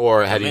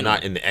 Or had he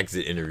not in the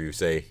exit interview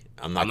say,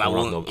 "I'm not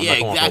going off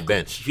the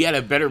bench." If he had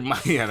a better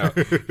mind, if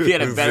he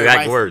had a better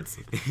exact words.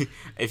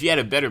 If he had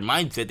a better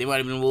mindset, they might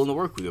have been willing to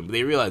work with him. But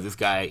they realized this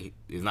guy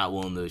is not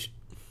willing to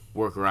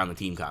work around the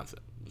team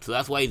concept. So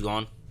that's why he's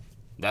gone.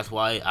 That's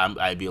why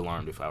I'd be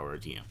alarmed if I were a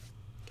GM.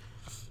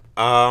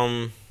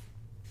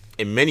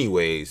 In many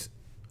ways,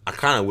 I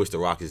kind of wish the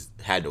Rockets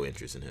had no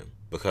interest in him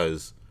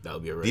because that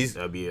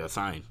would be a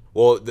sign.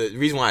 Well, the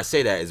reason why I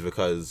say that is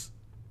because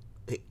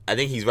I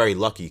think he's very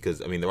lucky because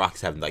the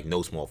Rockets have like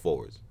no small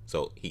forwards,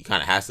 so he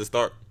kind of has to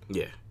start.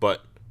 Yeah.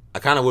 But I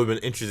kind of would have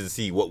been interested to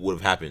see what would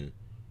have happened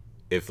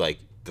if like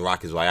the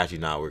Rockets were like, actually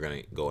now we're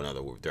gonna go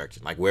another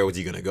direction. Like where was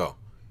he gonna go?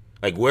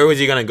 Like where was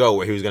he gonna go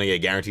where he was gonna get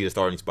guaranteed a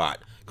starting spot,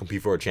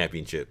 compete for a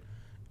championship,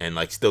 and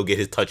like still get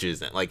his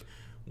touches? And like,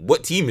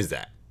 what team is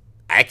that?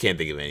 I can't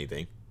think of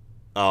anything.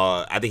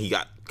 I think he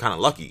got kind of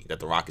lucky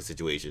that the Rockets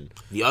situation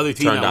the other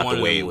team turned out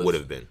the way it would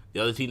have been. The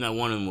other team that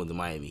won him was the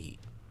Miami Heat.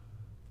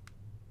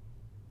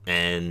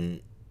 And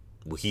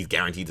he's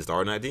guaranteed to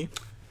start in that team?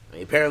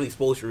 Apparently,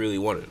 Spoelstra really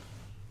wanted him.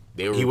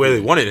 He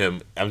really wanted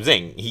him. I'm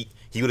saying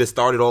he would have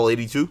started all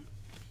 82.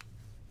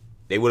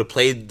 They would have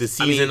played the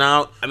season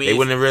out. They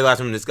wouldn't have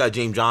realized this guy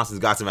James Johnson's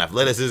got some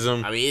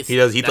athleticism.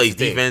 He plays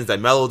defense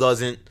that Melo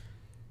doesn't.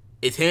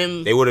 It's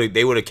him. They would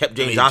have kept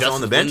James Johnson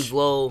on the bench.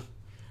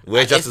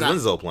 Where's Justice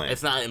Winslow playing?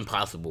 It's not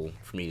impossible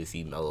for me to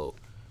see Melo,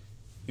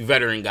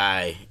 veteran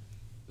guy,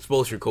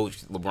 Spoelstra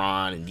coached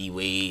LeBron and D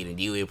Wade, and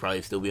D Wade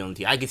probably still be on the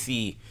team. I could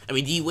see.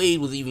 D Wade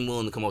was even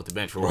willing to come off the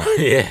bench for a while.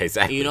 Yeah,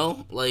 exactly.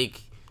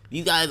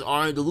 These guys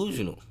aren't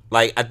delusional.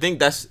 Like, I think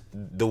that's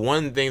the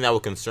one thing that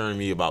would concern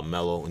me about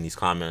Melo in these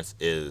comments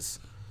is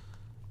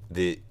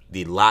the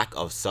lack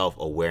of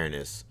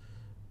self-awareness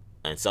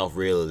and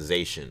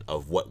self-realization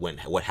of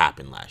what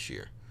happened last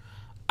year.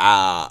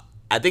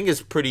 I think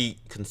it's pretty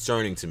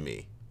concerning to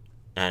me,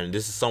 and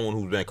this is someone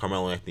who's been a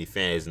Carmelo Anthony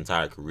fan his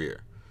entire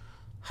career,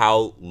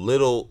 how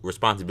little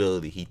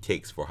responsibility he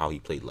takes for how he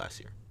played last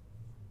year.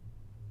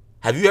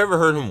 Have you ever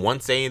heard him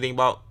once say anything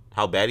about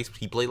how bad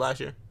he played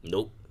last year?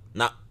 Nope.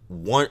 Not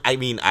one.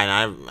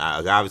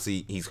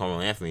 Obviously he's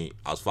Carmelo Anthony.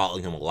 I was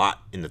following him a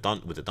lot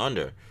with the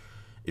Thunder.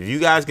 If you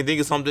guys can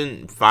think of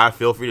something,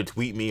 feel free to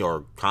tweet me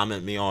or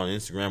comment me on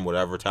Instagram,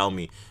 whatever. Tell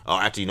me. Oh,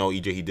 actually, no,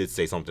 EJ, he did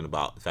say something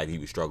about the fact that he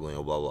was struggling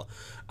or blah, blah.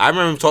 I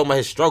remember him talking about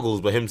his struggles,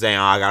 but him saying,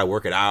 I got to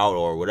work it out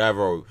or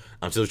whatever, or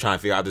I'm still trying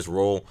to figure out this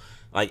role.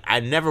 Like,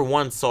 I never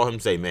once saw him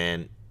say,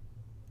 man,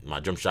 my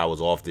jump shot was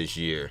off this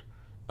year.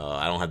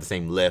 I don't have the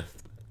same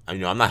lift. I'm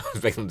not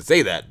expecting him to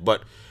say that,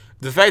 but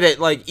the fact that,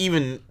 like,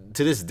 even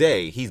to this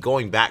day, he's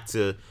going back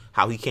to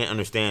how he can't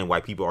understand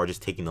why people are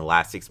just taking the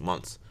last 6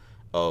 months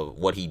of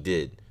what he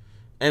did.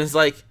 And it's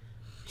like,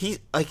 he's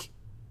like,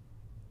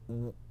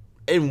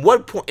 in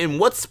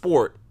what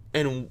sport,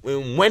 and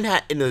when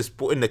in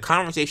the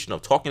conversation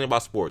of talking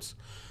about sports,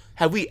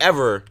 have we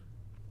ever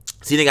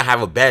seen a guy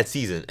have a bad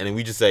season and then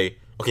we just say,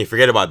 okay,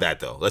 forget about that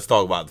though. Let's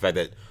talk about the fact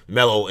that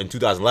Melo in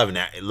 2011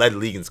 led the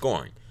league in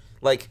scoring.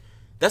 Like,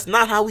 that's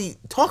not how we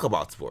talk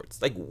about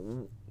sports. Like,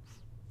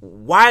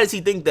 why does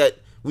he think that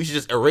we should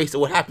just erase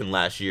what happened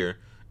last year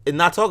and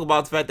not talk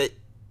about the fact that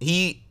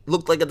he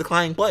looked like a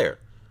declining player?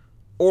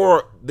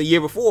 Or the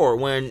year before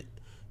when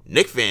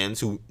Knicks fans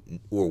who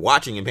were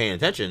watching and paying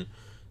attention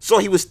saw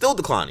he was still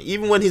declining,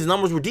 even when his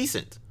numbers were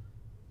decent.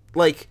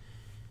 Like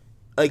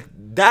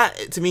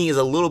that to me is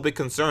a little bit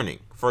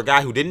concerning for a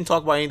guy who didn't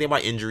talk about anything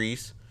about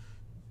injuries,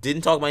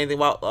 didn't talk about anything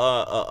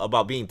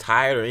about being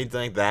tired or anything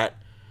like that.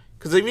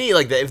 Because to me,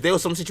 like that, if there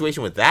was some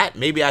situation with that,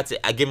 maybe I'd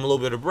give him a little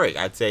bit of a break.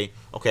 I'd say,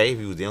 okay, if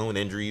he was dealing with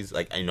injuries,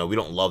 like we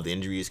don't love the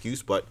injury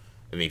excuse, but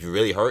if you're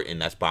really hurt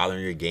and that's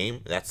bothering your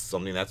game, that's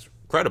something that's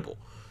credible.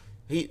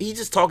 He's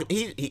just talking.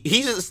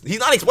 He's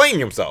not explaining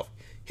himself.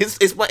 His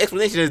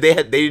explanation is they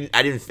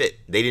didn't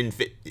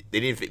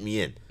fit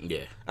me in.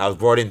 Yeah, I was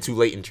brought in too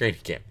late in training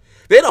camp.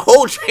 They had a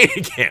whole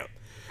training camp.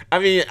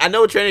 I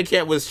know training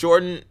camp was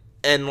shortened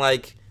and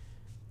like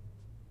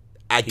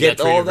I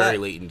get all that. Very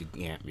late into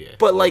camp, yeah.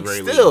 But like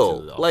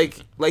still, like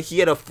he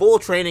had a full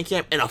training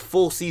camp and a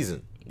full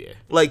season. Yeah.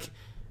 Like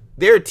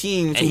there are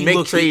teams And who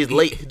make trades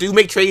late, do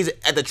make trades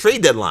at the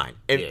trade deadline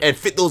and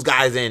fit those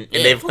guys in,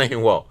 and they're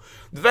playing well.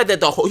 The fact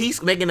that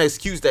he's making an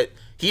excuse that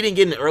he didn't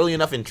get in early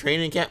enough in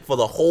training camp for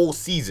the whole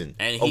season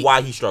of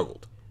why he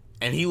struggled.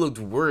 And he looked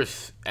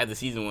worse as the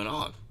season went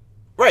on.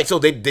 Right, so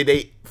did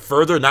they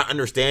further not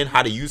understand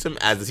how to use him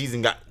as the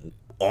season got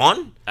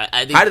on?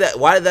 I think,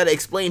 why did that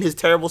explain his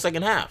terrible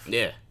second half?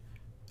 Yeah.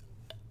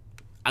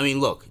 I mean,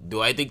 look,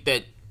 do I think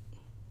that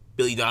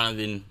Billy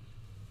Donovan,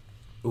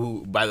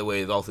 who, by the way,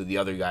 is also the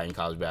other guy in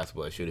college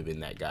basketball, should have been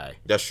that guy.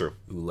 That's true.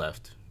 Who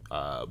left.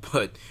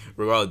 But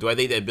regardless, do I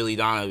think that Billy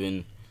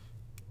Donovan,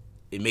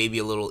 it may be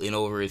a little in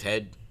over his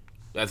head?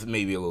 That's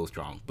maybe a little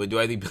strong. But do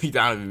I think Billy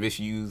Donovan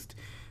misused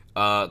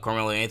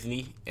Carmelo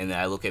Anthony? And then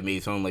I look at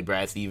maybe someone like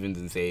Brad Stevens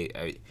and say,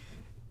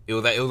 it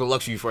was a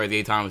luxury for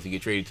Isaiah Thomas to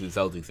get traded to the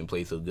Celtics and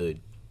play so good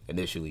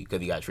initially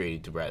because he got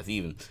traded to Brad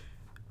Stevens.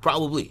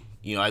 Probably.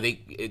 You know, I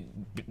think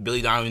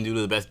Billy Donovan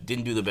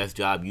didn't do the best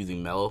job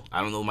using Melo.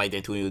 I don't know if Mike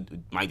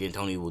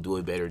D'Antoni will do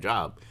a better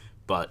job,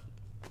 but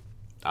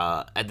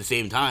at the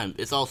same time,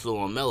 it's also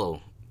on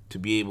Melo to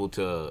be able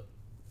to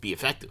be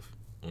effective.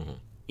 Mm-hmm.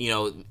 You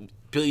know,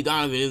 Billy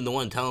Donovan isn't the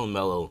one telling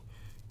Melo,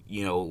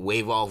 you know,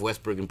 wave off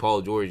Westbrook and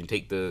Paul George and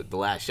take the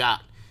last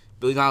shot.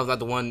 Billy Donovan's not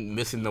the one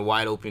missing the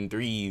wide open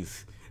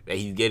threes that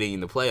he's getting in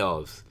the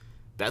playoffs.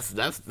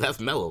 That's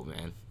Melo,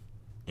 man.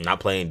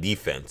 Not playing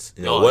defense.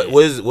 You know,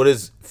 what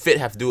does fit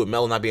have to do with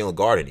Melo not being able to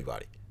guard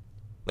anybody?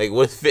 Like,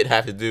 what does fit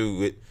have to do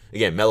with,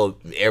 again, Melo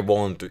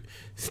airballing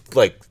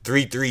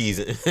three threes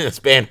in a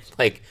span of,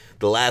 like,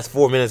 the last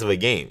 4 minutes of a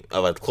game,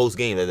 of a close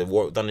game that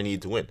the Thunder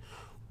needed to win?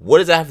 What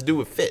does that have to do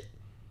with fit?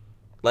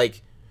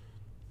 Like,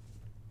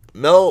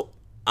 Melo,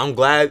 I'm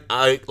glad,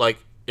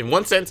 in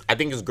one sense, I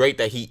think it's great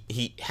that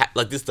he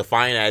like, this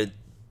defiant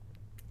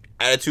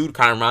attitude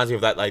kind of reminds me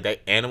of that, like,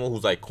 that animal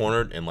who's, like,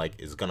 cornered and, like,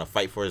 is going to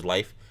fight for his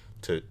life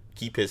to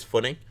keep his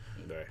footing.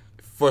 Right.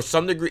 In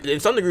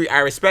some degree, I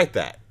respect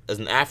that. As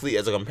an athlete,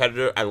 as a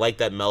competitor, I like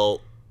that Melo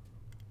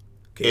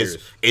cares.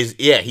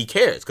 He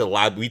cares.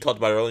 Because we talked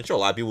about it earlier in the show, a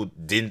lot of people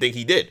didn't think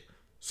he did.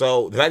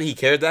 So the fact that he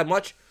cares that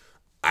much,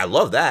 I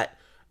love that.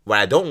 What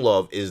I don't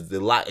love is the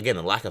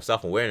lack of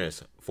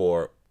self-awareness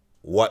for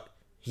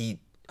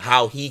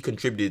how he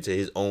contributed to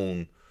his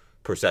own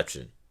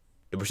perception.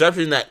 The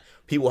perception that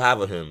people have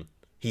of him,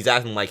 he's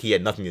acting like he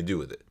had nothing to do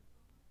with it.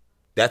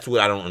 That's what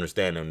I don't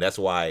understand, and that's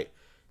why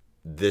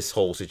this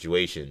whole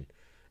situation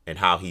and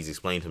how he's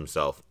explained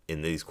himself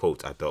in these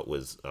quotes I thought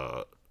was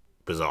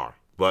bizarre.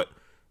 But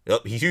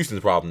he's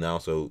Houston's problem now,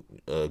 so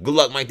good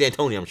luck, Mike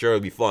D'Antoni. I'm sure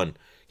it'll be fun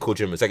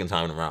coaching him a second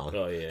time around.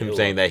 Oh, yeah, him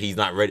saying that he's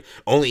not ready.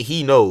 Only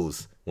he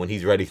knows when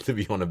he's ready to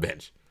be on the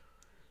bench.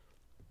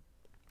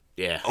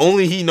 Yeah.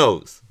 Only he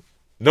knows.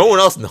 No one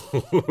else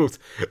knows.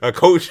 A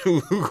coach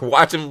who can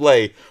watch him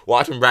play,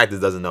 watch him practice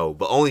doesn't know,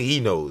 but only he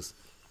knows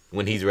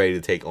when he's ready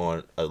to take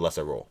on a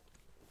lesser role.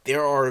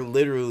 There are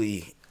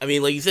literally, I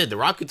mean, like you said, the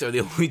Rockets are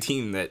the only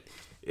team that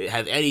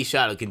has any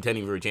shot of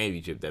contending for a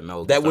championship that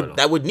Melo that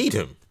would need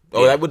him.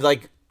 Oh, yeah.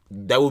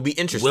 that would be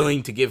interesting.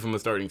 Willing to give him a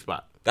starting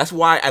spot. That's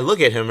why I look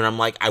at him and I'm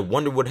like, I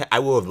wonder I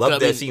would have loved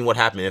to have seen what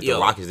happened if the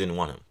Rockets didn't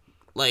want him.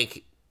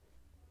 Like,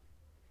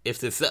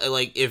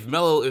 if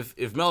Melo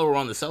were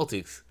on the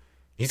Celtics,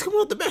 he's coming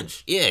off the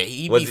bench. Yeah,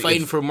 he'd be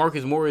fighting for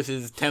Marcus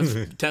Morris's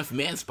 10th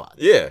man spot.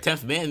 Yeah,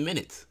 10th man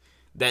minutes.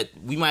 That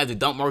we might have to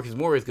dump Marcus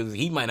Morris because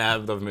he might not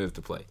have enough minutes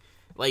to play.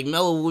 Like,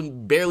 Melo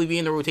would barely be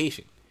in the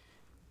rotation.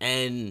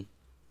 And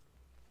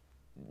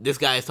this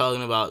guy is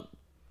talking about,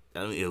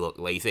 I mean, look,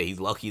 like you said, he's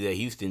lucky that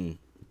Houston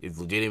is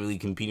legitimately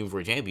competing for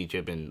a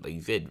championship and, like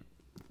you said,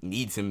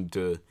 needs him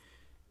to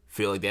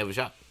feel like they have a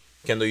shot.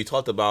 Kendall, you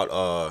talked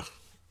about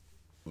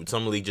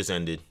Summer League just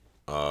ended.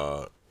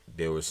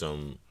 There was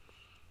an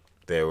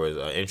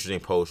interesting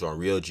post on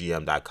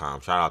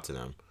RealGM.com. Shout out to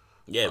them.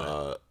 Yeah,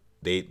 man.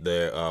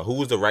 Who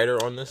was the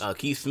writer on this?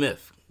 Keith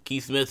Smith.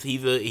 Keith Smith.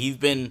 He's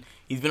been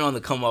on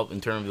the come up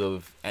in terms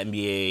of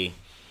NBA,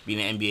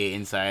 being an NBA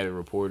insider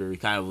reporter. He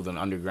kind of was an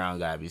underground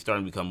guy, but he's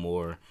starting to become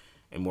more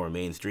and more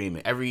mainstream.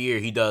 And every year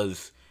he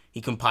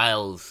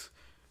compiles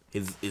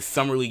his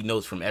summer league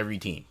notes from every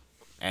team.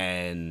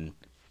 And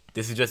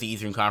this is just the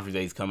Eastern Conference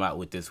that he's come out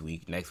with this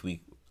week. Next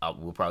week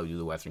we'll probably do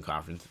the Western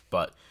Conference,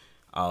 but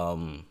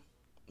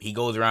he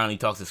goes around. He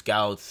talks to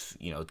scouts,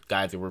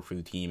 guys that work for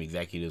the team,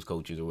 executives,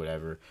 coaches, or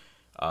whatever.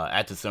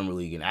 At the summer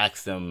league and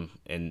ask them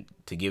and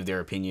to give their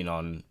opinion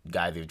on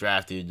guys they've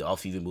drafted, the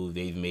offseason moves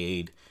they've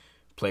made,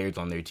 players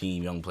on their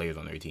team, young players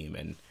on their team,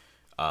 and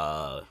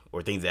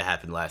or things that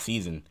happened last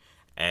season.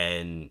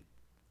 And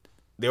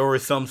there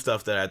was some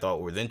stuff that I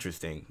thought was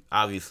interesting.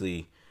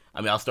 Obviously,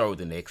 I mean, I'll start with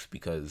the Knicks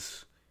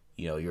because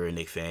you're a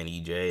Knicks fan,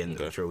 EJ, and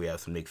okay. I'm sure we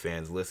have some Knicks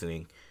fans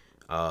listening.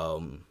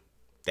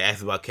 They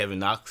asked about Kevin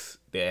Knox.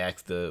 They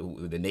asked the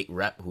Knicks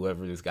rep,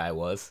 whoever this guy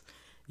was.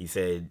 He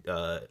said,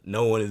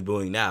 "No one is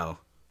booing now."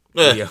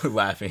 Yeah,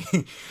 laughing.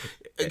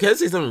 Can I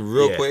say something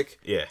real quick?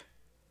 Yeah.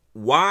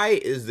 Why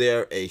is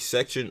there a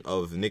section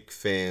of Knicks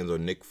fans or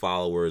Knicks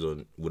followers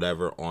or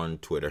whatever on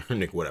Twitter,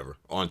 Nick whatever,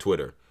 on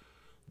Twitter,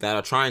 that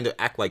are trying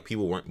to act like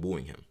people weren't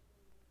booing him?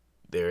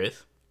 There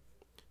is.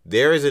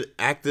 there is an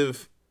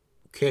active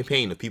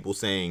campaign of people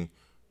saying,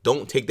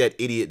 "Don't take that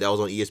idiot that was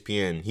on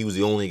ESPN. He was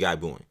the only guy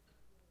booing."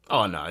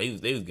 Oh no,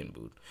 they was getting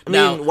booed. I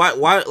mean, why?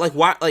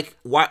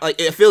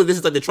 I feel like this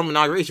is like the Trump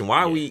inauguration.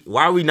 Why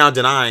are we now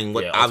denying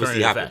what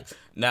obviously happened? Facts.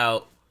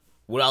 Now,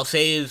 what I'll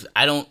say is,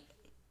 I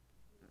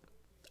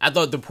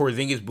thought the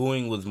Porzingis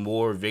booing was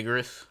more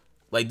vigorous.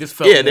 Like this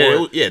felt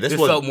this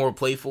felt more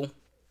playful.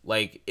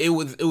 Like it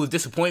was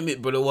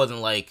disappointment, but it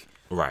wasn't like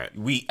right.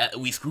 We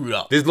screwed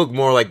up. This looked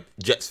more like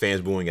Jets fans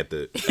booing at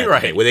the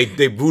right thing, where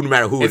they boo no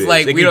matter who it is.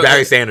 Like they beat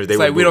Barry Sanders. It's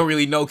like we don't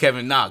really know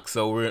Kevin Knox,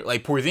 so we're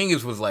like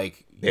Porzingis was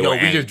like, we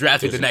just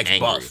drafted the next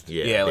bust.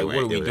 Yeah, like what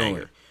are we doing?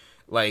 Angry.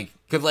 Like,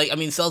 cause like I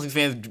mean, Celtics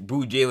fans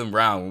booed Jaylen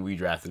Brown when we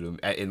drafted him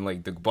in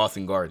like the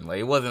Boston Garden. Like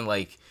it wasn't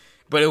like,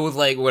 but it was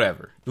like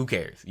whatever. Who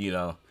cares? You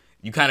know,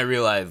 you kind of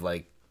realize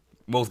like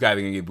most guys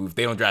are gonna get booed if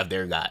they don't draft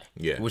their guy.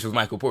 Yeah, which was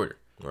Michael Porter.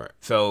 Right.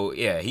 So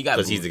yeah, he got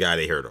because he's the guy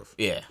they heard of.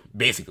 Yeah,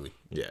 basically.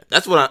 Yeah,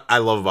 that's what I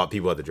love about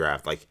people at the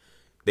draft. Like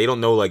they don't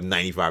know like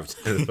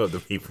 95% of the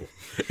people,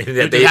 and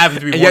that they happen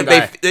to be one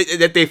guy.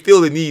 That they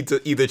feel the need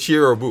to either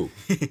cheer or boo.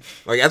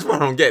 Like that's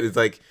what I don't get. It's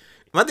like.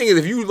 My thing is,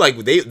 if you like,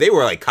 they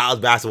were like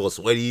college basketball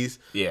sweaties.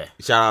 Yeah.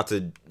 Shout out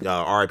to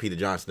R.I.P. to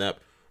John Snap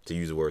to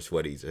use the word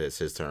sweaties as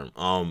his term.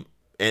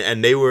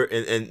 And they were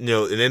and you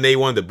know and then they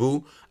wanted to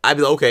boo. I'd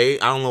be like, okay,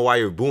 I don't know why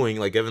you're booing.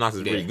 Like Kevin Knox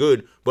is pretty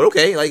good, but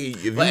okay, like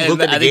if you look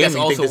at the game and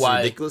you think this is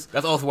ridiculous.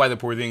 That's also why the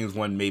Porzingis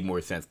one made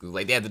more sense because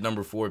like they had the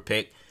number 4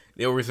 pick.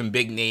 There were some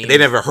big names. They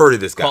never heard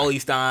of this guy.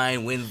 Paulie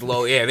Stein,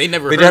 Winslow. Yeah, they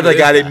never. They heard of the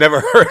guy they never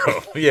heard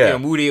of. Yeah.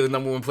 Moody was the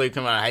number 1 player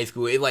coming out of high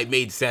school. It like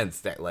made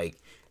sense that like.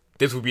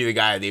 This would be the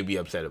guy they'd be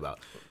upset about.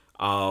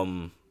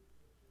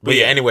 But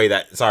yeah, anyway,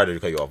 sorry to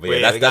cut you off. But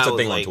yeah, that's the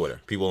thing like, on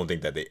Twitter. People don't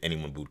think that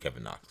anyone booed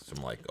Kevin Knox. So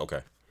I'm like, okay.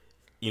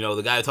 You know,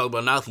 the guy who talked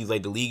about Knox, he's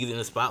like, the league is in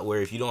a spot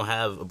where if you don't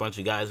have a bunch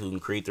of guys who can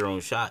create their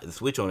own shot and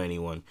switch on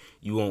anyone,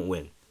 you won't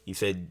win. He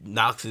said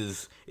Knox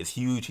is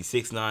huge. He's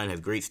 6'9", has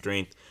great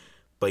strength,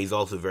 but he's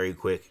also very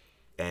quick,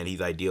 and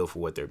he's ideal for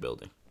what they're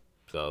building.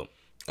 So,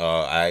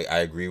 I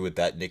agree with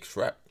that Knicks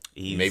rep.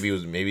 Maybe are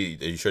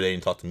you sure they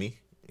didn't talk to me?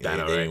 They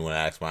didn't want to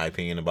ask my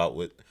opinion about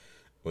what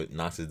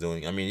Knox is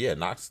doing. I mean, yeah,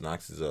 Knox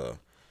is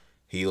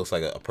he looks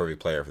like a perfect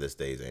player for this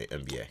day's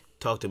NBA.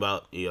 Talked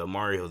about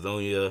Mario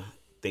Hezonja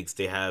thinks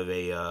he has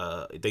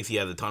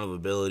a ton of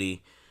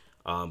ability.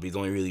 He's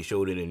only really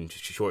showed it in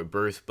short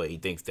bursts, but he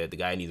thinks that the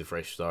guy needs a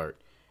fresh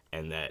start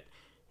and that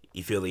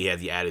he feels he has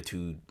the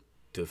attitude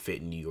to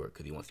fit in New York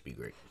because he wants to be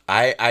great.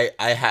 I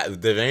have.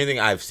 If there's anything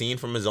I've seen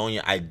from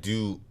Hezonja,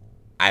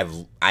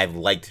 I've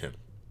liked him.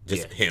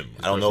 Just him.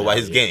 I don't know about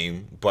his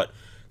game, but.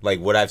 Like,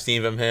 what I've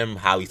seen from him,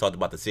 how he's talked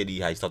about the city,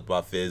 how he's talked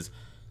about Fizz,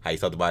 how he's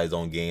talked about his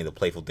own game, the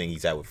playful thing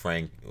he's had with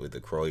Frank, with the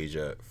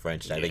Croatia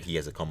French. Yeah. I think he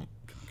has to come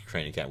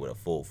training camp with a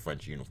full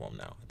French uniform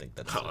now. I think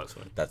that's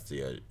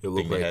the it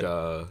looked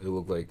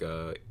like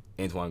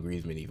Antoine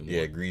Griezmann even more.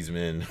 Yeah,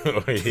 Griezmann.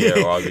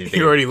 Yeah,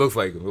 he already looks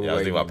like him. I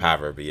was thinking about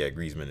Pavard, but yeah,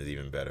 Griezmann is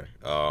even better.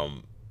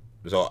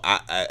 So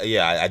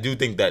I do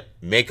think that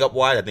makeup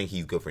wise, I think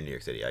he's good for New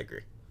York City. I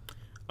agree.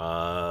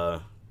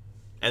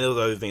 And there was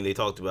other thing they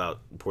talked about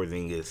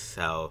Porzingis,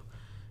 how,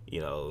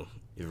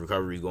 his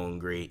recovery is going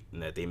great,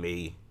 and that they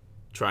may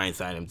try and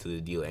sign him to the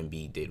deal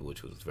Embiid did,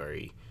 which was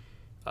very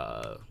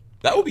that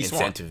would be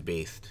incentive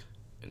based.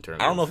 In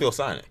terms, I don't know if he'll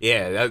sign it.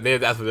 Yeah,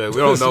 that's what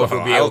we don't know if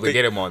he'll be able to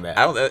get him on that.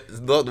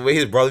 The way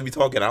his brother be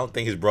talking, I don't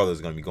think his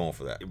brother's going to be going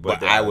for that.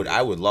 But I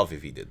would love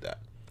if he did that.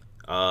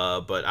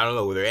 But I don't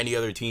know. Were there any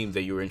other teams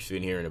that you were interested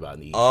in hearing about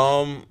in the East?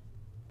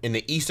 In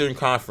the Eastern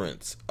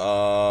Conference,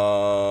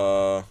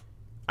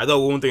 I thought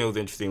one thing that was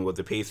interesting was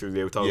the Pacers.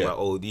 They were talking about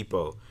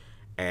Oladipo,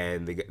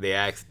 and the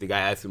guy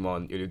asked him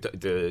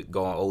to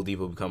go on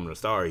Oladipo becoming a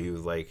star. He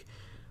was like,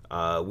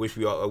 "Wish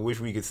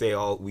we could say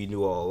all we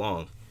knew all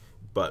along,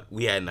 but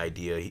we had an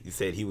idea." He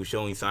said he was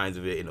showing signs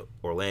of it in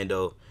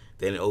Orlando.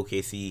 Then in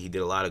OKC, he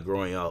did a lot of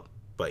growing up,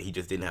 but he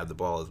just didn't have the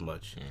ball as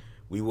much.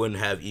 We wouldn't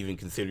have even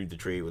considered the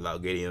trade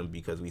without getting him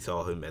because we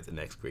saw him as the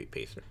next great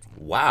Pacer.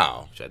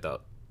 Wow, which I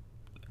thought.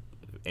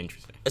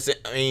 Interesting.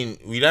 I mean,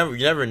 you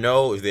never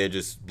know if they're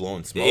just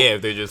blowing smoke. Yeah,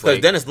 if they're just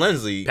because Dennis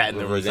Lindsey,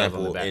 for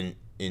example, in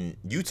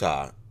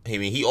Utah, I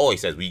mean, he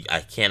always says I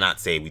cannot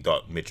say we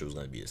thought Mitchell was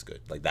going to be this good.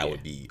 Like that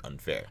would be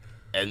unfair.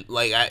 And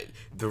like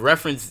the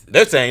reference,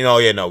 they're saying,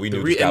 we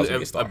knew this guy was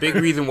going to start. A big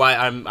reason why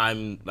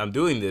I'm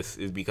doing this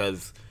is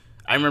because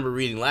I remember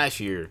reading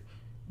last year,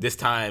 this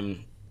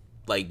time,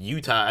 like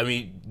Utah. I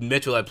mean,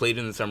 Mitchell had played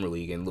in the summer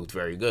league and looked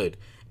very good,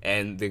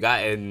 and the guy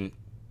and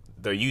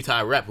the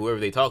Utah rep, whoever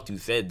they talked to,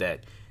 said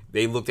that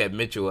they looked at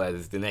Mitchell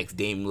as the next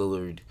Dame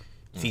Lillard,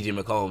 CJ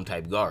McCollum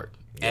type guard.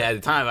 Yeah. And at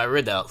the time I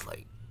read that, I was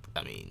like,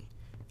 I mean,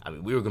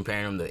 we were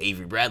comparing him to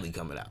Avery Bradley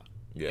coming out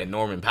and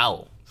Norman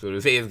Powell. So to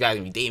say this guy's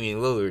going to be Damian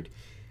Lillard,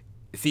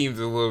 it seems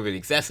a little bit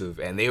excessive,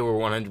 and they were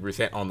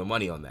 100% on the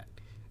money on that.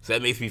 So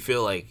that makes me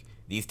feel like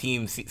these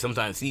teams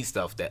sometimes see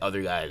stuff that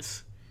other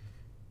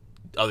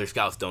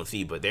scouts don't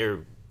see, but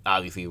they're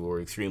obviously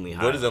were extremely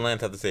high. What does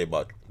Atlanta have to say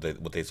about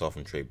what they saw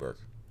from Trey Burke?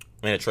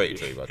 Man, Trey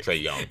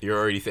Young. You're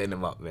already setting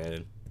him up,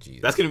 man.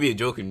 Jesus. That's gonna be a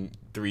joke in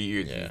 3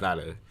 years. Yeah.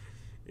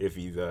 If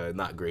he's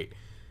not great.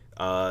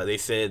 They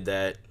said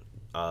that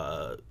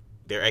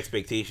their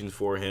expectations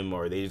for him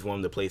are they just want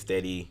him to play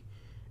steady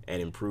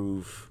and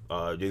improve.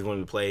 They just want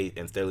him to play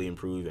and steadily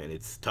improve. And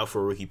it's tough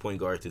for a rookie point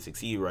guard to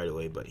succeed right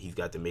away, but he's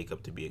got the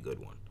makeup to be a good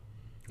one.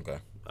 Okay.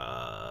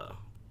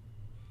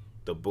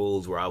 The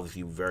Bulls were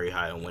obviously very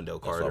high on Wendell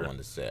Carter. That's what I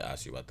wanted to say.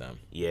 Ask you about them.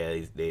 Yeah,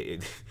 the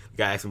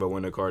guy asked him about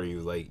Wendell Carter. He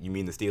was like, "You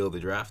mean the steal of the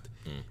draft?"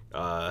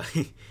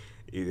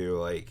 Either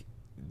like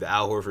the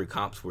Al Horford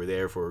comps were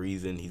there for a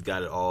reason. He's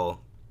got it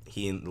all.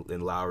 He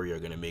and Lowry are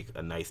gonna make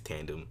a nice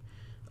tandem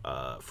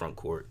front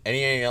court.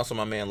 Anything else on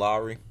my man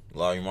Lowry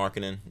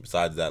Markkinen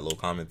besides that little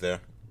comment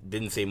there?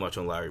 Didn't say much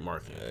on Lowry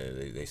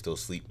Markkinen. They still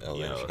sleep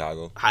in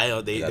Chicago.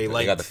 They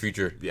got the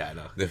future. Yeah, I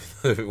know.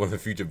 One of the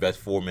future best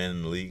 4 men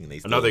in the league. And they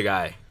still,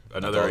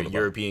 another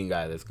European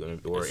guy that's going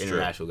to, or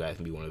international guy that's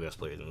going to be one of the best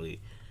players in the league.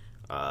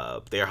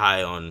 They're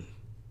high on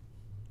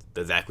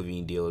the Zach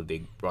LaVine deal.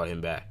 They brought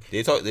him back.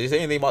 Did they say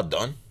anything about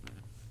Dunn?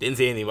 Didn't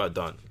say anything about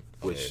Dunn,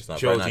 which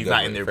shows he's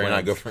not in their plans.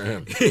 Not good for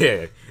him.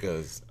 Yeah,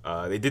 because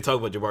they did talk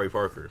about Jabari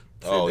Parker.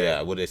 What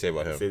did they say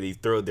about him?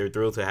 Said they're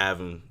thrilled to have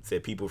him.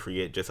 Said people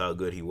forget just how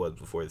good he was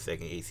before the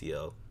second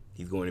ACL.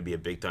 He's going to be a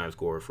big time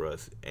scorer for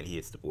us, and he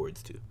hits the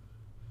boards too.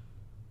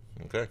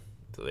 Okay.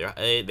 So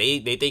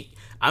they think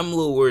I'm a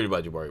little worried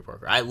about Jabari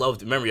Parker. I used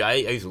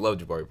to love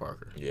Jabari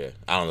Parker. Yeah,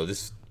 I don't know.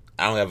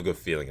 I don't have a good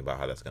feeling about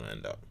how that's gonna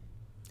end up.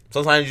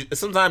 Sometimes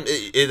it's not.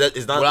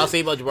 What I'll say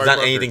about Jabari it's not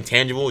Parker, anything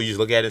tangible. You just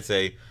look at it and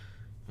say,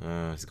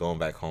 he's going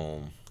back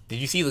home. Did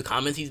you see the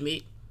comments he's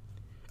made?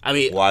 I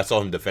mean, I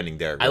saw him defending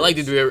Derrick Rose. I like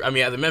the. I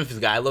mean, as a Memphis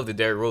guy, I love the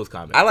Derrick Rose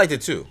comment. I liked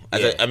it too.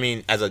 As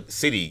a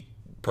city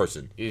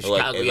person,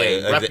 Chicago,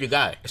 rep your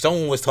guy. If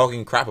someone was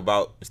talking crap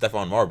about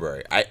Stephon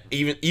Marbury,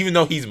 even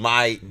though he's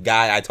my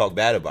guy, I talk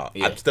bad about.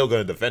 I'm still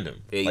gonna defend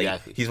him.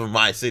 Exactly. He's from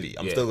my city.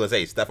 I'm still gonna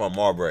say Stephon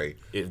Marbury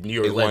is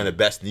one of the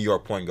best New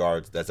York point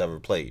guards that's ever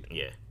played.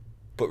 Yeah.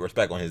 Put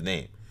respect on his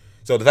name.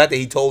 So the fact that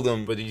he told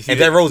him, but did you see and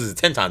Derrick Rose is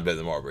 10 times better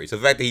than Marbury. So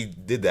the fact that he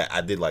did that,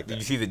 I did like that. Did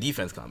you see the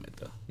defense comment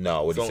though?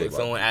 No, what did you say about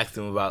someone asked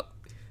him about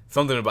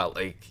something about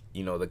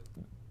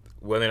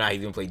whether or not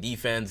he's gonna play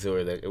defense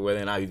or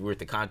whether or not he's worth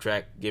the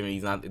contract. Given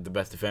he's not the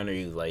best defender,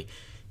 he was like,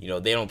 they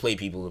don't play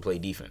people to play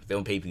defense. They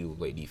don't pay people to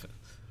play defense.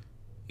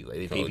 He's like,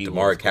 they pay people.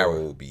 DeMar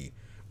Carroll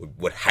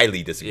would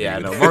highly disagree. Yeah, I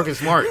with know. that. Marcus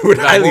Smart would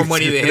got more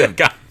money than him.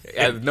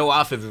 Has no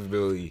offensive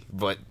ability,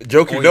 but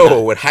Joakim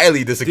Noah would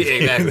highly disagree.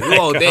 Yeah, exactly.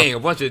 Oh dang, a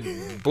bunch of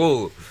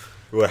bull.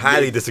 Would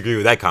highly disagree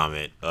with that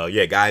comment.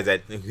 Guys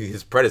that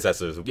his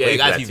predecessors who played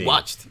guys for that he's team.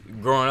 Watched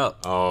growing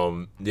up.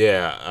 So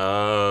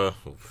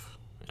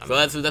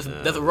that's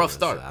a rough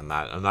start. I'm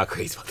not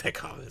crazy about that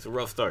comment. It's a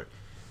rough start.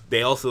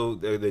 They also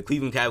the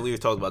Cleveland Cavaliers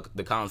talked about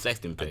the Colin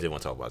Sexton pick. I did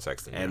want to talk about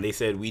Sexton, and they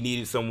said we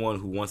needed someone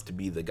who wants to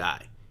be the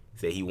guy.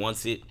 Say he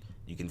wants it.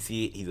 You can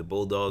see it. He's a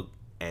bulldog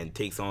and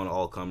takes on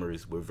all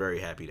comers. We're very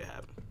happy to have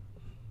him.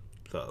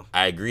 So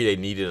I agree. They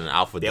needed an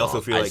alpha. They also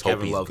feel like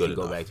Kevin Love can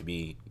go back to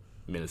be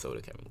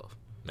Minnesota Kevin Love.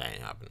 That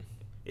ain't happening.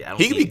 Yeah,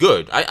 he could be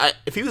good.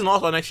 If he was an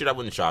all-star next year, that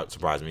wouldn't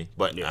surprise me.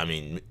 But I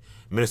mean,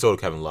 Minnesota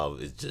Kevin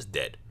Love is just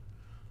dead.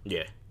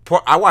 Yeah.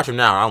 I watch him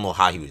now. I don't know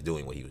how he was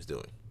doing what he was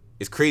doing.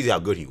 It's crazy how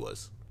good he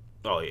was.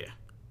 Oh yeah.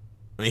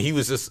 I mean, he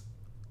was just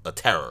a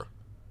terror.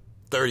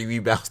 30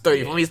 rebounds,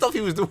 30. I mean, stuff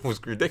he was doing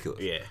was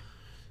ridiculous. Yeah.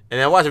 And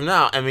I watch him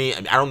now. I mean,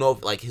 I don't know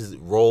if his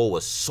role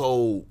was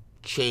so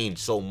changed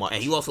so much.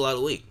 And he lost a lot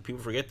of weight.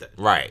 People forget that.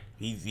 Right.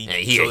 He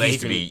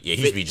used to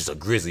be just a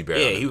grizzly bear.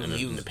 Yeah,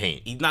 in the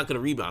paint. He's not gonna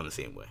rebound the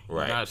same way.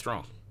 Right. He's not as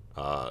strong.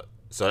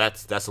 So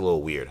that's a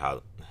little weird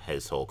how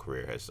his whole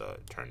career has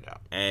turned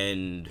out.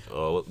 And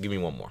give me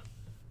one more.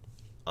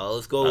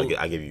 Let's go.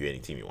 I'll give you any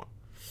team you want.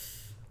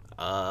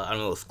 I don't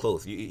know. It's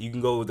close. You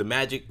can go with the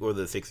Magic or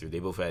the Sixers. They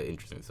both had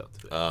interesting stuff to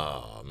say.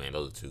 Oh man,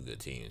 those are two good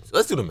teams.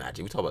 Let's do the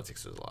Magic. We talk about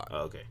Sixers a lot.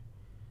 Okay.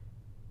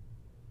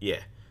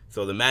 Yeah.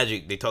 So the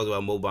Magic, they talked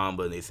about Mo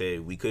Bamba and they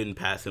said we couldn't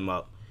pass him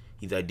up.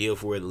 He's ideal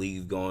for where the league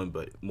is going,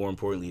 but more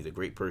importantly, he's a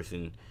great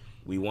person.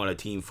 We want a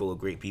team full of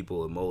great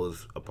people, and Mo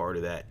is a part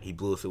of that. He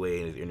blew us away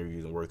in his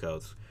interviews and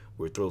workouts.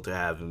 We're thrilled to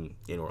have him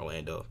in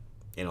Orlando.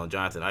 And on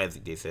Jonathan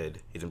Isaac, they said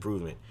his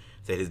improvement.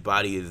 Said his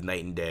body is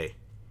night and day.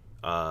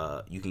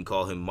 You can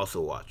call him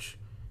Muscle Watch.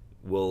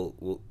 Well,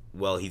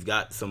 he's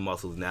got some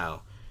muscles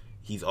now.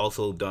 He's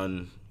also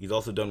done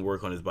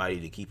work on his body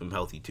to keep him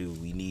healthy too.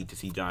 We need to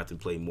see Jonathan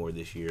play more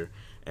this year,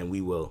 and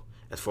we will.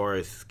 As far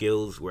as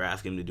skills, we're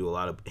asking him to do a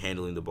lot of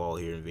handling the ball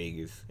here in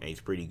Vegas, and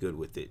he's pretty good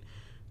with it.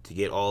 To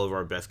get all of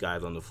our best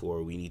guys on the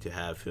floor, we need to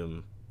have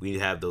him. We need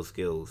to have those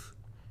skills.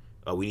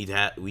 We need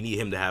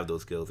him to have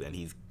those skills, and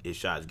his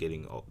shot is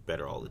getting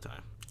better all the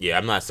time. Yeah,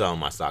 I'm not selling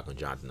my stock on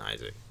Jonathan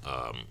Isaac.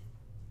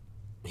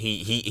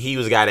 He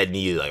was a guy that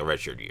needed like a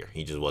redshirt year.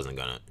 He just wasn't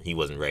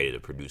ready to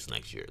produce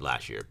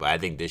last year. But I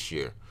think this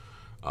year,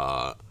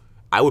 I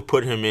would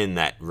put him in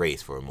that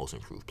race for a most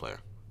improved player.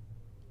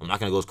 I'm not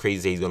gonna go as crazy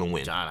as he's gonna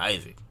win. John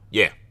Isaac.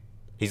 Yeah,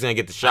 he's gonna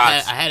get the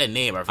shots. I had a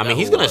name. I mean,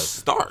 he's gonna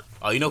start.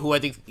 Oh, you know who I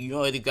think? You know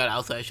who I think got an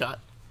outside shot?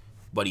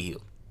 Buddy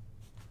Hield.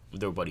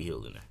 There were Buddy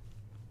Hield in there.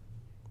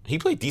 He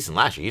played decent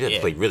last year. He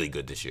didn't play really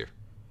good this year.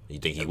 You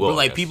think he will? But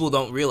like people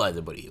don't realize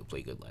it, but he'll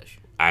play good last year.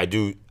 I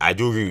do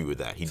agree with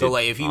that. He so did,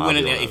 like if he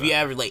if he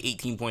averaged like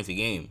 18 points a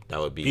game, that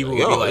would be people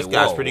like, would be like, this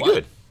guy's pretty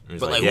good.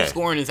 But like who's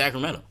scoring in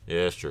Sacramento?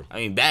 Yeah, that's true. I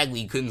mean,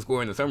 Bagley couldn't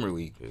score in the summer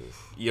league.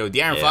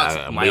 De'Aaron Fox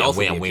I'm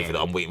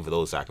waiting for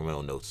those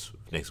Sacramento notes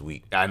next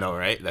week. I know,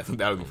 right? That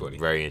would be funny.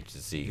 Very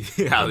interested to see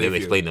how they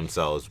explain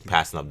themselves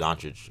passing up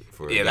Doncic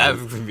for.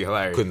 That's gonna be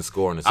hilarious. Couldn't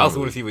score in the summer. I also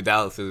want to see what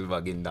Dallas says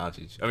about getting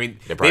Doncic. I mean,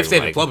 they've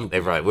said it publicly.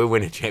 They're probably we're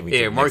winning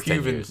championship. Yeah, Mark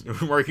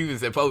Cuban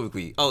said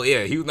publicly. Oh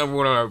yeah, he was number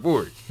one on our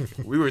board.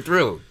 We were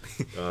thrilled.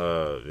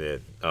 I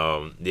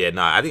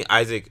think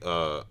Isaac.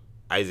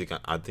 I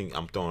think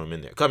I'm throwing him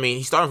in there. I mean,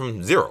 he's starting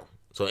from zero,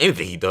 so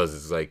anything he does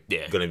is like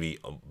gonna be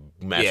a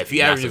massive. Yeah, if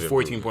he averages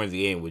 14 points a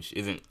game, which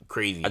isn't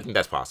crazy, I think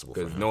that's possible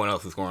because no one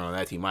else is scoring on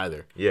that team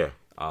either. Yeah.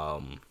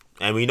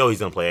 And we know he's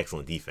gonna play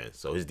excellent defense,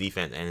 so his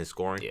defense and his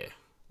scoring. Yeah.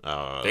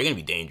 They're gonna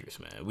be dangerous,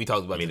 man. We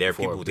talked about. There are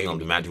people who think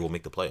the Magic will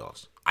make the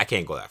playoffs. I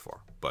can't go that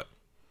far, but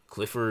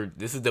Clifford.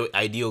 This is the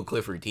ideal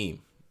Clifford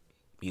team.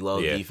 He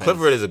loves defense.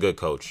 Clifford is a good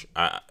coach.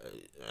 I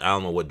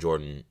don't know what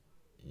Jordan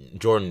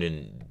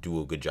didn't do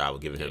a good job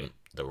of giving him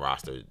the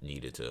roster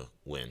needed to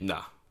win.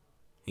 Nah,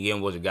 he gave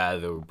him a bunch of guys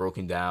that were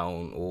broken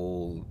down,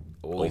 old,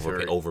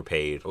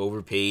 overpaid.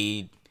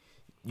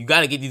 You got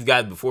to get these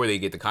guys before they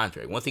get the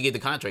contract. Once they get the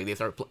contract,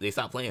 they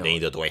stop playing. They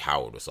need the Dwight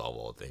Howard to solve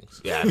all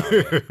things. Yeah,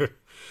 I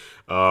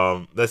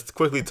know. Let's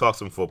quickly talk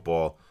some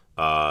football.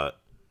 John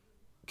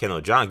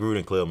Gruden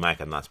and Khalil Mack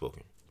have not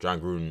spoken. John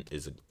Gruden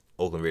is an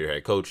Oakland Raider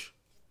head coach.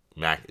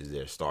 Mack is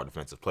their star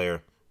defensive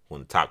player,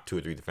 one of the top 2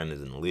 or 3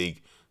 defenders in the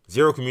league.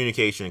 Zero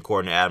communication,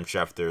 according to Adam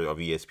Schefter of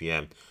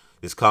ESPN.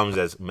 This comes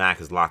as Mack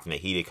is locked in a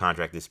heated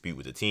contract dispute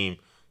with the team.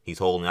 He's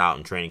holding out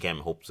in training camp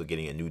in hopes of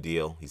getting a new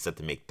deal. He's set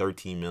to make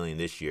 $13 million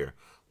this year,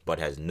 but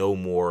has no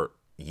more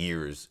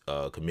years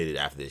committed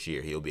after this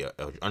year. He'll be an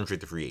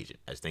unrestricted free agent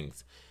as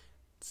things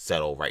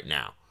settle right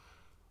now.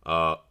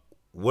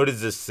 What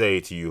does this say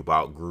to you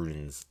about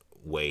Gruden's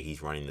way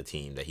he's running the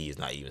team, that he has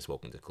not even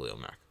spoken to Khalil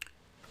Mack?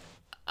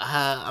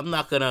 I'm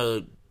not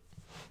gonna.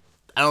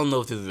 I don't know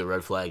if this is a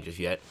red flag just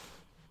yet.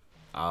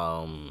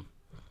 I'm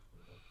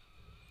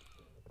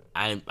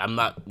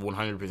not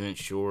 100%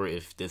 sure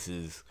if this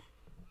is.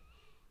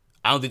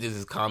 I don't think this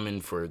is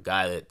common for a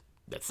guy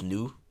that's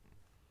new.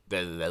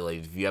 That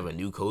like if you have a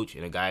new coach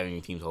and a guy on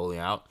your team's holding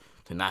out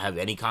to not have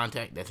any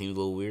contact, that seems a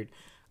little weird.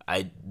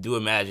 I do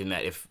imagine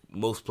that if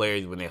most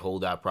players when they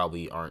hold out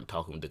probably aren't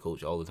talking with the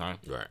coach all the time,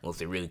 right? Unless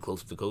they're really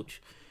close to the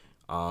coach.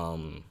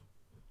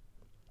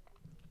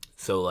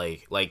 So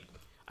like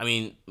I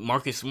mean,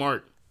 Marcus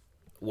Smart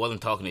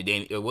wasn't talking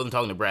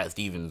to Brad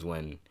Stevens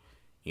when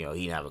he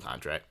didn't have a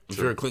contract. I'm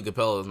sure Clint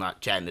Capella is not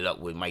chatting it up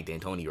with Mike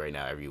D'Antoni right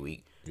now every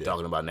week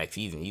talking about next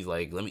season. He's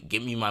like,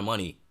 give me my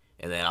money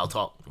and then I'll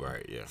talk.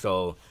 Right. Yeah.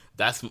 So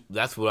that's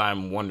what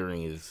I'm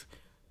wondering is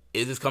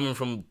this coming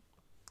from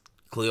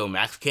Khalil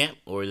Mack's camp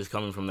or is this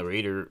coming from the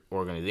Raider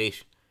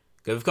organization?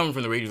 Because if it's coming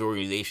from the Raiders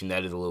organization,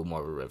 that is a little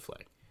more of a red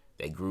flag.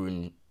 That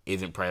Gruden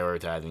isn't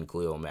prioritizing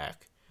Khalil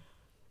Mack,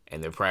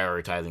 and they're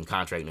prioritizing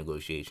contract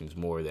negotiations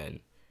more than,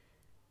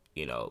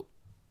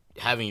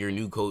 having your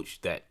new coach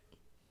that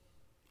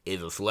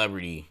is a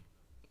celebrity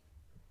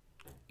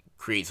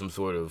create some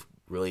sort of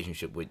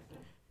relationship with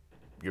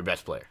your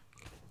best player.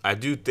 I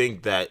do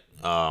think that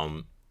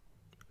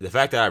the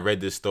fact that I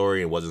read this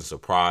story and wasn't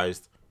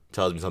surprised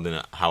tells me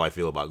something how I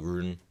feel about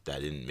Gruden that I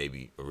didn't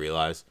maybe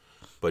realize.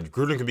 But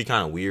Gruden can be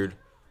kind of weird.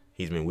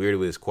 He's been weird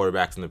with his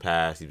quarterbacks in the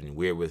past. He's been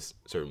weird with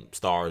certain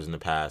stars in the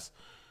past.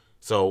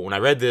 So when I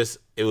read this,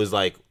 it was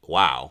like,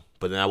 wow.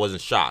 But then I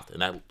wasn't shocked.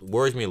 And that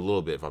worries me a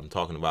little bit if I'm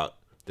talking about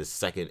the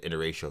second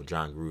iteration of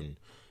John Gruden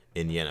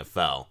in the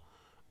NFL.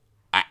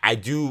 I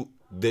do,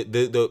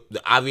 the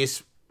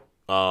obvious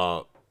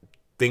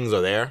things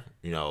are there.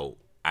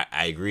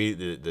 I agree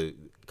the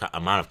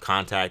amount of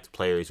contact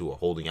players who are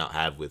holding out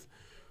have with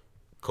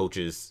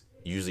coaches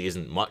usually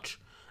isn't much.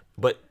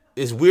 But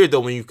it's weird,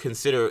 though, when you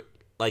consider,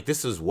 like,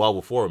 this is well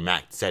before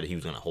Mack said he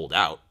was going to hold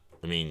out.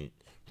 I mean,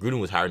 Gruden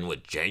was hired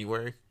in,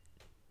 January?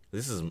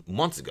 This is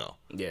months ago.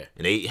 Yeah.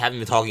 And they haven't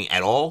been talking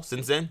at all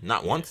since then?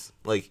 Not once?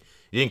 Like,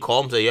 you didn't call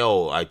him and say,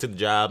 yo, I took the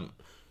job.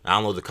 I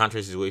don't know the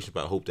contract situation,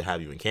 but I hope to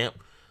have you in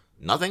camp.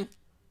 Nothing?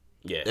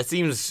 Yeah. That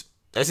seems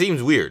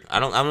weird. I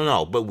don't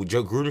know. But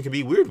Joe Gruden can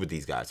be weird with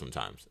these guys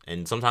sometimes.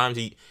 And sometimes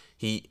he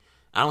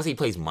I don't say he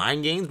plays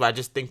mind games, but I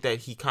just think that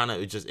he kind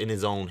of is just in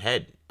his own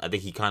head. I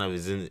think he kind of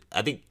is in.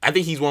 I think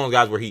he's one of those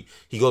guys where he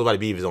goes by the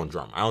beat of his own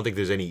drum. I don't think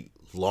there's any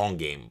long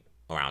game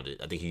around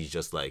it. I think he's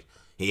just like,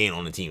 he ain't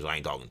on the team, so I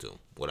ain't talking to him.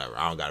 Whatever.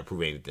 I don't got to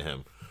prove anything to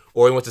him.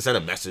 Or he wants to send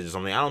a message or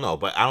something. I don't know.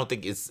 But I don't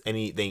think it's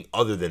anything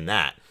other than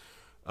that.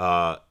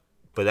 But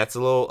that's a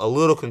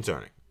little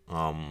concerning.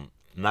 I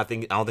don't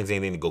think there's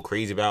anything to go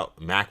crazy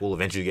about. Mack will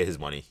eventually get his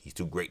money. He's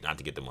too great not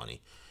to get the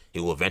money. He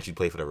will eventually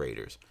play for the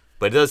Raiders.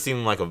 But it does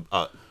seem like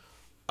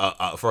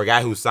for a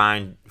guy who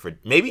signed for,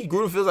 maybe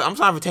Gruden feels like, I'm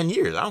signed for 10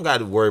 years. I don't got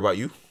to worry about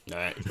you. All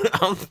right.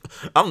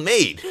 I'm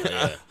made.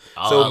 Yeah.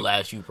 I'll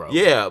outlast you,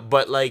 probably. Yeah,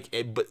 but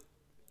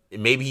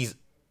maybe he's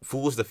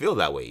foolish to feel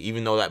that way,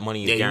 even though that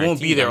money is guaranteed. You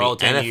won't be there all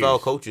 10 NFL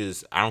years.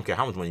 coaches, I don't care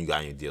how much money you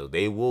got in your deal,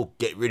 they will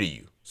get rid of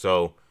you.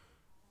 So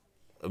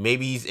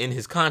maybe he's in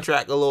his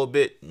contract a little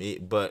bit,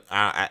 but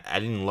I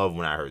didn't love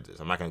when I heard this.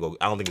 I'm not gonna go.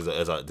 I don't think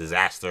it's a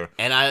disaster,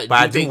 And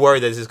I do worry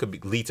that this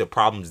could lead to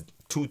problems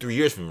 2-3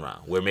 years from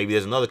now, where maybe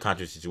there's another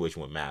contract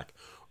situation with Mac,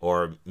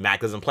 or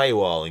Mac doesn't play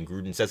well, and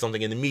Gruden said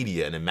something in the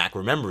media, and then Mac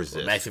remembers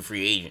this. Mac's a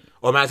free agent.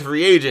 Or Mac's a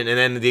free agent, and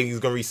then he's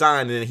gonna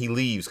resign, and then he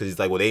leaves because he's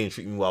like, well, they didn't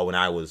treat me well when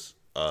I was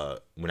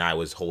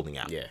holding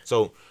out. Yeah.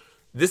 So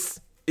it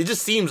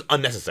just seems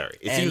unnecessary.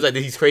 It seems like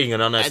he's creating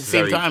an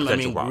unnecessary. At the same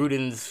time, problem.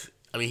 Gruden's.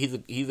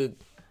 He's a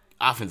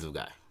offensive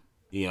guy,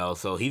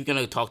 so he's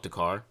gonna talk to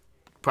Carr.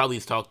 Probably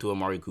he's talked to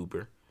Amari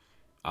Cooper,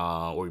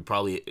 or he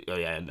probably.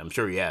 I'm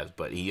sure he has,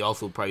 but he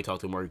also probably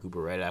talked to Amari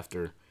Cooper right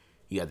after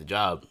he got the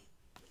job.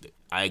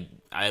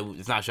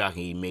 It's not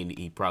shocking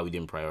he probably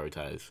didn't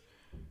prioritize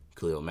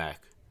Khalil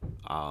Mack.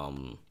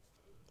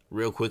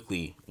 Real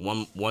quickly,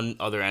 one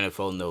other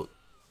NFL note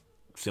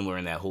similar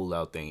in that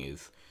holdout thing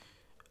is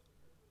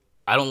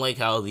I don't like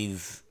how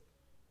these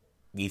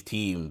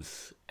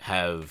teams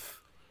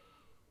have,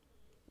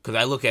 because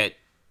I look at,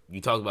 you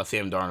talked about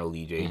Sam Darnold,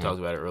 EJ. You talked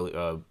about it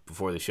early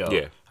before the show.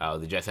 Yeah. How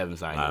the Jets haven't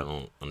signed him. I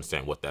don't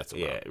understand what that's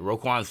about. Yeah,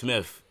 Roquan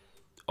Smith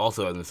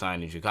also hasn't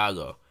signed in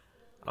Chicago.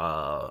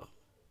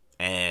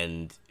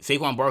 And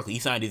Saquon Barkley, he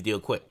signed his deal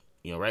quick.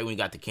 Right when he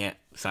got to camp,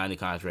 signed the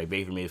contract.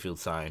 Baker Mayfield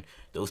signed.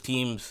 Those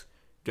teams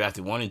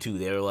drafted 1 and 2.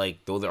 They were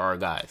like, those are our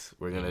guys.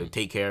 We're going to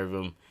take care of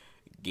them.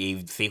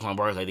 Gave Saquon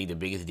Barkley, I think, the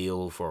biggest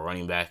deal for a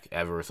running back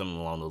ever, or something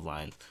along those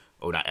lines.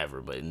 Oh, not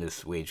ever, but in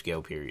this wage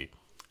scale period.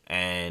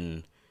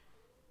 And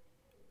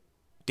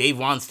Dave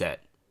Wannstedt,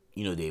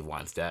 Dave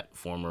Wannstedt,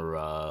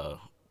 former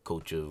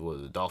coach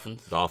of the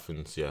Dolphins?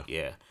 Dolphins, yeah.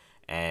 Yeah.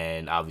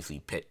 And obviously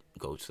Pitt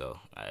coach, so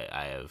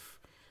I have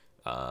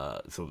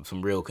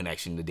some real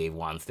connection to Dave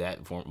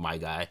Wannstedt, my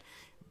guy.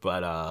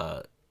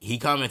 But he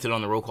commented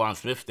on the Roquan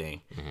Smith thing,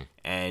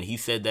 and he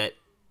said that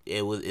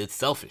it's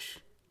selfish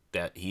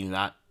that he's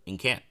not in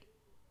camp.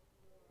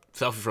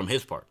 Selfish from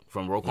his part,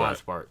 from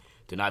Roquan's part,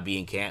 to not be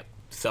in camp.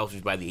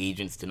 Selfish by the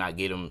agents to not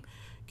get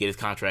his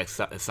contract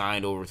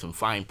signed over some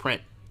fine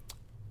print.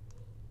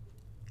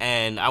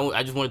 And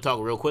I just want to talk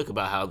real quick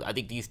about how I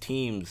think these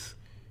teams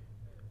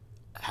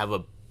have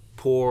a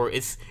poor.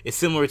 It's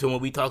similar to when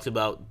we talked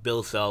about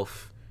Bill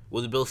Self.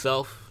 Was it Bill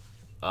Self?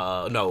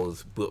 No, it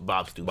was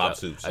Bob Stoops. Bob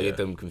Stoops. I get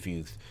them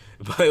confused.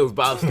 But it was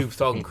Bob Stoops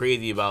talking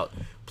crazy about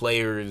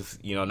players,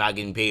 not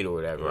getting paid or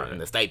whatever, right, and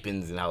the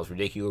stipends and how it's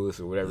ridiculous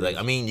or whatever.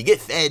 Like, you get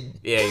fed.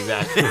 Yeah,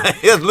 exactly.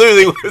 That's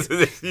literally what's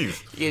his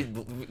excuse.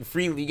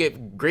 You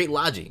get great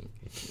lodging.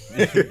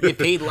 You get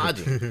paid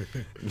lodging.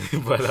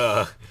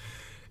 But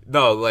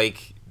no,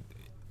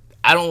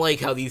 I don't like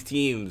how these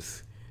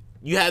teams.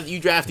 You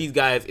draft these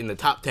guys in the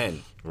top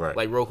 10, right?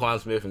 Like Roquan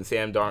Smith and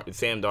Sam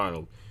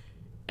Darnold,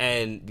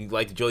 and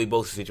like the Joey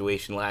Bosa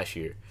situation last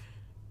year,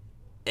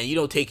 and you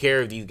don't take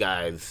care of these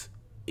guys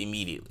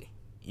immediately.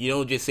 You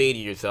don't just say to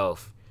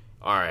yourself,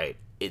 "All right,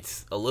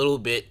 it's a little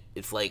bit.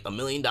 It's like $1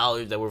 million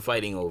that we're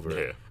fighting over.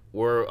 Yeah.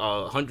 We're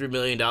 $100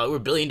 million. We're a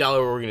 $1 billion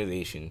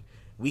organization.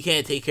 We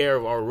can't take care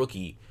of our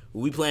rookie.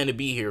 We plan to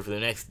be here for the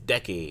next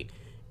decade,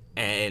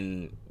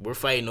 and we're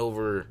fighting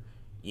over,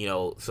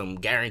 some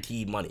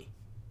guaranteed money."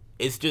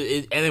 It's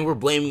just, and then we're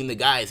blaming the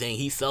guy, saying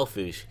he's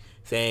selfish,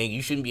 saying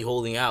you shouldn't be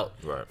holding out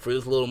for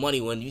this little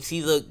money. When you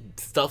see the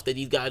stuff that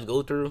these guys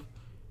go through,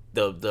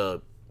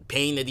 the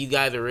pain that these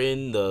guys are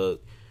in, the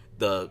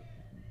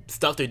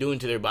stuff they're doing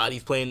to their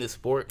bodies playing this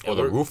sport, or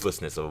the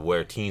ruthlessness of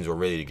where teams were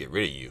ready to get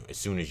rid of you as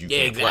soon as you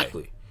can't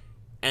exactly. play.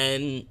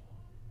 And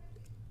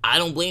I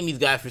don't blame these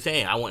guys for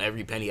saying I want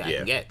every penny I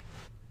can get.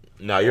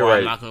 No, you're right.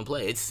 I'm not going to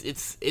play.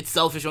 It's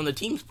selfish on the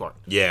team's part.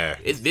 Yeah.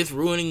 It's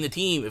ruining the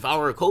team. If I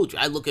were a coach,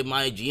 I'd look at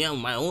my GM,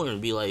 my owner, and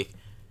be like,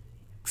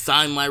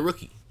 sign my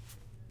rookie.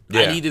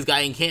 Yeah. I need this guy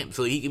in camp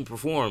so he can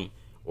perform,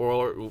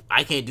 or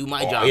I can't do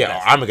my job. Yeah,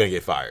 or I'm going to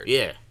get fired.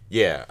 Yeah.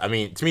 Yeah.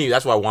 To me,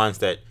 that's why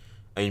Wannstedt,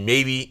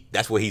 maybe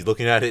that's what he's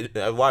looking at it.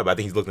 Why? But I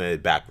think he's looking at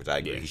it backwards. I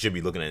agree. Yeah. He should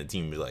be looking at the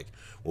team and be like,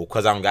 well,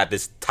 because I don't got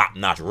this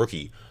top-notch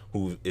rookie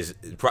who is,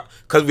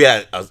 because we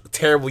had a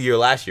terrible year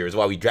last year is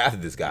why we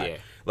drafted this guy. Yeah.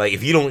 Like,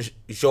 if you don't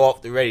show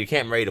up ready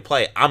to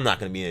play, I'm not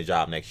going to be in a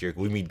job next year.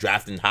 We'll be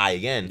drafting high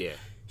again. Yeah.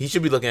 He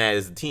should be looking at it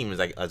as a team,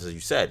 as you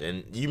said.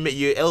 And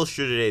you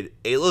illustrated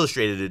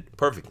it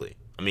perfectly.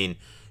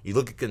 You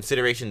look at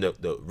consideration,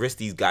 the risk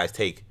these guys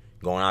take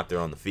going out there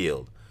on the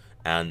field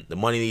and the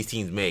money these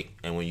teams make.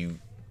 And when you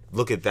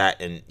look at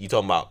that and you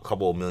talking about a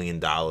couple of $1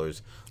 million, a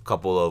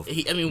couple of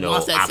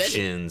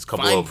options, a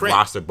couple of print.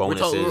 Roster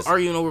bonuses. We're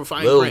arguing over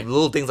fine print.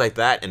 Little things like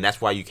that. And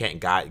that's why you can't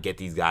get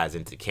these guys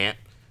into camp.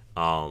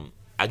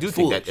 I do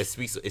think that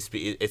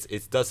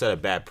it does set a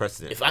bad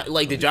precedent.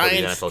 The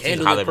Giants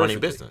handled how they're running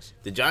business.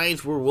 The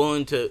Giants were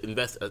willing to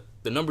invest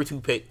the number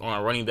 2 pick on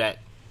a running back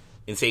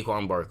in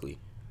Saquon Barkley,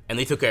 and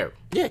they took care of him.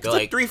 Yeah, because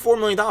 $3-4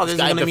 million isn't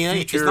going to mean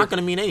anything. It's not going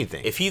to mean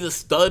anything. If he's a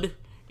stud,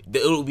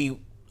 it'll be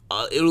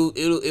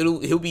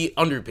he'll be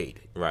underpaid.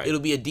 Right. It'll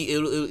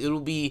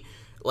be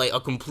like a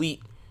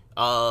complete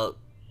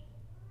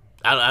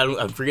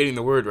I'm forgetting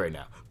the word right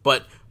now.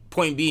 But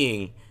point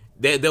being,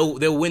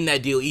 they'll win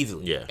that deal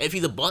easily. Yeah. If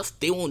he's a bust,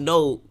 they won't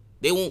know.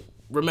 They won't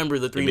remember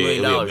the $3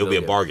 million. It'll be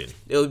a bargain.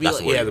 It'll be That's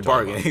like, what yeah, you're the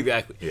talking bargain about.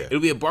 exactly. Yeah. It'll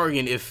be a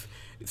bargain if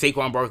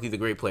Saquon Barkley's a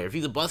great player. If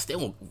he's a bust, they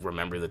won't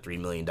remember the $3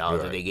 million Right.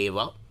 that they gave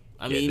up.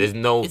 I Yeah, mean,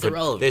 it's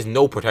irrelevant. there's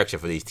no protection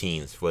for these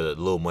teams for the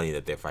little money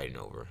that they're fighting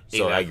over.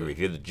 So I Exactly. agree. If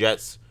you're the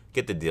Jets,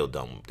 get the deal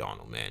done with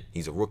Darnold, man.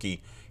 He's a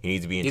rookie. He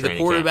needs to be in He's a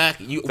training quarterback.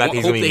 camp. You The fact hope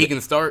he's that gonna be- he can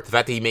start. The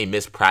fact that he may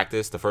miss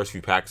practice, the first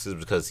few practices,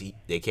 because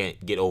they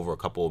can't get over a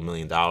couple of $1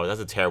 million.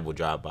 That's a terrible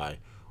job by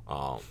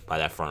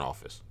that front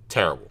office.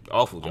 Terrible.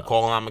 Awful I'm job.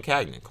 calling out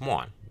McCagnon. Come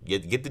on.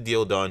 Get the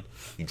deal done.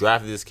 You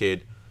drafted this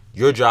kid.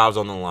 Your job's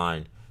on the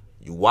line.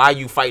 Why are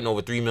you fighting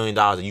over $3 million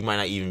that you might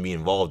not even be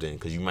involved in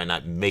because you might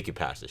not make it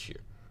past this year?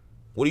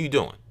 What are you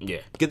doing? Yeah.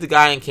 Get the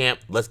guy in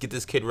camp. Let's get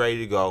this kid ready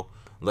to go.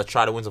 Let's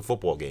try to win some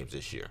football games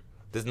this year.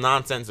 This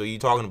nonsense that you're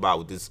talking about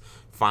with this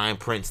fine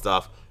print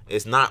stuff,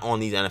 it's not on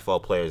these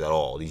NFL players at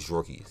all, these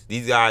rookies.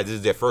 These guys, this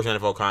is their first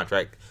NFL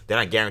contract. They're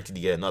not guaranteed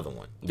to get another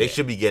one. They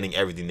should be getting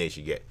everything they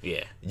should get.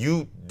 Yeah.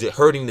 You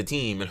hurting the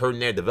team and hurting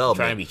their development.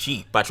 Trying to be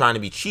cheap. By trying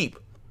to be cheap.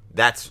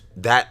 That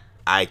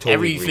I totally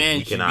Every agree. fan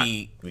we should cannot,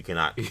 be- we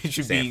cannot You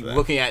should stand be for that.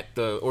 looking at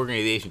the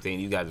organization saying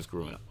these guys are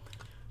screwing up.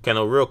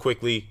 Kendall, real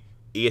quickly,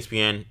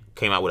 ESPN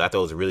came out with, I thought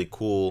it was a really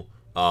cool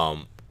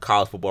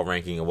college football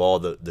ranking of all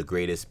the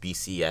greatest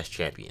BCS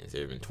champions.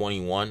 There have been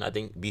 21, I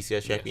think,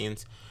 BCS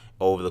champions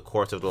over the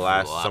course of the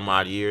last some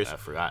odd years. I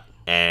forgot.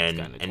 And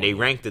It's kinda they 20.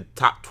 ranked the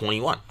top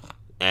 21.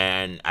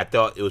 And I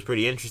thought it was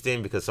pretty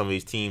interesting because some of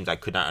these teams I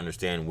could not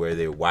understand why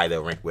they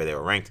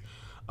were ranked.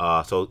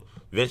 So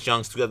Vince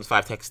Young's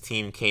 2005 Texas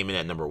team came in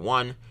at number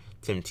 1.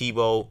 Tim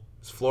Tebow's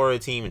Florida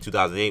team in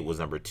 2008 was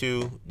number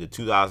 2. The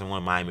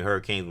 2001 Miami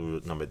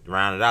Hurricanes were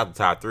rounded out the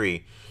top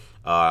 3.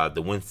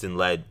 The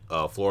Winston-led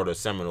Florida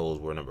Seminoles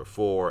were number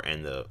 4,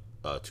 and the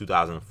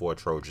 2004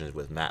 Trojans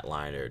with Matt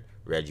Leinart,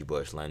 Reggie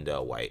Bush,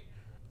 Lendell White,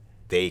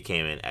 they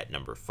came in at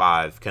number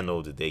 5.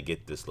 Kendall, did they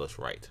get this list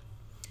right?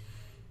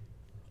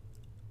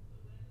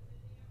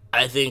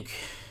 I think.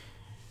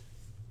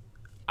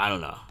 I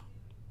don't know.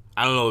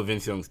 I don't know if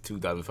Vince Young's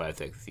 2005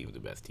 Texas team was the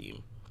best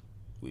team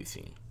we've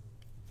seen.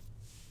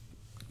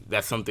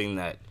 That's something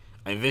that.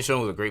 I mean, Vince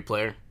Young was a great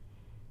player.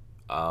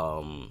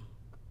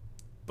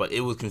 But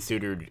it was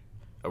considered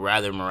a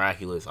rather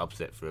miraculous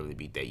upset for them to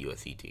beat that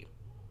USC team.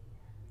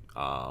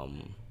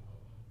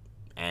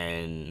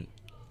 And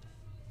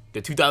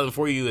the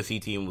 2004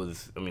 USC team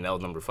was, I mean, that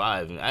was number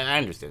 5. And I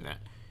understand that.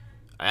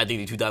 I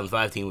think the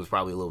 2005 team was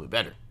probably a little bit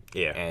better.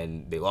 Yeah.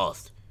 And they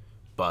lost.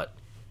 But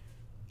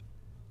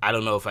I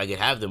don't know if I could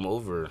have them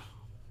over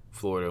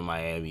Florida,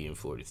 Miami, and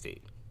Florida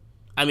State.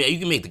 I mean, you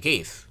can make the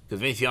case. Because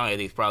Vince Young, I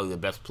think, is probably the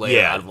best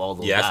player out of all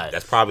those guys.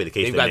 That's probably the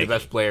case. They've they're got the making.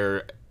 best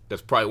player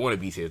that's probably won a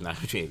BCS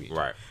national championship.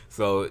 Right.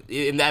 So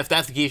if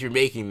that's the case you're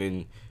making,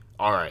 then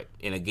all right.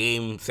 In a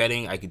game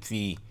setting, I could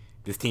see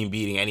this team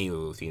beating any of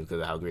those teams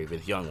because of how great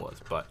Vince Young was.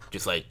 But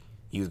just like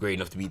he was great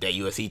enough to beat that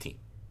USC team.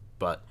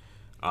 But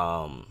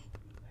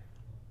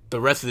the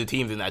rest of the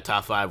teams in that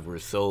top 5 were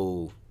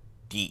so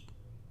deep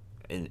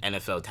in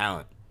NFL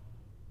talent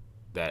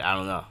that I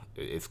don't know.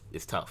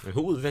 It's tough. And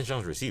who was Vince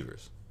Young's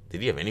receivers?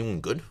 Did he have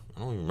anyone good? I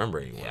don't even remember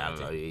anyone. Yeah, I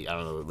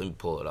don't know. Let me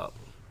pull it up.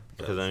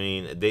 Because I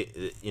mean, they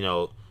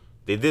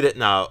did it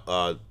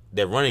now.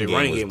 Their running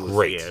game was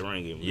great. Yeah,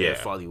 running game. Yeah.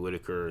 Foley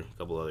Whitaker, a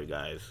couple other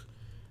guys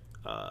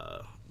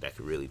that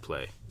could really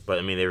play. But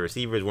I mean, their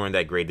receivers weren't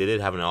that great. They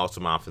did have an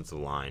awesome offensive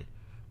line.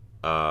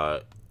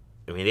 I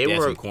mean, they They had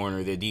were. some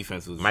corner. Their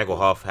defense was Michael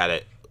Huff had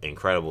an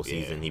incredible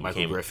Yeah, season.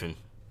 Michael Griffin.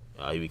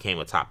 He became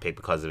a top pick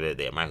because of it.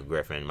 They had Michael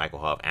Griffin, Michael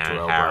Huff, Aaron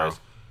Terrell Harris.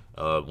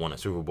 Won a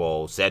Super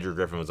Bowl. Cedric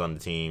Griffin was on the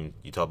team.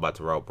 You talk about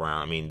Terrell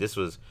Brown. I mean, this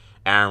was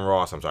Aaron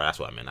Ross. I'm sorry, that's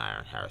what I meant, not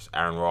Aaron Harris.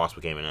 Aaron Ross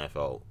became an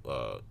NFL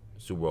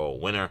Super Bowl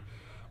winner.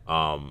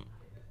 Brian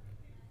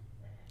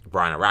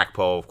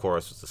Arakpo, of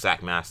course, was the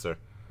sack master.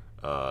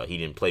 He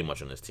didn't play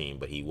much on this team,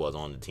 but he was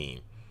on the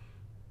team.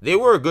 They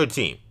were a good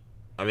team.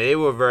 I mean, they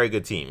were a very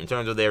good team. In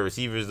terms of their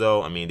receivers,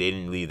 though, I mean, they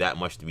didn't leave that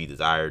much to be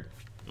desired.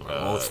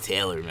 Most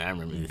Taylor, man. I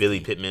remember this Billy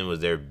team. Pittman was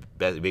their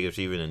biggest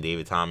receiver, then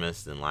David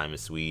Thomas, then Lyman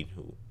Swede,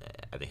 who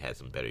I think had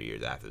some better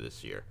years after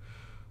this year.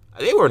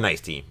 They were a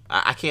nice team.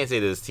 I can't say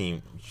this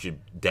team should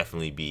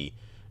definitely be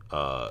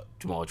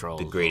Jamal Charles,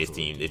 the greatest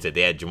also. team. They said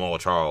they had Jamal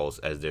Charles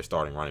as their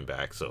starting running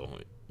back, so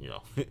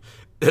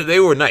they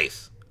were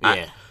nice.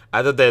 Yeah.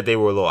 I thought that they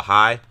were a little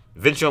high.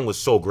 Vince Young was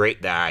so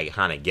great that I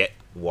kind of get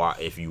why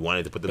if you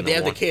wanted to put them. But they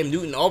had number the one. Cam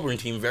Newton Auburn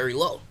team very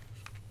low.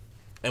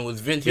 And was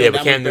Vince Young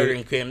but that much better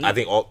than Cam Newton? I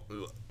think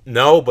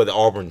no, but the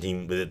Auburn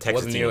team, the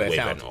Texas Wasn't team was nearly way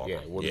as better than talented.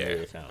 Auburn. Yeah, wasn't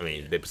nearly as talented. I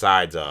mean,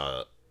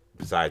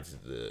 besides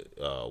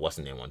the what's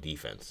the name on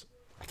defense?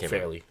 I can't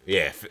Fairley.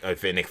 remember.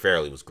 Yeah, Nick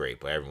Fairley was great,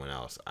 but everyone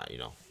else,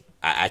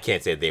 I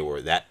can't say they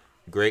were that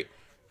great.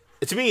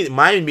 To me,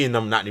 Miami being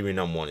not even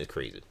number 1 is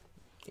crazy.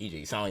 EJ,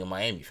 you sound like a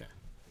Miami fan.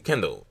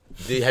 Kendall,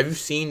 have you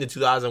seen the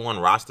 2001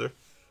 roster?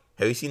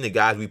 Have you seen the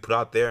guys we put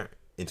out there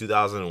in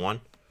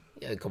 2001?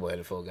 Yeah, a couple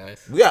NFL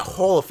guys. We got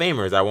Hall of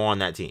Famers that were on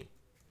that team.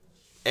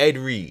 Ed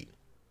Reed,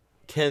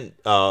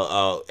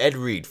 Ed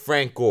Reed,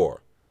 Frank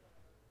Gore,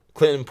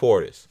 Clinton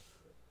Portis,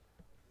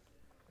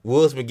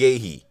 Willis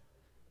McGahee.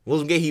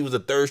 Willis McGahee was a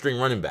third string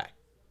running back.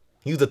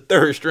 He was a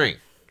third string.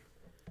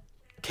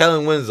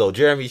 Kellen Winslow,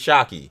 Jeremy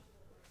Shockey,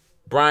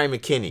 Brian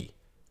McKinney,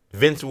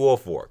 Vince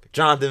Wilfork,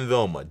 Jonathan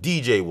Vilma,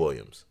 DJ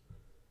Williams,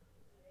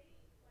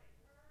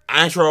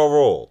 Antrell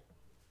Roll.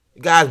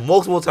 Guys,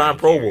 multiple time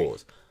Pro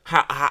Bowls.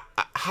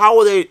 How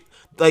are they?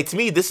 Like, to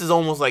me, this is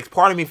almost like,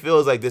 part of me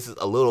feels like this is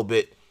a little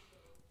bit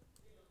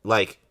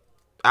like,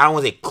 I don't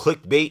want to say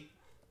clickbait,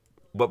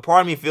 but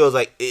part of me feels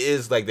like it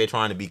is like they're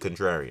trying to be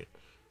contrarian.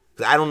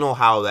 Because I don't know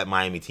how that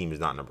Miami team is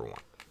not number one.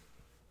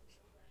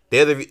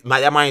 That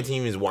Miami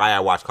team is why I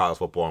watch college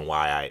football and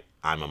why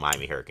I'm a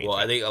Miami Hurricane Well,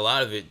 fan. I think a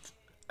lot of it,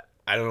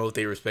 I don't know if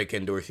they respect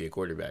Ken Dorsey at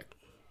quarterback.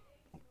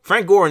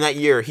 Frank Gore in that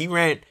year, he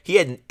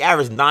had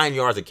averaged 9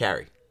 yards a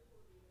carry.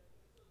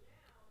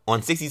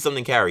 On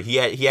 60-something carry,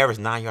 he averaged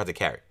 9 yards a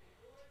carry.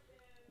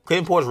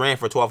 Clinton Portis ran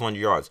for 1,200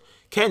 yards.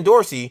 Ken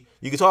Dorsey,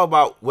 you can talk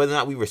about whether or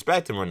not we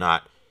respect him or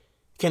not.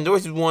 Ken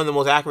Dorsey was one of the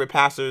most accurate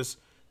passers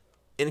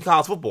in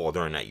college football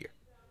during that year.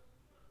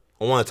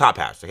 Or one of the top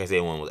passers. I can't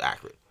say one was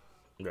accurate.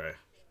 Right.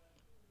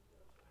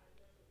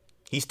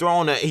 He's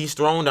thrown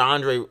to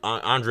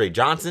Andre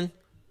Johnson.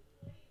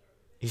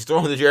 He's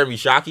thrown to Jeremy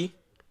Shockey.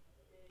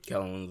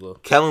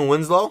 Kellen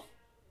Winslow.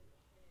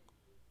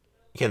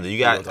 Kendall, you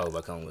got. Don't talk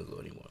about Kellen Winslow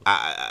anymore.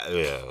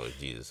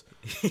 Jesus.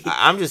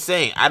 I'm just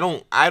saying. I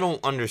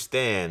don't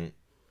understand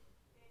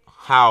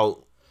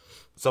how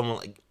someone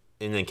like,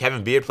 and then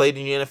Kevin Beard played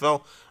in the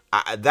NFL.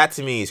 That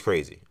to me is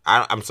crazy.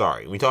 I'm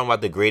sorry. We're talking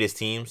about the greatest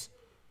teams,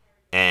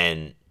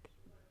 and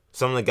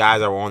some of the guys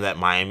that were on that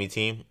Miami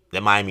team,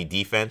 that Miami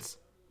defense.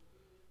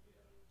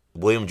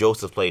 William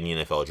Joseph played in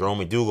the NFL. Jerome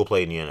McDougal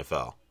played in the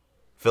NFL.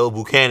 Phil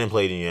Buchanan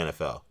played in the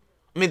NFL.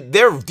 I mean,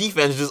 their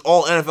defense is just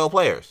all NFL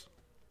players.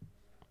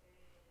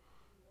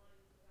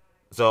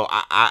 So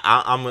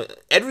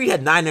Ed Reed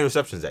had 9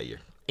 interceptions that year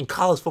in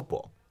college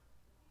football.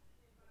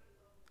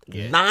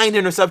 Yeah. 9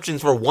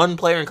 interceptions for one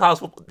player in college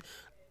football.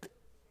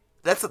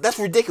 That's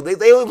ridiculous.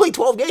 They only played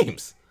 12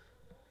 games.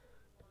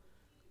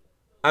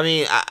 I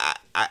mean,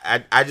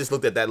 I just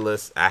looked at that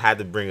list. I had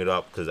to bring it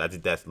up because I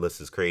think that list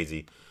is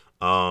crazy.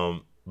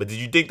 But did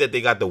you think that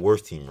they got the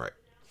worst team right?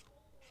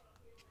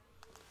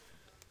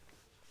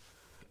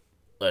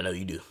 I know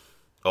you do.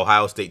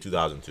 Ohio State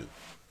 2002.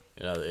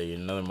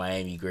 Another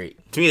Miami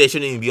great. To me, they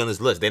shouldn't even be on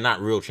this list. They're not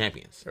real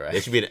champions. Right.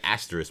 They should be an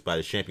asterisk by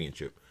the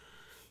championship.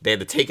 They had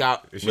to take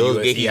out Willis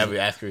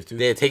McGahee's.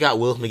 They had to take out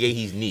Willis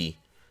McGahee's knee,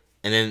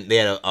 and then they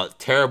had a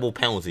terrible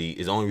penalty.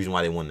 Is the only reason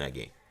why they won that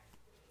game.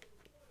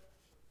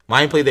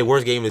 Miami played their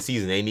worst game of the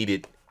season. They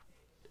needed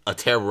a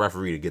terrible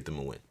referee to get them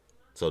a win.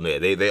 So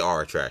they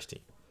are a trash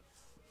team.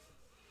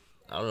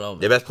 I don't know, man.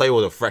 Their best player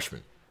was a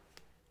freshman.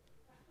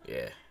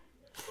 Yeah.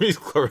 He's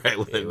correct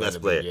with their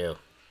best player. Yeah.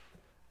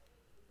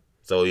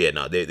 So yeah,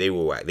 no, they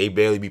were whack. They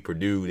barely beat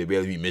Purdue. They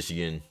barely beat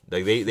Michigan.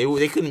 Like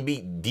they couldn't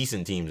beat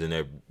decent teams in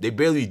their. They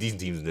barely beat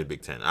decent teams in their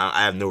Big Ten.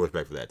 I have no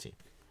respect for that team.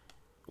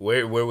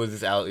 Where was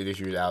this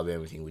year's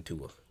Alabama team with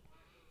Tua?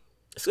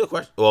 It's a good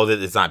question. Well,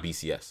 it's not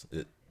BCS.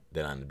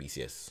 They're not in the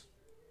BCS.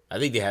 I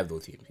think they have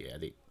those teams. Yeah, I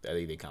think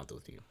they count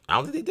those teams. I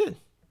don't think they did.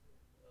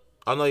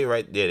 Oh no, you're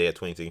right. Yeah, they had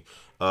 20 teams.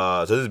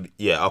 So this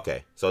is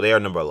okay. So they are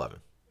number 11.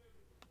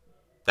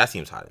 That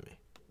seems high to me.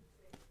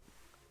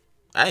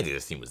 I didn't think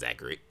this team was that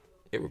great.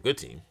 They were a good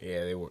team.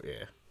 Yeah, they were.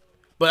 Yeah,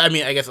 but I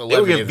mean, I guess 11.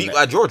 They were getting beat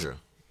by Georgia.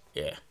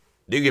 Yeah,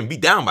 they were getting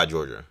beat down by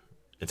Georgia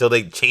until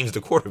they changed the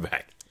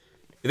quarterback.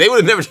 If they would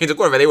have never changed the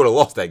quarterback, they would have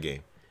lost that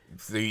game.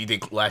 So you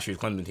think last year's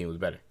Clemson team was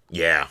better?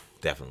 Yeah,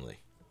 definitely.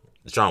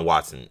 Deshaun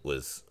Watson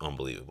was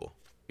unbelievable.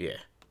 Yeah.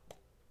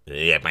 And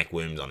they had Mike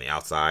Williams on the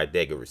outside. They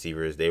had good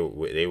receivers. They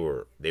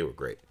were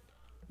great.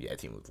 Yeah, that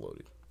team was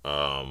loaded.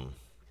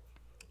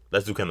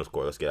 Let's do Kendall's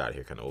Court. Let's get out of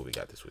here. Kind of what we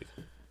got this week.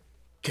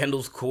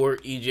 Kendall's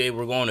Court, EJ.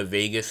 We're going to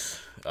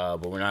Vegas,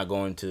 but we're not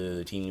going to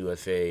the Team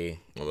USA.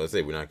 Well, let's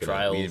say we're not going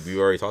trials. We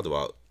already talked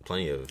about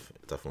plenty of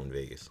stuff in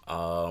Vegas.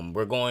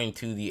 We're going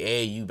to the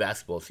AAU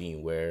basketball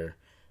scene where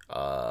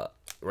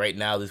right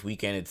now this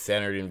weekend it's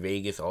centered in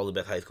Vegas. All the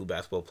best high school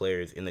basketball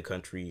players in the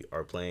country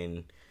are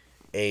playing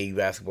AAU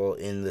basketball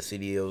in the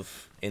city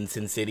of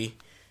Sin City,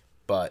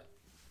 but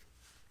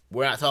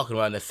we're not talking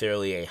about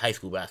necessarily a high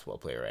school basketball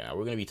player right now.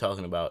 We're going to be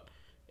talking about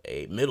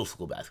a middle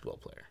school basketball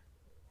player.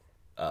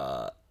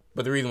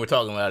 But the reason we're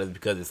talking about it is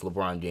because it's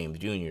LeBron James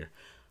Jr.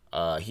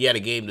 He had a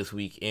game this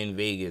week in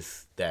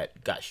Vegas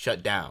that got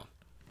shut down.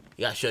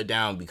 He got shut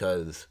down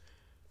because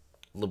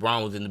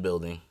LeBron was in the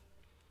building.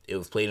 It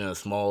was played in a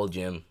small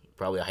gym,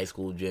 probably a high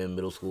school gym,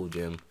 middle school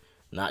gym,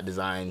 not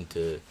designed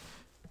to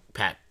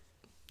pack,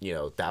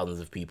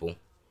 thousands of people.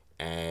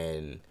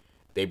 And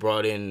they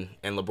brought in,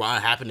 and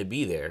LeBron happened to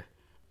be there.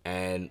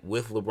 And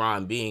with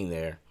LeBron being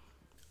there,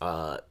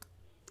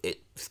 it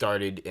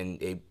started, and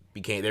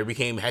there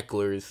became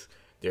hecklers.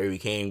 There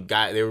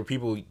were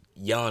people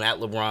yelling at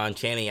LeBron,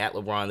 chanting at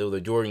LeBron. There was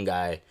a Jordan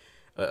guy,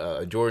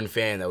 a Jordan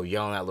fan that was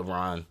yelling at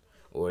LeBron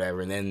or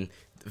whatever. And then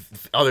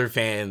other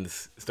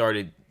fans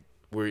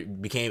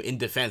became in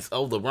defense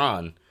of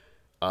LeBron.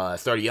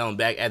 started yelling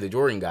back at the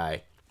Jordan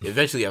guy.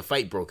 Eventually, a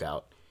fight broke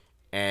out,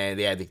 and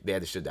they had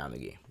to shut down the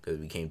game because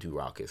it became too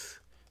raucous.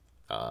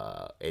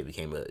 It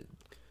became a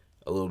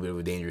little bit of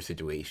a dangerous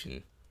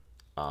situation,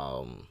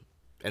 and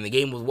the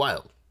game was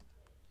wild.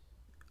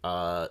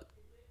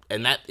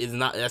 And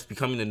that's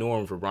becoming the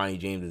norm for Bronny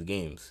James'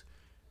 games.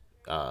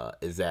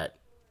 Is that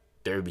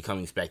they're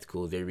becoming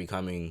spectacles. They're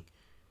becoming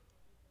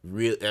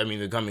they're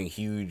becoming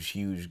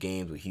huge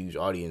games with huge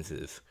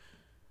audiences.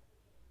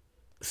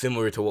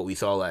 Similar to what we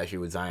saw last year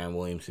with Zion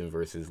Williamson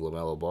versus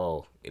LaMelo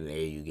Ball in an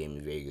AAU game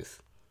in Vegas.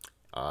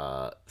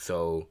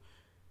 So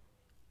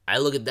I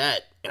look at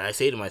that and I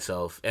say to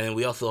myself, and then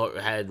we also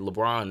had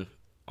LeBron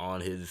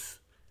on his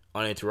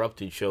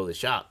uninterrupted show, The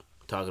Shop,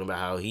 talking about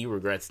how he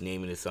regrets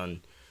naming his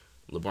son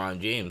LeBron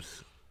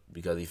James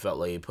because he felt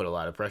like he put a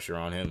lot of pressure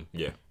on him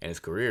and his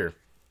career.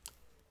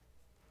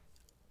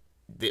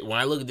 When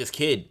I look at this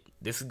kid,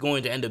 this is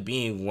going to end up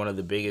being one of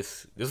the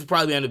biggest. He'll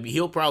probably end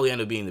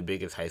up being the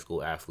biggest high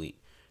school athlete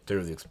in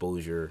terms of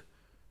exposure,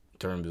 in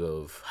terms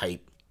of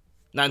hype.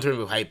 Not in terms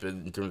of hype, but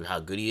in terms of how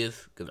good he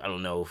is, because I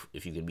don't know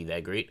if he can be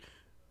that great.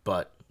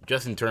 But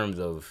just in terms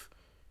of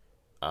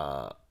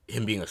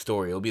him being a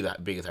story, he'll be the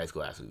biggest high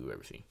school athlete we've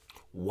ever seen.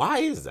 Why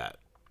is that?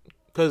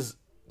 Because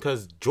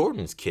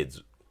Jordan's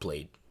kids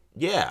played.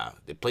 Yeah,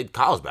 they played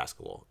college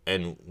basketball,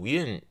 and we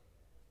didn't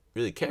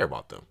really care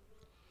about them.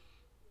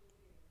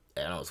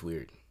 I know it's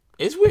weird.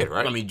 It's weird,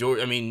 right?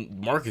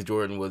 Marcus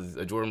Jordan was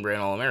a Jordan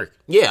Brand All-American.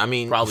 Yeah, I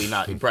mean, probably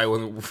not. He probably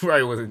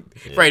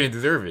didn't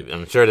deserve it.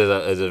 I'm sure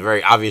there's a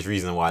very obvious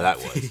reason why that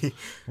was.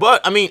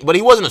 but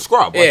he wasn't a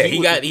scrub. Yeah,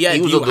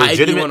 he was a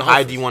legitimate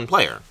high D1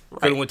 player.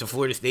 Right? Could have went to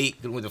Florida State.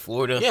 Could have went to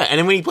Florida. Yeah, and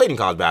then when he played in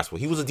college basketball,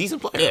 he was a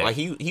decent player. Yeah. Like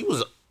he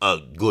was a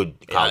good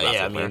college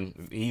basketball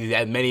player. He's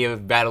had many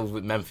of battles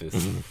with Memphis.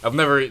 I've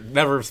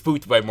never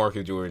spooked by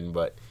Marcus Jordan,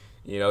 but.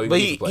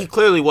 He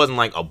clearly wasn't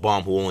like a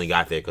bum who only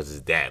got there because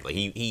his dad. Like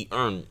he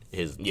earned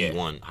his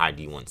D1 high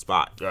D1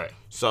 spot. Right.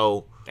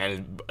 So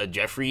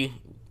Jeffrey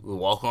will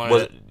walk on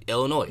at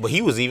Illinois, but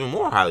he was even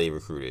more highly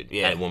recruited.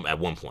 At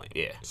one point.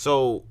 Yeah.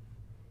 So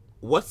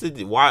what's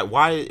the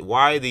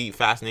why the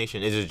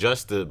fascination? Is it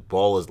just the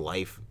ball is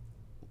life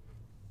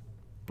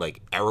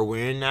like era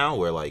we're in now,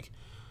 where like.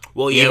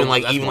 Well, yeah,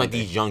 even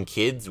these young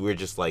kids, we're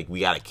just like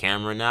we got a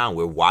camera now.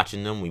 We're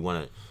watching them. We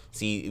want to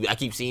see. I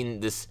keep seeing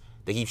this.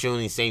 They keep showing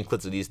these same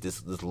clips of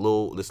this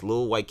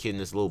little white kid and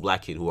this little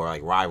black kid who are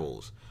like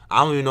rivals.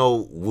 I don't even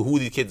know who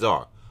these kids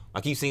are.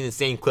 I keep seeing the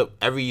same clip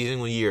every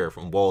single year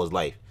from Ball is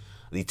Life.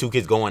 These two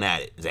kids going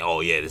at it. It's like,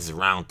 oh yeah, this is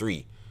round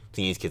 3.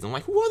 Seeing these kids, I'm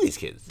like, who are these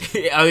kids?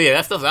 Oh yeah,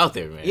 that stuff's out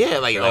there, man. Yeah,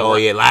 oh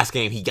yeah, last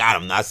game he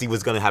got him. Now I see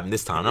what's gonna happen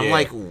this time. I'm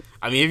like, we're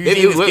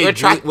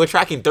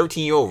tracking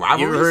 13-year-old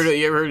rivalries.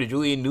 You ever heard of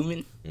Julian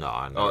Newman? No,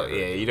 I never.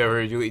 You never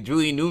heard of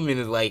Julian Newman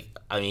is like,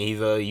 he's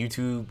a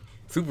YouTube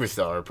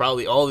superstar.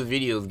 Probably all the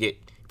videos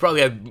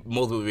probably have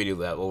multiple videos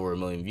that have over 1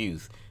 million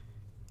views.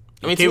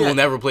 Kid will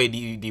never play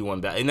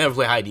D1. He never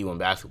play high D1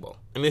 basketball.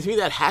 To me,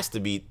 that has to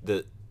be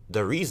the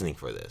reasoning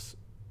for this,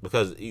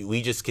 because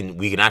we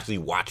can actually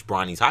watch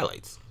Bronny's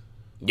highlights.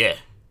 Yeah,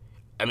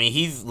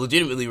 he's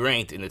legitimately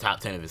ranked in the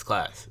top 10 of his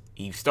class.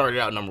 He started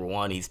out number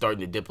 1. He's starting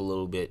to dip a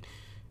little bit.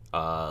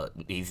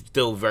 He's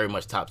still very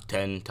much top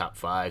 10, top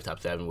 5, top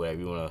 7, whatever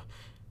you want to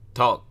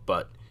talk,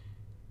 but.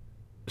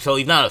 So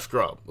he's not a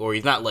scrub, or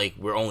he's not like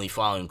we're only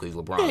following because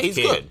he's LeBron's he's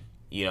kid.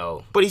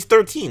 Good. But he's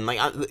 13.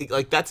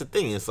 Like that's the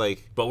thing. It's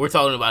like. But we're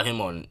talking about him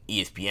on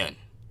ESPN.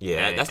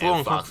 Yeah, that's a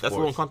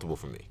little uncomfortable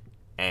for me.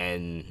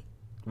 And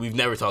we've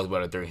never talked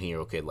about a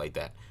 13-year-old kid like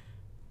that.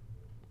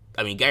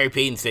 Gary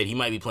Payton said he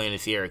might be playing in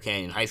Sierra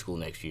Canyon High School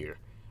next year,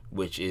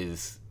 which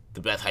is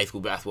the best high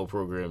school basketball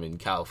program in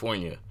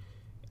California.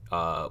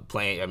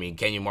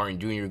 Kenyon Martin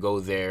Jr.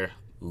 goes there.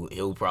 He's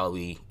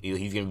going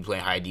to be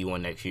playing high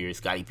D1 next year.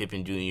 Scottie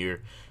Pippen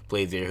Jr.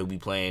 plays there. He'll be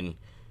playing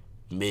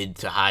mid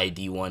to high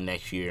D1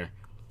 next year.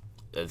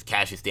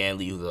 Cassius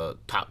Stanley, who's a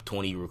top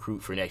 20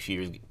 recruit for next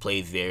year,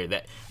 plays there.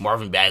 That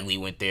Marvin Bagley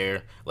went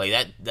there. Like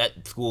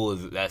that school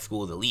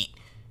is elite.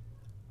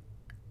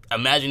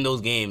 Imagine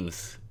those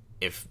games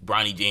if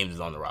Bronny James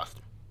is on the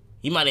roster.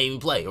 He might not even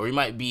play, or he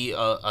might be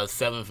a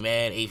 7th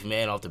man, 8th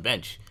man off the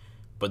bench.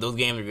 But those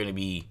games are going to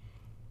be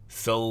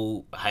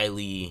so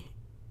highly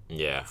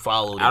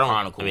followed and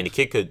chronicled. The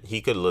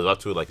kid could live up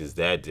to it like his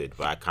dad did,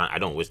 but I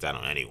don't wish that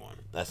on anyone.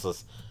 That's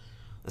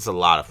a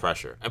lot of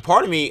pressure. And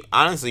part of me,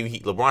 honestly,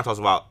 LeBron talks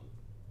about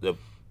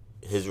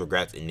his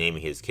regrets in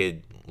naming his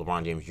kid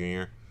LeBron James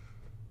Jr.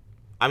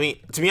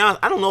 To be honest,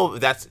 I don't know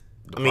if that's.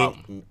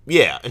 In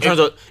terms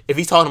of if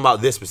he's talking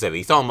about this specific,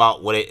 he's talking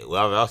about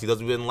whatever else he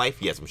does in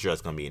life. Yes, I'm sure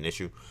that's gonna be an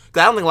issue.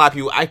 Because I don't think a lot of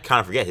people. I kind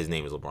of forget his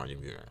name is LeBron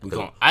James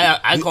Jr.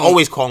 I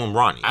always call him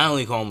Bronny. I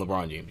only call him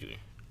LeBron James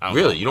Jr.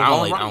 Really? You don't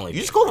call him Bronny? You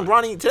just called him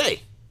Bronny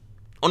today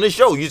on this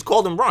show. You just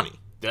called him Bronny.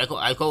 Did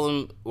I call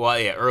him? Well,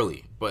 yeah,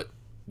 early, but.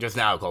 Just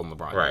now I call him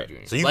LeBron right.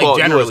 Jr. So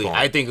generally,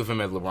 I think of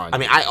him as LeBron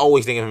James. I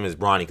always think of him as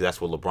Bronny because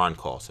that's what LeBron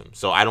calls him.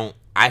 So I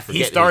forget.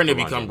 He's starting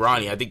to become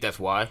Bronny. I think that's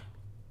why.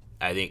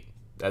 I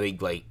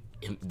think like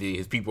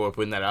his people are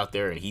putting that out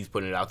there, and he's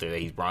putting it out there that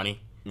he's Bronny.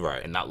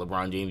 Right. And not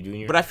LeBron James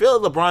Jr. But I feel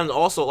like LeBron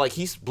also, like,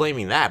 he's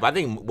blaming that. But I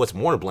think what's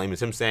more to blame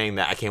is him saying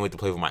that I can't wait to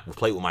play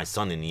with my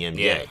son in the NBA.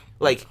 Yeah.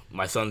 Like,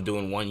 my son's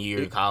doing 1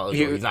 year in college.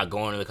 Or he's not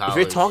going to the college. if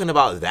you're talking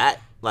about that,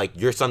 like,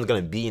 your son's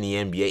going to be in the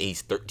NBA,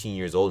 he's 13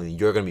 years old, and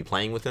you're going to be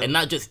playing with him. And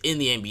not just in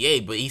the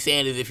NBA, but he's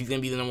saying as if he's going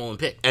to be the number 1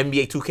 pick.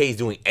 NBA 2K is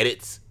doing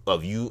edits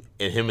of you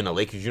and him in a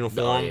Lakers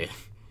uniform. Oh, yeah.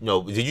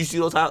 No, did you see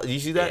those? Did you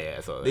see that? Yeah,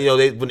 I saw that. You know,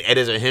 they when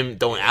edits of him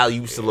throwing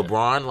alley-oops to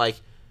LeBron, like,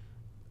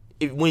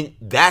 when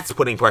that's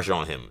putting pressure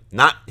on him,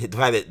 not the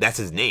fact that that's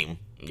his name.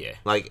 Yeah.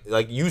 Like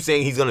you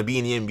saying he's gonna be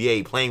in the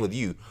NBA playing with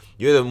you.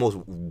 You're the most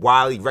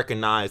widely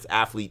recognized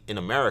athlete in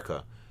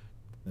America.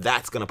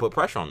 That's gonna put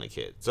pressure on the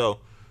kid.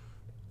 So,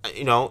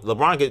 you know,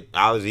 LeBron could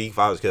obviously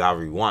follow his kid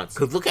however he wants.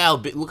 Because look how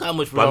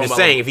much. But I'm just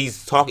saying, if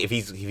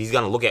he's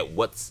gonna look at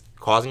what's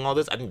causing all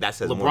this, I think that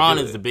says more LeBron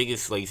to is it. the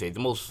biggest, like you say, the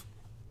most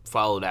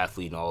followed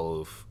athlete in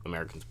all of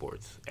American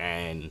sports,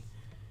 and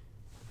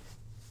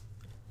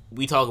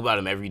we talk about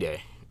him every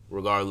day,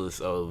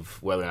 regardless of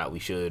whether or not we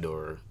should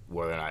or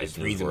whether or not it's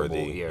reasonable,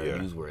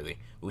 newsworthy.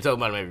 We talk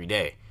about him every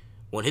day.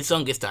 When his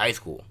son gets to high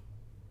school,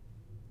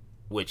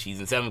 which he's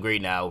in 7th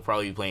grade now, will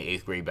probably be playing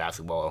 8th grade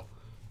basketball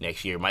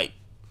next year. Might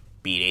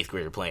be an 8th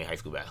grader playing high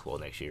school basketball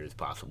next year. It's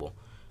possible.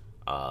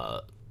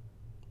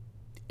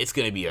 It's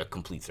going to be a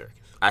complete circus.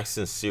 I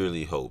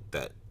sincerely hope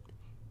that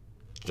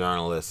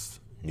journalists,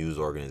 news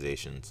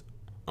organizations,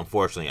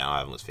 unfortunately, I don't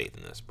have much faith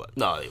in this, but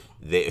No,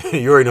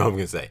 you already know what I'm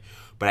gonna say.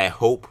 But I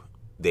hope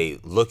they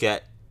look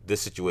at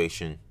this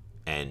situation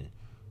and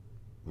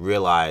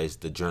realize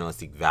the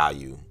journalistic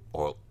value,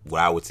 or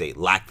what I would say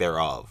lack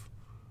thereof,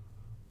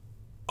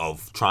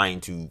 of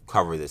trying to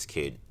cover this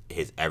kid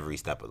his every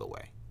step of the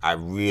way. I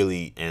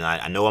really, and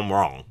I know I'm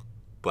wrong,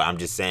 but I'm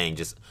just saying,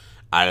 just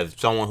out of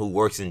someone who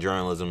works in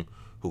journalism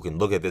who can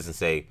look at this and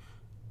say,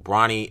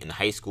 Bronny in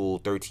high school,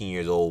 13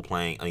 years old,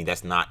 playing, I mean,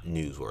 that's not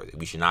newsworthy.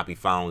 We should not be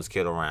following this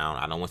kid around.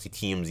 I don't want to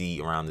see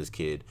TMZ around this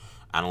kid.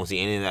 I don't want to see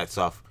any of that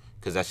stuff,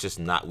 because that's just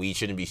not, we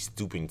shouldn't be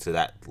stooping to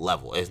that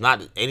level. It's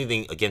not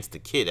anything against the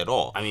kid at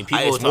all. I mean,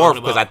 people it's are more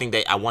talking because about, I think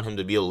that I want him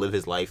to be able to live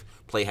his life,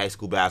 play high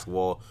school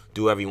basketball,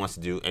 do whatever he wants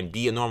to do, and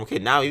be a normal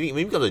kid. Now,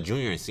 maybe because a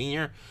junior and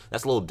senior,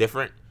 that's a little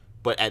different.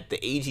 But at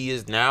the age he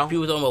is now,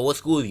 people talking about what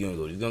school is he going to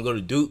go to. He's going to go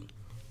to Duke.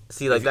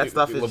 See, like, that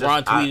stuff is LeBron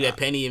just, tweeted at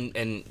Penny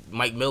and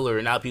Mike Miller,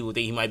 and now people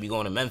think he might be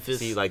going to Memphis.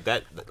 See, like,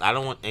 that, I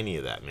don't want any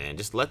of that, man.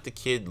 Just let the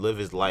kid live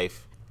his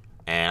life,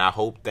 and I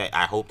hope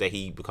that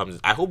he becomes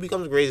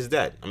great as his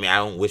dad. I mean, I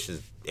don't wish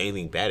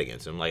anything bad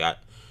against him. Like,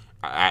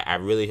 I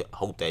really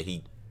hope that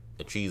he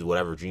achieves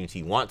whatever dreams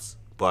he wants,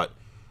 but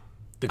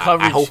the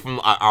coverage, I hope from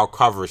our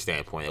coverage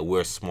standpoint that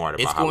we're smart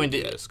about how we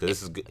do this, because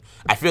this is good.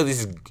 I feel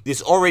this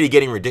is already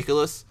getting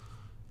ridiculous,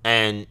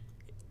 and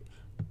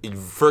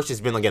first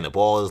it's been, again, the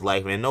Ball is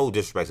Life, and no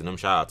disrespect to them,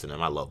 shout out to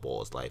them. I love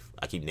Ball is Life.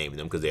 I keep naming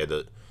them because they're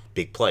the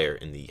big player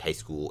in the high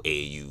school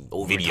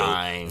AAU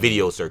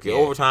video circuit. Yeah.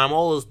 Overtime,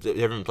 all those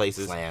different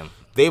places. Slam.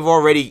 They've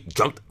already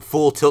jumped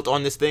full tilt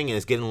on this thing, and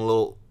it's getting a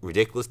little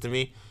ridiculous to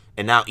me.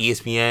 And now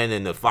ESPN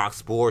and the Fox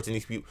Sports and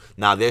these people,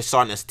 now they're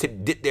starting to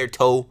dip their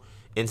toe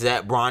into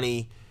that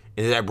Bronny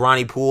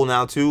pool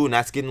now too, and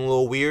that's getting a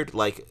little weird.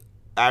 Like,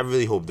 I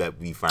really hope that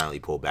we finally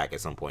pull back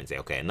at some point and say,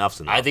 okay, enough's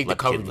enough. I think the Let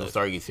kid coverage will live.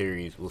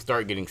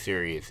 start getting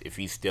serious if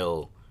he's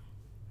still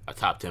a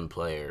top 10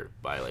 player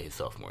by like his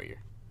sophomore year.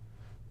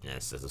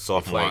 Yes, as a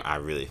sophomore, like, I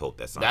really hope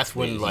that's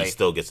when he like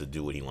still gets to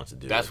do what he wants to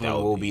do. That's when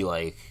we'll be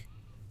like,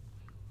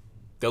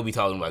 they'll be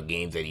talking about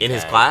games that he in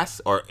his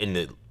class or in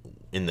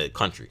the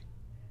country.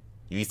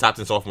 If he's top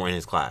 10 sophomore in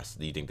his class,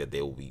 do you think that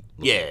they will be?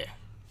 Yeah,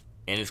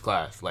 in his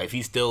class. Like, if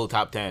he's still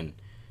top 10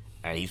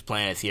 and he's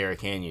playing at Sierra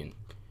Canyon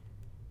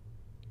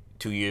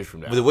 2 years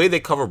from now. But the way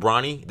they cover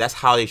Bronny, that's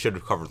how they should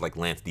have covered, like,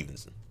 Lance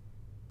Stevenson.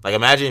 Like,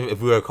 imagine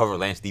if we were to cover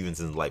Lance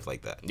Stevenson's life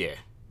like that. Yeah.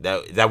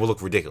 That would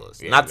look ridiculous.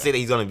 Yeah, Not to say that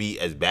he's going to be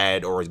as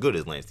bad or as good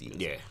as Lance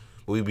Stevenson. Yeah.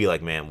 But we'd be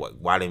like, man,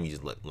 why didn't we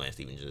just let Lance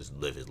Stevenson just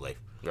live his life?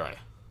 Right.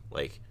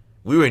 Like,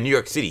 we were in New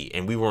York City,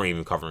 and we weren't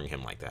even covering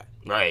him like that.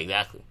 Right,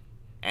 exactly.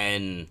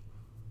 And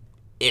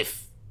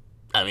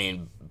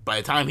by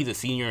the time he's a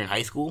senior in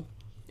high school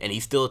and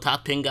he's still a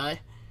top 10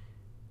 guy,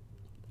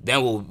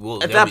 then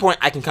we'll At that point,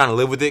 I can kind of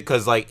live with it,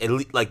 because, like,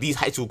 these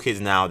high school kids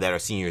now that are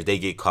seniors, they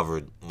get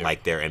covered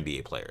like they're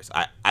NBA players.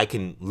 I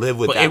can live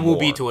with but that. it will more.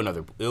 be to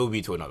another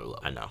level.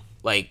 I know.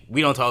 Like,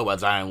 we don't talk about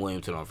Zion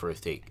Williamson on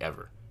First Take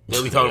ever.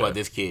 They'll be talking about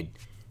this kid,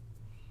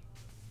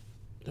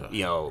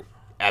 you know,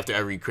 after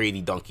every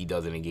crazy dunk he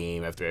does in a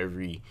game, after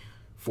every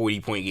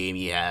 40-point game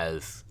he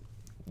has.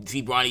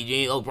 See Bronny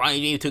James. Oh,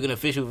 Bronny James took an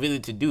official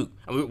visit to Duke.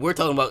 I mean, we're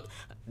talking about.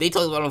 They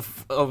talked about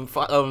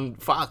on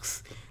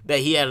Fox that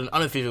he had an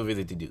unofficial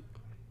visit to Duke.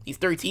 He's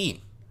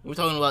 13. We're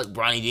talking about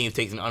Bronny James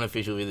takes an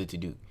unofficial visit to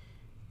Duke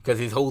because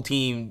his whole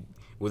team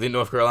was in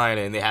North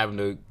Carolina and they have him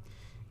to,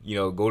 you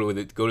know, go to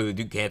the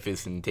Duke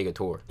campus and take a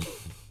tour.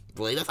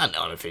 But like, that's not an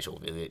unofficial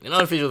visit. An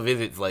unofficial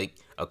visit's like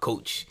a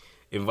coach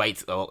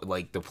invites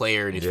like the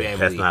player and his Yeah, family.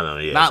 that's not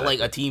exactly. Like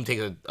a team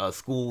takes a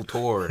school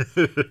tour,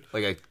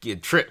 like a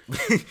trip.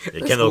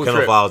 Kendall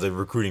follows a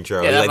recruiting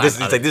trail. Yeah, This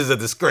is a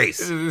disgrace.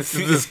 This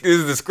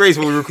is a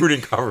disgraceful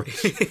recruiting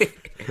coverage.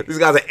 These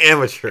guys are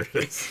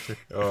amateurs.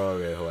 Oh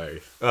man,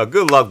 hilarious.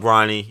 Good luck,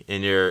 Bronny,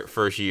 in your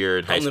first year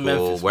in high Come to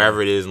school, Memphis,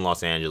 wherever it is in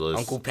Los Angeles.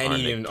 Uncle or in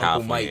Penny the and Uncle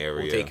California Mike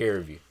area. will take care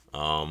of you.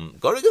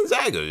 Go to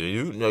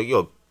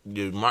Gonzaga.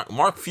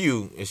 Mark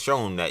Few is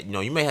showing that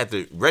you may have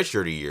to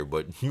redshirt a year,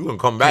 but you're gonna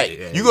come back.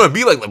 Yeah. You're gonna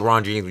be like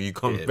LeBron James when you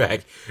come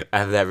back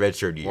after that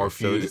redshirt year. Mark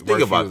So Few, just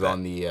think about that.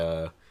 on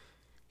the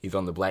he's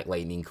on the Black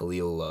Lightning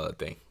Khalil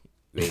thing.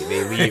 They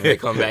leave, they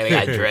come back, they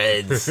got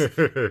dreads.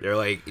 They're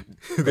like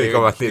They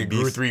come out there they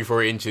grew beast.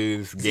 3-4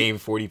 inches,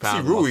 gained 40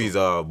 pounds. See, Rui's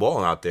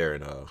balling out there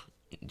in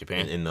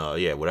Japan. in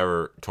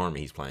whatever tournament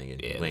he's playing in.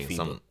 Yeah, He's playing the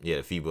FIBA.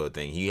 the FIBA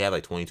thing. He had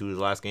like 22 his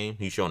last game.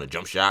 He's showing a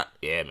jump shot,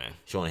 Yeah, man.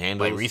 showing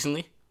handles. Like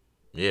recently?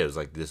 Yeah, it was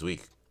like this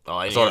week. Oh,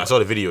 I saw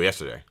the video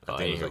yesterday. I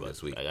think it was like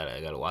this week. I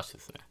gotta watch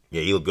this now.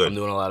 Yeah, he looked good. I'm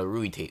doing a lot of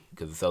Rui tape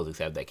because the Celtics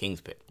have that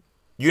Kings pick.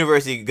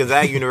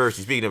 Gonzaga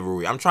University. Speaking of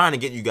Rui, I'm trying to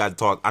get you guys to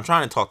talk. I'm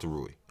trying to talk to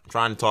Rui. I'm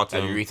trying to talk to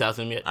Have him. you reached out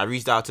to him yet? I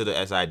reached out to the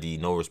SID,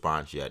 no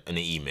response yet, in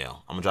the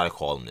email. I'm gonna try to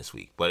call him this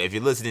week. But if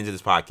you're listening to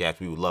this podcast,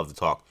 we would love to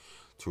talk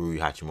to Rui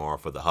Hachimura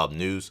for the Hub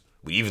News.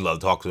 We even love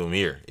to talk to him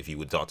here if he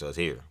would talk to us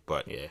here.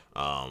 But Yeah.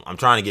 I'm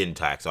trying to get in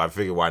touch, so I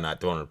figured why not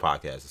throw him on the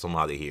podcast?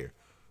 Somehow they're here.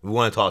 We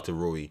want to talk to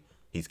Rui.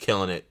 He's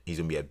killing it. He's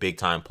gonna be a big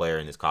time player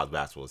in this college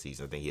basketball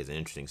season. I think he has an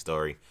interesting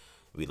story.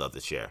 We'd love to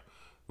share.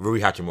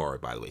 Rui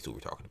Hachimura, by the way, is who we're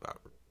talking about.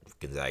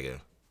 Gonzaga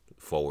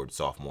forward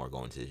sophomore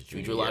going to his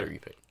junior Future year. lottery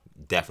pick.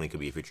 Definitely could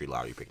be a future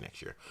lottery pick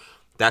next year.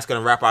 That's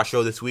gonna wrap our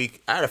show this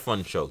week. I had a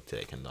fun show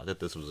today, Kendall. I thought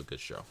this was a good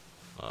show.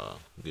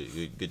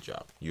 Good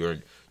job. You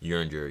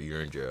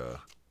earned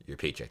your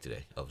paycheck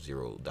today of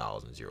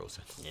 $0.00.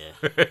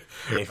 Yeah.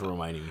 Thanks for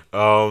reminding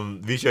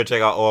me. Be sure to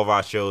check out all of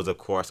our shows, of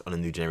course, on the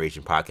New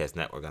Generation Podcast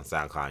Network on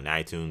SoundCloud and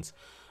iTunes.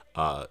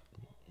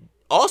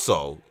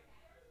 Also,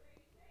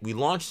 we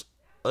launched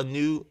a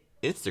new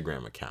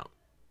Instagram account.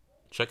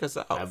 Check us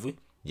out. Have we?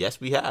 Yes,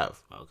 we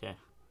have. Okay.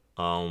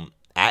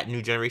 At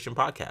New Generation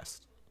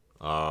Podcast.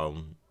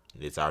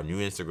 It's our new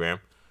Instagram.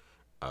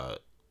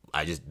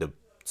 The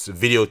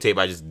videotape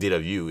I just did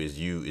of you is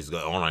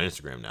on our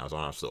Instagram now. It's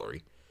on our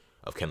story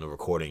of Kendall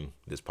recording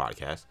this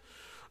podcast.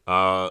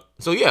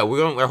 So yeah,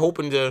 we're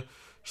hoping to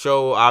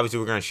show. Obviously,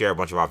 we're gonna share a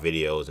bunch of our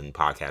videos and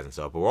podcasts and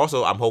stuff. But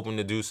I'm hoping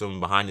to do some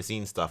behind the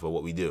scenes stuff of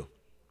what we do,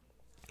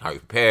 how we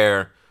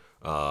prepare,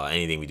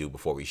 anything we do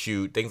before we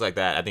shoot, things like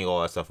that. I think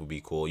all that stuff would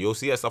be cool. You'll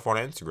see that stuff on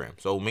Instagram.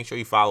 So make sure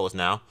you follow us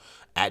now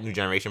at New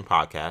Generation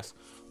Podcast.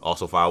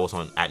 Also follow us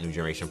on at New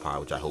Generation Pod,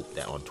 which I hope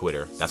that on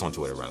Twitter. That's on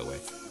Twitter, by the way.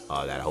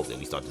 That I hope that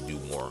we start to do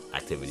more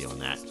activity on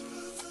that.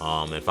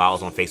 And follow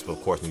us on Facebook,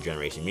 of course, New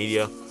Generation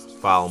Media.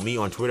 Follow me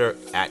on Twitter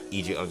at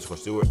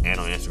EJ_Stewart and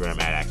on Instagram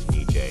at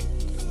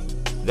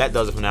ActionEJ. That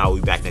does it for now.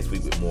 We'll be back next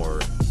week with more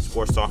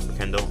sports talk for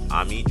Kendall.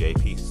 I'm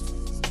EJ. Peace.